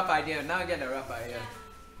a rough idea. Yeah.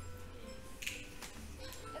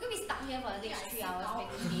 I'm gonna be stuck here for the next 3 hours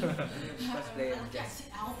making game. Let's play Okay, Jess.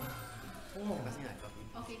 sit out. Oh. Passing like coffee.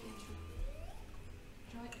 Okay, thank you.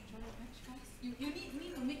 Enjoy your match, guys. You need me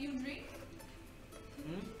to make you drink?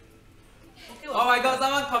 Okay, Oh my god,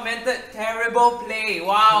 someone commented terrible play.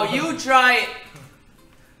 Wow, you try it.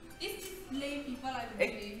 It's just lame people like to Eh?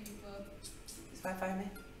 blame people. It's 5-5,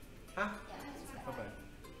 man. Huh? Yeah, it's like Okay.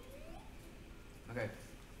 Okay.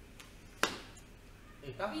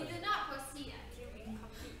 Hey, come. We do not proceed until we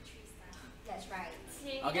complete 3 stars. That's right.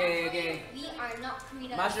 say. Okay. We are not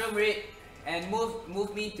creators. Mushroom, read. And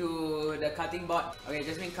move me to the cutting board. Okay,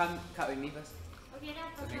 Jasmine, come cut with me first. Okay,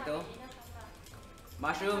 enough pasta. Tomato. Enough pasta.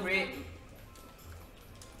 Mushroom, read.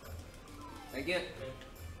 Thank you.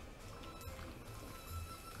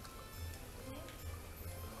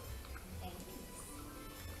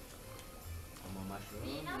 One more mushroom.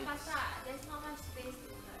 We enough pasta. There's not much space to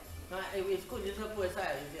like. No, it's good. Just put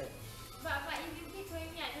aside. It's there. But if you keep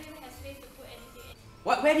throwing me, I don't even have space to put anything.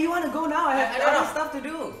 What? Where do you want to go now? I have I don't other know. stuff to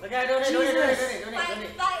do. Okay, I don't Fight,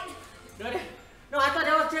 fight. No, I thought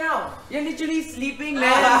that was channel. You're literally sleeping,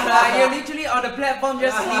 man. Like, you're literally on the platform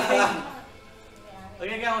just sleeping.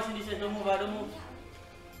 Okay, guys, washing dishes. Don't move, don't move.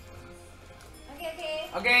 Okay.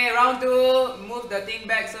 Okay, round 2. Move the thing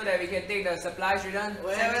back so that we can take the supplies. Redan.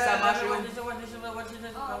 Send me some mushroom.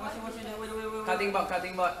 Wait. Cutting board.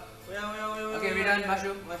 Wait. Okay, we done.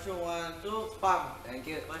 Mushroom. Mushroom, 1, 2, pump. Thank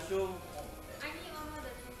you. Mushroom, I need one more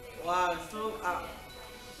the thing. 1, 2, up.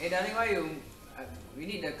 Hey, darling, why you? We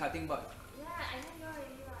need the cutting board. Yeah, I know you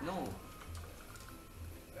already. What? No.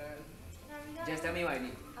 No, we don't Just tell me what I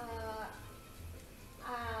need.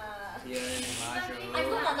 Here, mushroom. I'm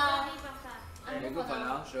good for now. You're good for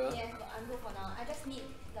now, sure. Yes, I'm good for now. I just need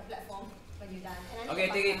the platform when you're done. And I need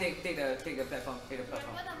Okay, the take pasta. the platform. Take the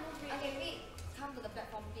platform. Okay, wait. Come to the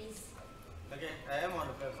platform, please. Okay, I am on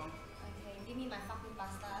the platform. Okay, give me my fucking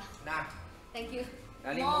pasta. Nah. Thank you.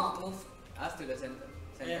 Darling, No. move us to the center.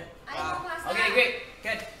 Yeah. I want pasta. Okay, great.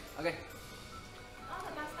 Can. Okay. All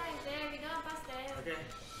the pasta is there. We don't have pasta. Okay.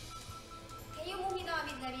 Can you move me down a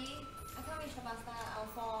bit, Daddy? I can't reach the pasta. I'll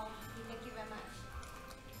fall. Thank you very much.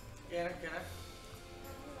 Can I?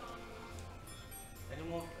 Any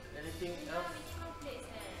more? Anything We else? need more plates.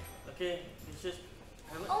 Okay, dishes.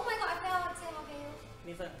 Oh my god, I fell. It's okay.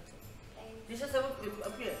 This one. Thanks. Dishes haven't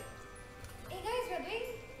appeared. Hey guys, we're doing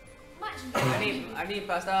much I better. need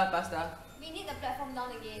pasta. We need the platform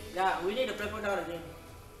down again. Yeah, we need the platform down again.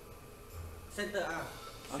 Center,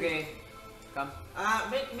 Okay. Come.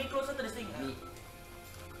 Make closer to the sink. Me.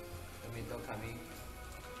 Tomato coming.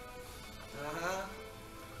 Uh-huh.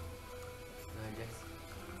 Just.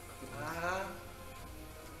 Uh-huh.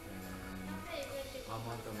 After you go take. One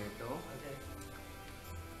more tomato. Okay.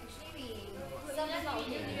 Actually, we Put some is enough not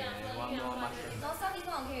in okay. it, And one more mushroom. No, some is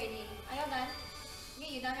not okay already. Are you done?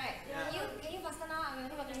 Wait, you done right? Yeah. Can you faster now? We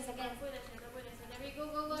only got 20 seconds. Put the center. We go.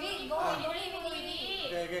 Wait, Go. go. We Go.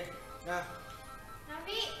 Okay. Nah.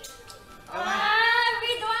 Nabi. Come on.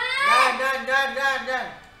 We done. Done.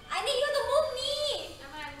 I need you to move me.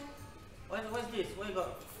 What's this? What you got?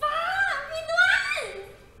 Fuck, we done.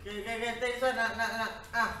 Okay. Take this one.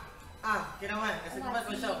 Okay, never mind. I sacrifice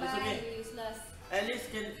myself. It's okay. Useless. At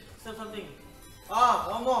least can serve something.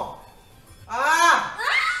 One more.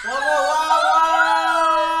 One more.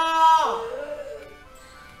 Wow.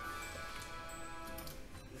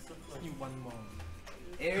 It's so funny. You one more.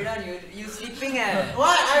 Hey, Redan, you sleeping eh?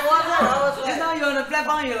 What? I was Just now you're on the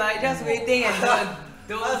platform, you're like just waiting and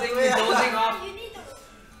dozing off. You need to.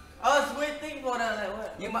 I was waiting for the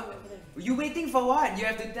like what? You waiting for what? You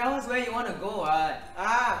have to tell us where you want to go. What?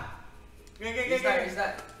 Okay.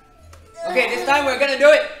 Restart. Okay, this time we're gonna do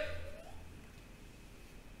it.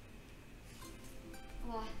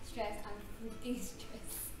 Wow, stress. I'm freaking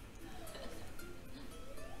stressed.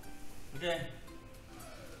 Okay.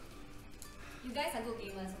 You guys are good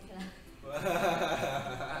gamers, okay lah.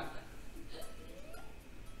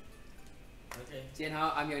 Okay.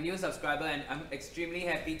 Jianhao, I'm your new subscriber and I'm extremely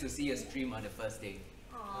happy to see your stream on the first day.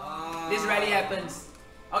 Aww. This rarely happens.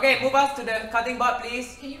 Okay, move us to the cutting board,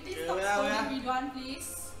 please. Can you please Yeah, stop yeah, scolding yeah. Ridwan,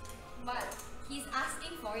 please? But he's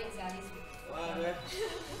asking for it, yeah, this week. Okay.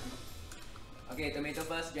 Okay, tomato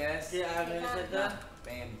first, Jess. Okay, I'm in the center.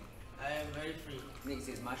 Bam. I am very free. Next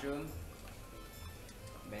is mushroom.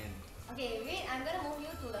 Bam. Okay, wait, I'm gonna move you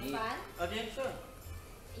to the Yeah. front. Okay, sure.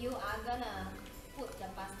 You are gonna put the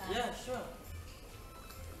pasta. Yeah, sure.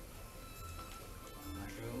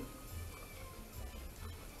 Mushroom.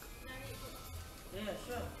 Yeah,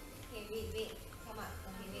 sure. Okay, wait. Come on.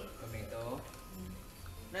 Okay, wait. Tomato.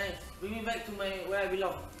 Nice. Bring me back to where I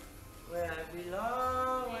belong. Where I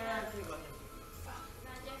belong.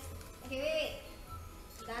 Okay, wait.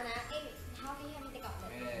 Done, Hey, how can you help me take out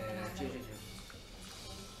that? Chill. Okay,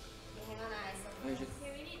 hang on, I so. No, you should-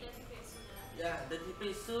 Okay, we need the secret sooner. Yeah, dirty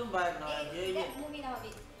plate soon, but no, I'm here yet. Move me down a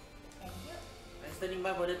bit. Thank you. I'm standing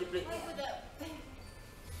by for dirty plate. Why put the...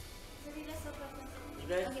 Sorry, let's circle first. You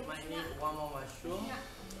guys Okay, might yeah. need one more mushroom. Yeah.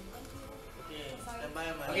 Okay, Sorry. stand by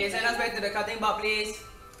my. Okay, send us back to the cutting board, please.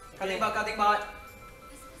 Cutting board. Faster.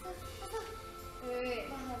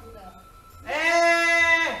 Wait. What happened to the...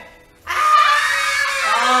 Hey!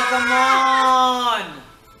 Oh, come on!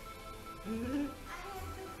 I have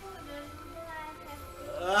to put the noodle, I have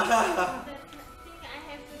to the thing I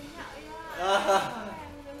have to help you out. I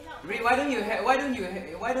have to help Reed, why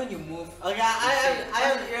don't you move? Okay,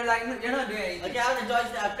 You're like you're not doing anything. okay, I have the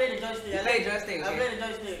joystick. I play the joystick. You I play like- joystick, I okay. play the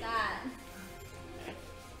joystick. Start.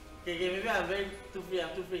 Okay, maybe I'm very too free.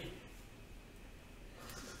 I'm too free.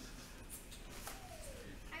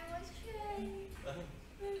 I was trying.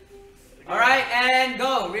 Alright, and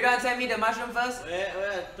go. Ridwan, send me the mushroom first.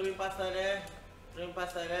 Where? Throwing pasta there. Throwing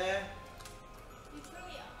pasta there. You threw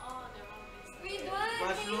it all on the wrong place. We don't. Can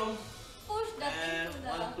you Mushroom. push the And thing to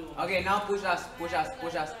 1, the. 2. Okay, now push us.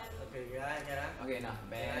 Okay, get up. Okay, now.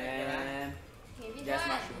 Bam. Okay, we Just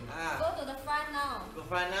done. mushroom. Go to the front now Go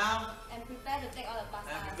front now. and prepare to take all the pasta.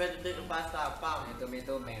 I'm prepared to take the pasta. Pam. And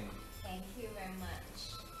tomato, bam. Thank you very much.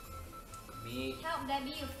 Meat. Help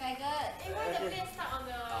Debbie, you faggot. Hey, why the plate stuck on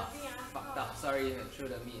the thing? Fucked up. Sorry, I threw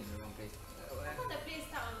the meat in the wrong place. How come the plate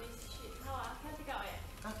stuck on this shit? How can't take out yet?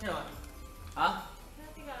 How cannot? Huh?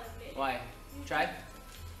 Can't take out the plate. Why? Try?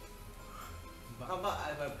 How about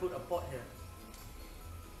if I put a pot here?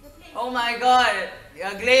 The plate. Oh my god! A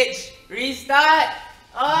glitch! Restart!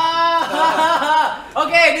 Oh!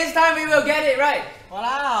 Okay, this time we will get it right.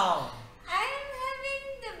 Wow! I'm having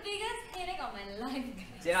the biggest headache of my life,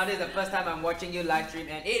 guys. See, now this is the first time I'm watching you live stream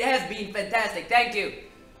and it has been fantastic. Thank you.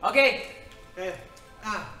 Okay. Okay.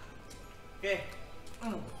 Okay.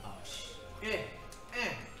 Oh, shit.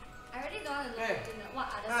 Okay. I really don't want to know Hey. what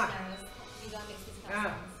other scenarios we don't make this kind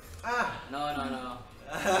of sense. No.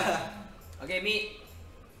 Okay, meat.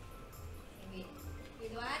 Okay, wait. We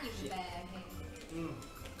don't want you Shit. prepare, okay.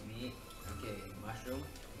 Meat. Okay, mushroom.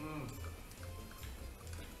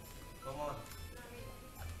 Come on.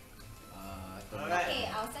 Tomato. Alright. Okay,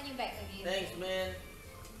 I'll send you back again. Thanks, man.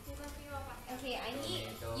 Okay, I need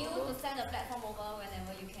Tomato. you to send the platform over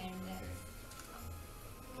whenever you can.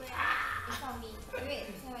 Where? In front of me. Wait,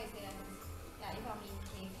 say how you say that first. Yeah, in front of me.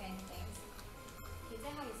 Okay, can, thanks. Is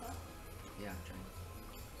that how you saw? Yeah, I'm trying.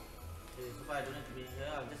 Okay, so far I don't need to be here.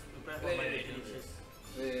 I'm just preparing for Wait, my wait, delicious.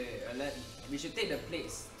 Wait, we should take the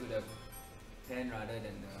plates to the pan rather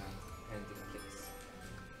than the pan to the plates.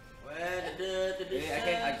 Where the Wait,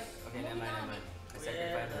 dishes? okay, never mind. I Where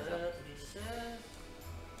sacrifice myself. the dishes? Yeah.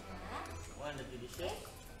 One the dishes.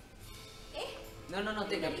 Eh? No,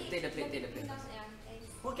 take the plate. Yeah, thanks.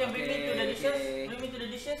 Who can bring me to the Okay, dishes? okay. Bring me to the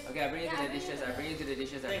dishes? Okay, I bring you to Yeah, the dishes. I bring you to the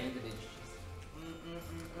dishes. Okay.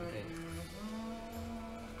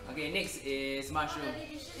 Okay, next is mushroom.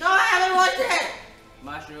 No, I haven't watched it!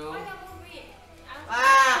 Mushroom. Why not move it?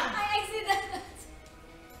 Ah! I accident.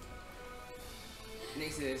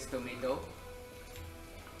 Next is tomato.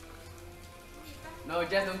 No,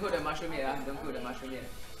 just don't cook the mushroom yet. Don't cook the mushroom yet.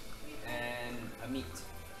 And a meat.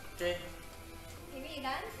 Okay. Okay, you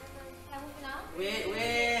done? Can I move now? Wait.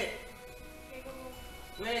 Okay, go.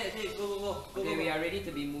 Wait, okay, go. Okay, we are ready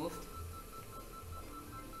to be moved.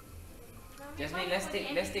 Jasmine, let's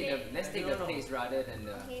take the plates rather than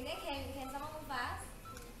the. Okay, then can someone move fast?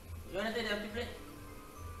 You wanna take the empty plate?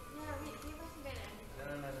 Yeah, we must be better.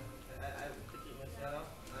 No. I take it myself.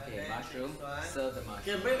 Okay, Then mushroom. this one. Serve the Okay,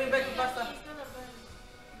 mushroom. bring me back to pasta. It's gonna burn.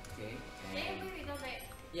 Okay. Then And bring it back.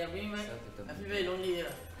 Yeah, bring me back. serve the I feel tomato. very lonely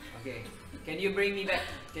here. Okay. Can you bring me back?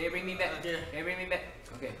 Can you bring me back? Okay. Can you bring me back?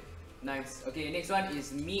 Okay. Nice. Okay, next one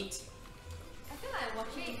is meat. I feel like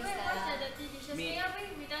watching Wait, go and wash the Interstellar. dirty dishes. Me. Can you bring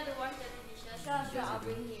Rita to wash the dirty dishes? Sure, I'll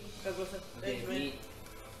bring him. Go, sir. Okay, Thanks, man. meat.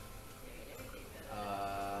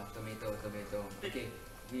 Tomato. Okay.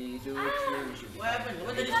 We do three. We should be What fine. happened?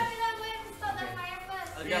 What Okay. did Rita, go and start the fire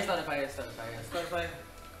first. Okay. Yeah, start the fire. Start fire.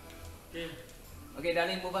 Okay. Okay,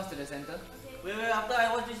 darling, move us to the center. Wait, after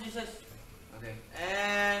I wash these dishes. Okay.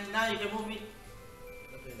 And now you can move it.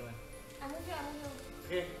 Okay, done. I move you.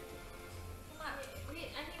 Okay. Come on. Wait,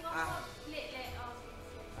 I need one more plate left.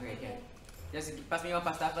 Okay, can. Just pass me one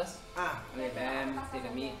pasta first. Okay, bam. Take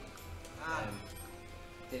the meat. Bam.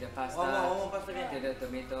 Take the pasta. One more pasta again. Take the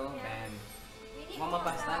tomato. Yeah. Bam. We need One more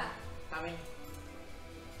pasta. Coming.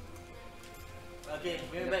 Okay,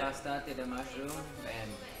 bring Take me the back. pasta. Take the mushroom. Bam.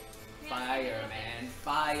 Fire, man.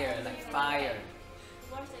 Fire, like fire.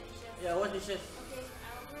 Wash the dishes. Yeah, wash dishes. Okay,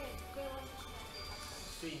 I'll go and wash the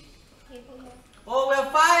dishes. Sweet. Okay, put here. Oh, we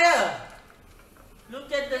have fire!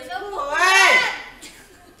 Look at the There's no spoon. food. Hey!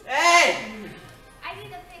 Hey! I need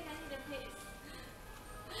the plates.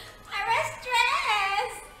 I'm very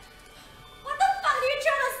stressed. What the fuck do you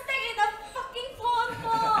try to stick in the fucking phone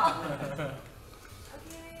for?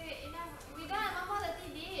 Okay, wait, enough. We don't have one more dirty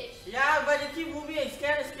dish. Yeah, but you keep moving. It's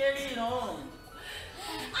kind of scary, you know.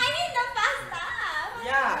 I need the pasta.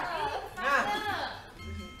 Yeah. Faster.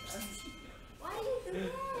 Why are you doing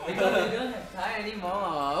that?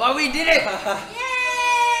 did it!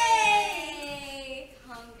 Yay!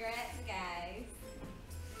 Congrats, guys.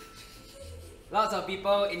 Lots of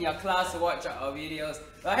people in your class watch our videos.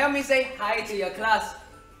 Well, help me say hi to your class.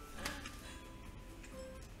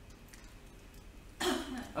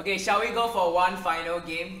 Okay, shall we go for one final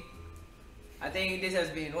game? I think this has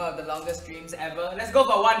been one of the longest streams ever. Let's go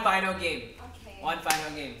for one final game. Okay. One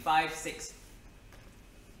final game. 5, 6.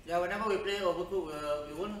 Yeah, whenever we play Overcooked,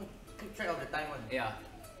 we won't keep track of the time one. Yeah.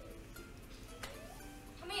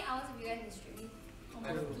 How many hours have you guys been streaming?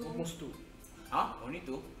 Almost 2. Huh? Only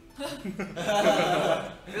 2?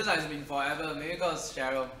 Feels like it's been forever. Maybe because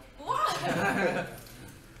Cheryl. What?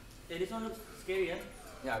 Hey, this one looks scary, eh?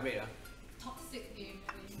 Yeah, wait. Toxic game.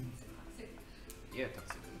 Toxic. Yeah,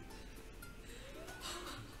 toxic.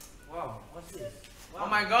 Wow, what's this? Wow. Oh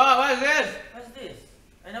my god, what is this? What's this?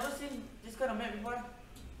 I never seen this kind of map before. Okay,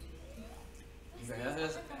 I'm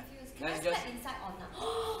let's so confused. Can let's I just- step inside or not?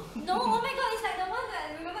 No, oh my god, it's like the one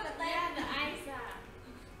that remember the time? Yeah, the eyes ah.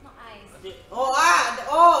 Not eyes. Okay.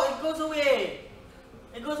 Oh, it goes away.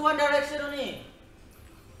 It goes one direction only.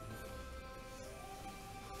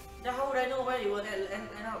 Then how would I know where it will end up?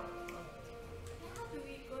 Then how do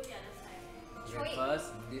we go the other side? Throw it.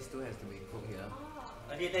 First, these two has to be cooked here.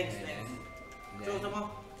 Oh. Okay, thanks, And thanks. then- Throw some more.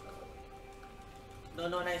 No,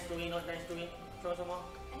 not nice to me, not nice to me. Throw some more.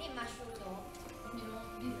 I need mushroom though. You know,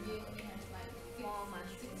 this game only has like More 6,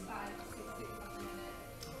 mushroom. 6, 5, 6, 6, something like that.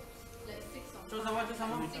 Like 6 of Throw some more, throw some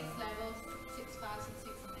more. 6 levels, 6 files, and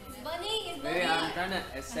 6 something It's like that. burning, it's Wait, burning. I'm trying to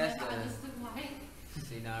I assess never the understood why. I was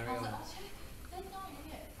scenario. like, oh, shit. Then now you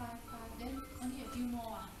only at 5, 5, then only a few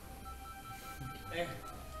more. Eh.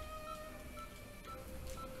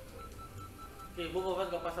 Okay, both of us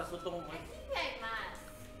got pasar sotong. I think like must.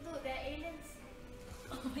 Look, they're aliens.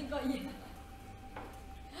 Oh my god, yeah.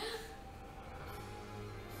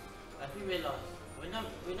 I feel very lost. We're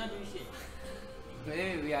not doing shit.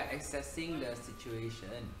 Maybe we are assessing the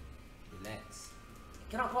situation. Relax.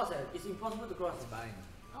 Cannot cross it. It's impossible to cross. It's fine.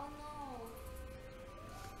 Oh no.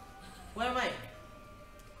 Where am I?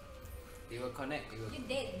 They will connect. They will. You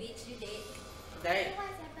dead, bitch, you dead. Died. What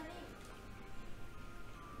is happening?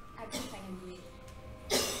 I believe I can do it.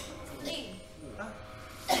 Link. Huh?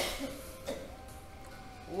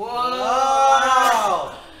 Whoa!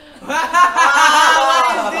 Wow!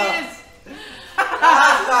 What is this?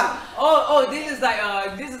 Oh, this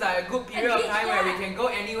is like a good period of time where we can go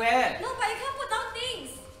anywhere. No, but you can't put down things.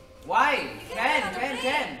 Why? You can put on the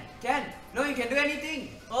Can. No, you can do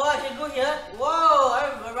anything. Oh, I can go here. Whoa! Oh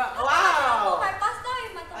Wow! my pasta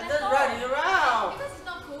with my I tomato. just running around. Because it's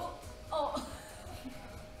not cooked. Oh.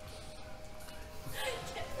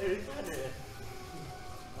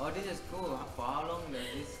 Oh, this is cool. For how long does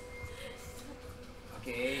this?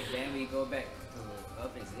 Okay, then we go back to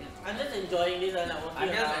Earth, is it? I'm just enjoying this and I'm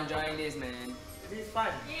just enjoying this, man. This is fun.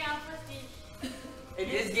 Yeah, our first dish.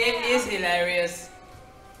 This game is hilarious.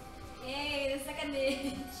 Yay, the second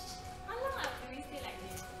dish. How long do we stay like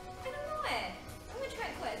this? I don't know eh. I'm gonna try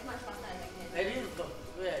to cook as much pasta as I can. This is good.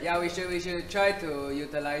 Yeah, Yeah, we should try to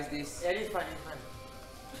utilize this. this is fun. It's fun.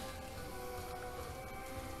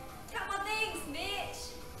 Cut more things, bitch.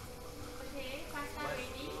 Okay, pasta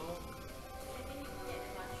ready. I think you can get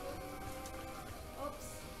the mushroom. Oops.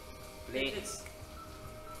 Plates.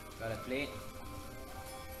 Got a plate.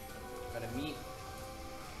 Got a meat.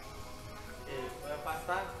 Okay,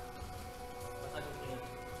 pasta. Pasta cooking.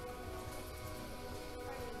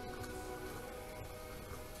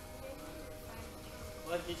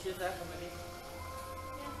 What dishes are company?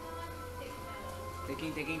 Yeah, someone take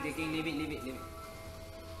the Taking. Leave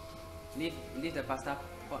it. Leave the pasta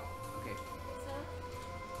pot. Okay. so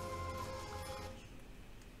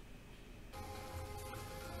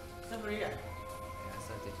Somebody there? Yeah,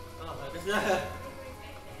 start it. Oh, that's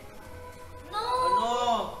No.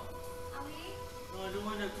 Oh Are we? no! No, I don't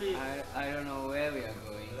want to play. I don't know where we are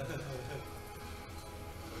going.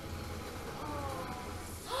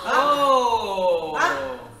 Oh!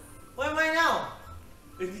 Huh? Where am I now?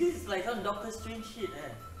 This is like some Doctor Strange shit, eh?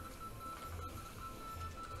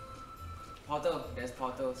 Portal. There's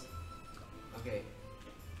portals. Okay.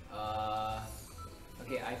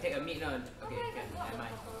 Okay. I take a meat now. Okay. Never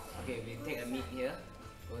mind. Okay, we take a meat here.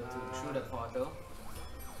 Go through the portal.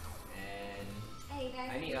 And Hey guys.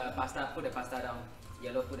 I need a pasta. Put the pasta down.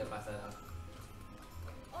 Yellow. Put the pasta down.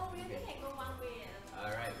 oh, we only Okay. can go one way.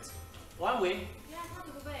 All right. One way? Yeah, how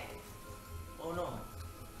to go back? Oh no.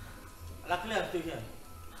 Luckily I'm still here.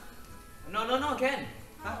 No. Can.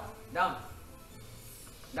 Huh? Down.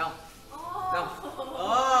 Oh!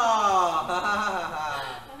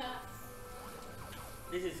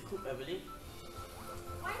 This is cooked, I believe.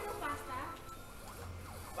 Why no pasta?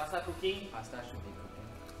 Pasta cooking. cooking. Pasta should be cooking.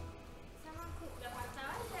 Someone cook the pasta.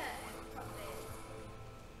 Why is there a pot there?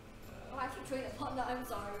 Oh, I keep throwing the pot now, I'm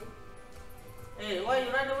sorry. Hey, why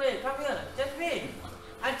you run away? Come here. Just wait.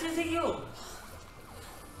 I'm chasing you.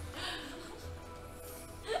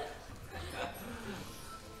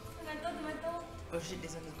 Tomato. Oh shit,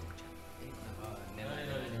 this one is too chop. Never.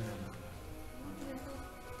 No. Tomato.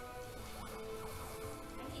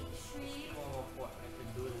 I need shrimp Oh, what I can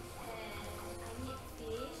do is. and I need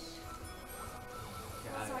fish.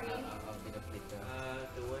 Yeah, Oh, sorry. I'll be the plater.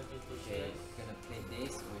 The one is to Okay, share. gonna plate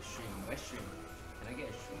this with shrimp. Where's shrimp? Can I get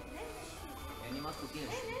a shrimp? Where's the shrimp? Anyone cooking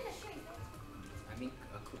a shrimp? Where's the shrimp? I mean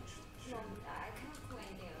a cooked No, shrimp. I can't cook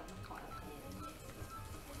anything on the pot.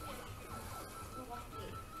 Oh, what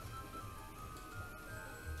plate?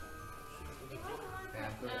 They want someone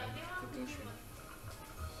Yeah, cook. good. I'm They want cooking shrimp.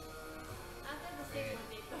 After the same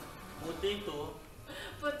potato. Potato.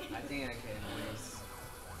 Potato. I think I can do this.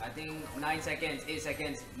 I think 9 seconds, 8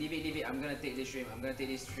 seconds. Leave it. I'm gonna take this shrimp.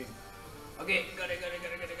 Okay, got it.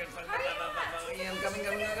 Hurry up! Yeah, I'm coming.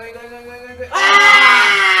 Going.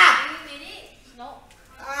 Ah! You made it? No.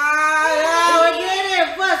 We did it!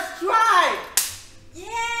 First try!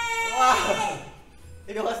 Yay! Wow!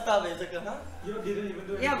 It was tough, huh? You didn't even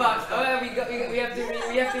do it. Yeah, but we have to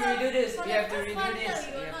redo this. For We the have to first redo one, this.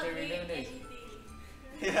 we We were have not to doing redo this. anything.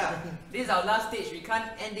 Yeah. This is our last stage. We can't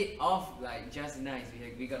end it off like just nice.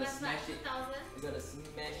 We gotta Was smash like it. 2,000. We gotta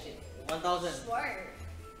smash it. 1,000. Sure.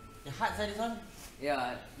 The hard side this one?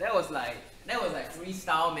 Yeah, that was like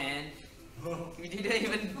freestyle, man. We didn't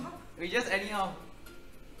even. We just anyhow.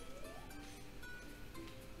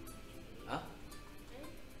 Huh?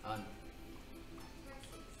 On.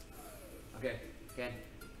 Okay. Can.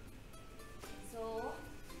 So,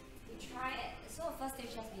 we try it. So, first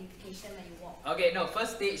stage has unification when you walk. Okay, no.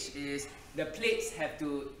 First stage is the plates have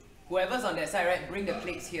to. Whoever's on that side, right? Bring the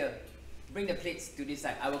plates here. Bring the plates to this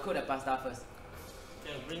side. I will cook the pasta first.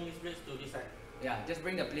 Okay, bring this place to this side. Yeah, just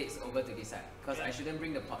bring the plates over to this side. Cause I shouldn't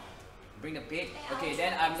bring the pot. Bring the plate. Hey, Okay, I'll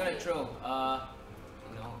then try I'm gonna this. throw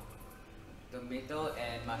tomato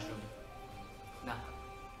and mushroom. Nah,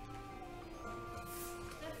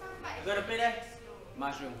 The front part You gotta play there? slow.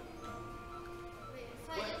 mushroom. Wait,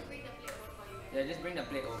 so I just bring the plate over for you. Yeah, just bring the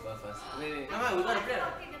plate over first. Wait. Come on, we gotta play.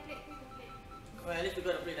 Okay, the plate. Well, at least we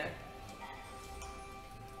gotta play there.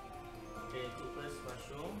 Okay, cook first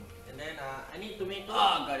mushroom. And then I need tomato.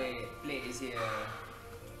 Oh, got it. Plate is here.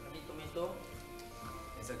 I need tomato.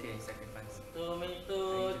 It's okay, sacrifice. Tomato,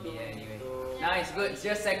 I need to be there anyway. tomato. Nice, good.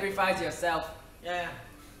 Just sacrifice yourself. Yeah.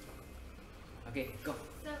 Okay, go.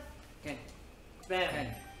 So, Can. Bam. Can.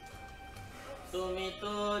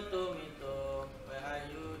 Tomato, tomato. Where are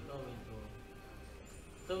you, tomato?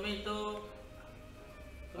 Tomato.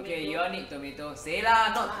 Okay, you all need tomato. Say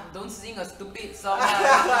lah, don't sing a stupid song lah.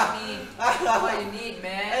 That's me. That's what you need, I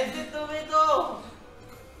man. said tomato.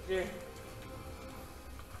 Okay.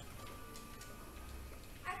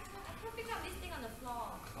 I can't pick up this thing on the floor.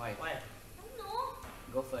 Why? Why? I don't know.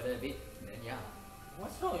 Go further a bit, then yeah.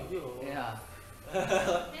 What's wrong with you? Yeah. there's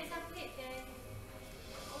a plate there.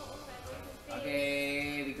 Oh, we're going to space.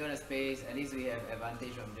 Okay, we go to space. At least we have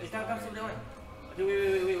advantage from Okay, just come now serve that already. one.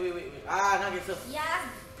 Okay, wait. Now get served. Yes.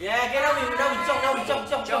 Yeah, get out. Now we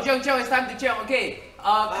chop. Chong, it's time to chop. Okay.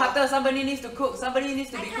 Cutter, somebody needs to cook. Somebody needs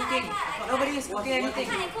to be cooking. I can't. Nobody is cooking I anything.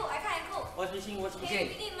 can't cook. What's missing? Okay,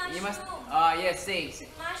 we need you must. mushroom. Yes, say. Sound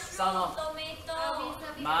Mushroom, off. tomato. I'll be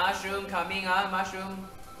serving. Mushroom coming, mushroom.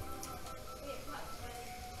 Wait, what?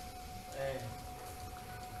 Eh,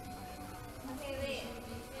 Okay, wait.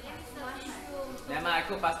 Let me serve this. Mushroom. Never mind, I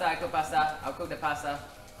cook pasta. I'll cook the pasta.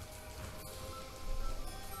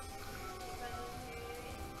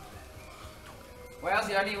 What else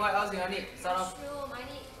you need? Sound off. Mushroom. I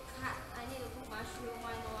need to cook mushroom.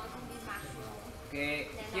 Why no? I'll cook this mushroom. Okay,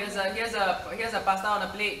 here's a pasta on a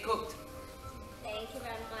plate, cooked. Thank you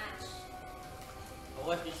very much.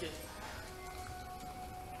 wash dishes.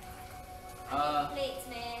 I need plates,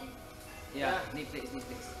 man. Yeah, need plates.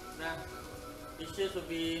 Nah, dishes will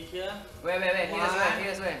be here. Wait,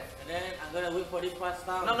 here's where. And then I'm gonna wait for this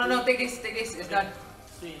pasta. No, take this, it's done.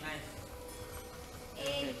 Sweet, nice.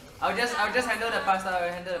 Eh, I'll just handle the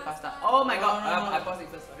pasta. Oh my god, I paused it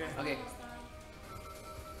first. Okay.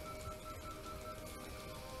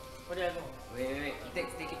 Where did I go? Wait, take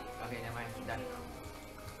it. Okay, never mind, done.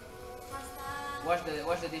 Pasta.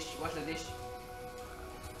 Wash the dish.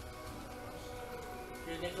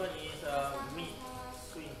 Okay, next one is meat.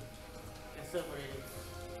 Sweet. Can serve already.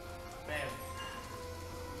 Bam.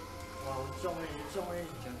 Wow, chong already. Chung.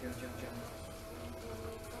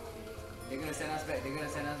 They're gonna send us back.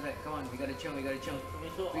 Come on, we gotta chung.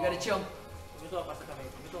 Tomato We gotta or- chung. Tomato or pasta coming?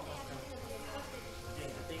 Tomato or pasta coming? Okay,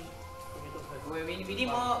 I think tomato first. We need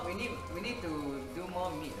more. We need to do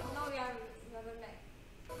more meat. No? No, we are going back.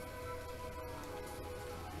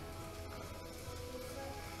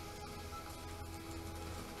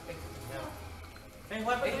 Hey,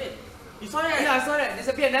 what happened to it? You saw it? Yeah, I saw that.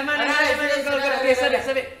 Disappeared. Never mind. Alright, Go. Okay,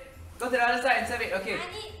 serve it. Go to the other side and serve it. Okay. I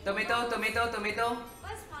need Tomato.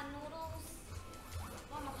 Where's my noodles?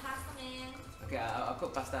 Want my pasta, man? Okay, I'll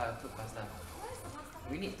cook pasta. Where's the pasta?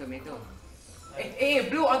 We need tomato. Hey,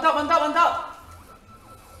 blue on top.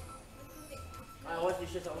 Wash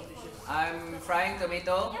dishes. I'm frying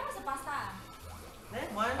tomato. Yeah, where's the pasta?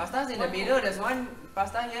 Then one. Pasta's in the middle. There's one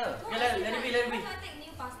pasta here. Okay, let it be. Why do I take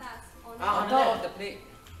new pastas? Oh, no. On top of the plate.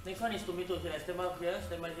 Next one is tomato. Okay, stand by here.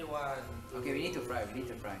 Stand by here. 1, 2. Okay, we need to fry.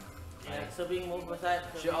 Yeah, serving move aside.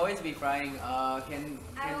 Should always be frying. I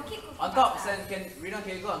will keep cooking on top. pasta. Reno,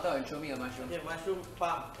 can you go on top and show me a mushroom? Okay, mushroom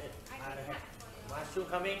palm. The heck. Mushroom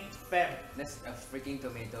coming. Bam. That's a freaking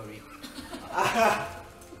tomato, Reed.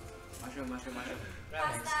 Mushroom. Pasta.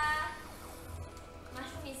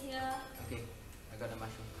 Mushroom is here. Okay, I got the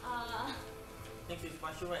mushroom. Next is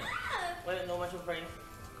mushroom, right? Why no mushroom frying?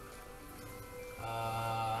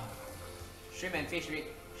 Shrimp and fish, Reed.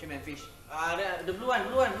 Shrimp and fish. The blue one.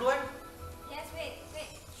 Yes, wait.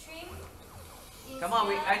 Shrimp is Come on,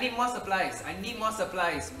 here. I need more supplies.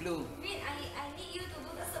 Blue. Reed, I need you to do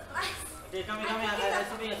the supplies. Okay, coming. I'm I'm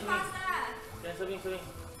cooking serving. pasta. Okay, serving.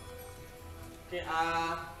 Okay,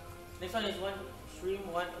 next one is one shrimp,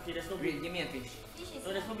 one. Okay, there's no beef. Reed, give me a fish. Fish is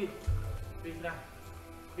No, there's no here. beef. Beef now.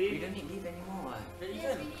 We Beef. don't need beef anymore. There Yes,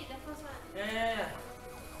 isn't. we need the first one. Yeah.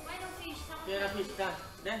 Why no fish? Some Okay, the fish done.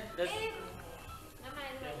 Then there's Never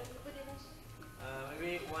mind, we put it as.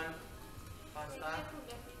 maybe one We pasta. can cook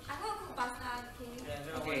the fish. I'm gonna cook pasta. Can you? Yeah, I'm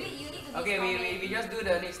gonna Okay. Reed, you need to Okay, be we just do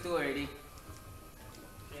the next two already.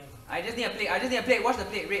 Okay. I just need a plate. Wash the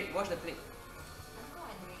plate, Reed. Wash the plate.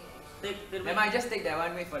 Take the Never mind, just take that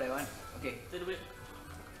one. Wait for that one. Okay. Take the plate.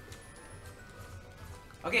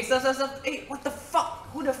 Okay, serve. Hey, what the fuck?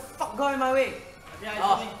 Who the fuck got in my way? Yeah,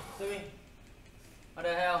 Oh. serving. What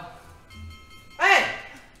the hell? Hey!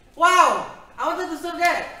 Wow! I wanted to serve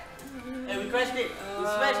that. Hey, we crashed it. We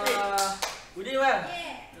smashed it. We did well.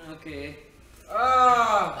 Yeah. Okay.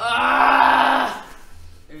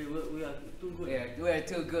 Hey, we are too good. Yeah, we are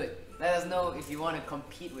too good. Let us know if you want to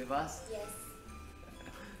compete with us. Yes.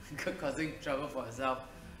 Causing trouble for yourself.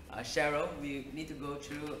 Cheryl, we need to go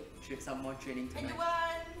through some more training tonight.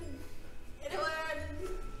 But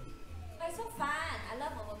it's so fun. I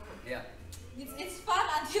love overcooked. Yeah. It's fun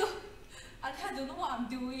until I don't know what I'm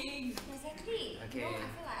doing. Exactly. Okay. No, I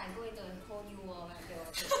feel like I go into a whole new world when I play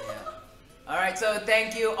overcooked. Yeah. Alright, so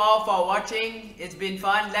thank you all for watching. It's been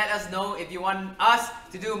fun. Let us know if you want us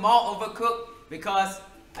to do more Overcooked, because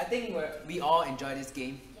I think we all enjoy this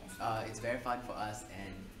game. Yes. It's very fun for us,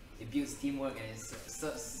 and it builds teamwork, and it's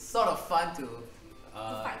sort of fun to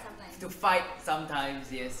fight sometimes. To fight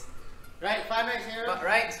sometimes, yes. Right, fun, right, Cheryl? But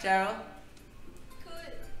right, Cheryl?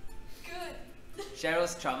 Good.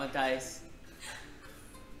 Cheryl's traumatized.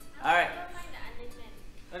 Alright. Don't find the onion man.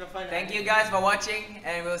 Gonna find Thank out. you guys for watching,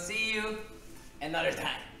 and we'll see you another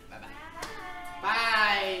time. Bye bye. Bye.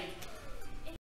 Bye.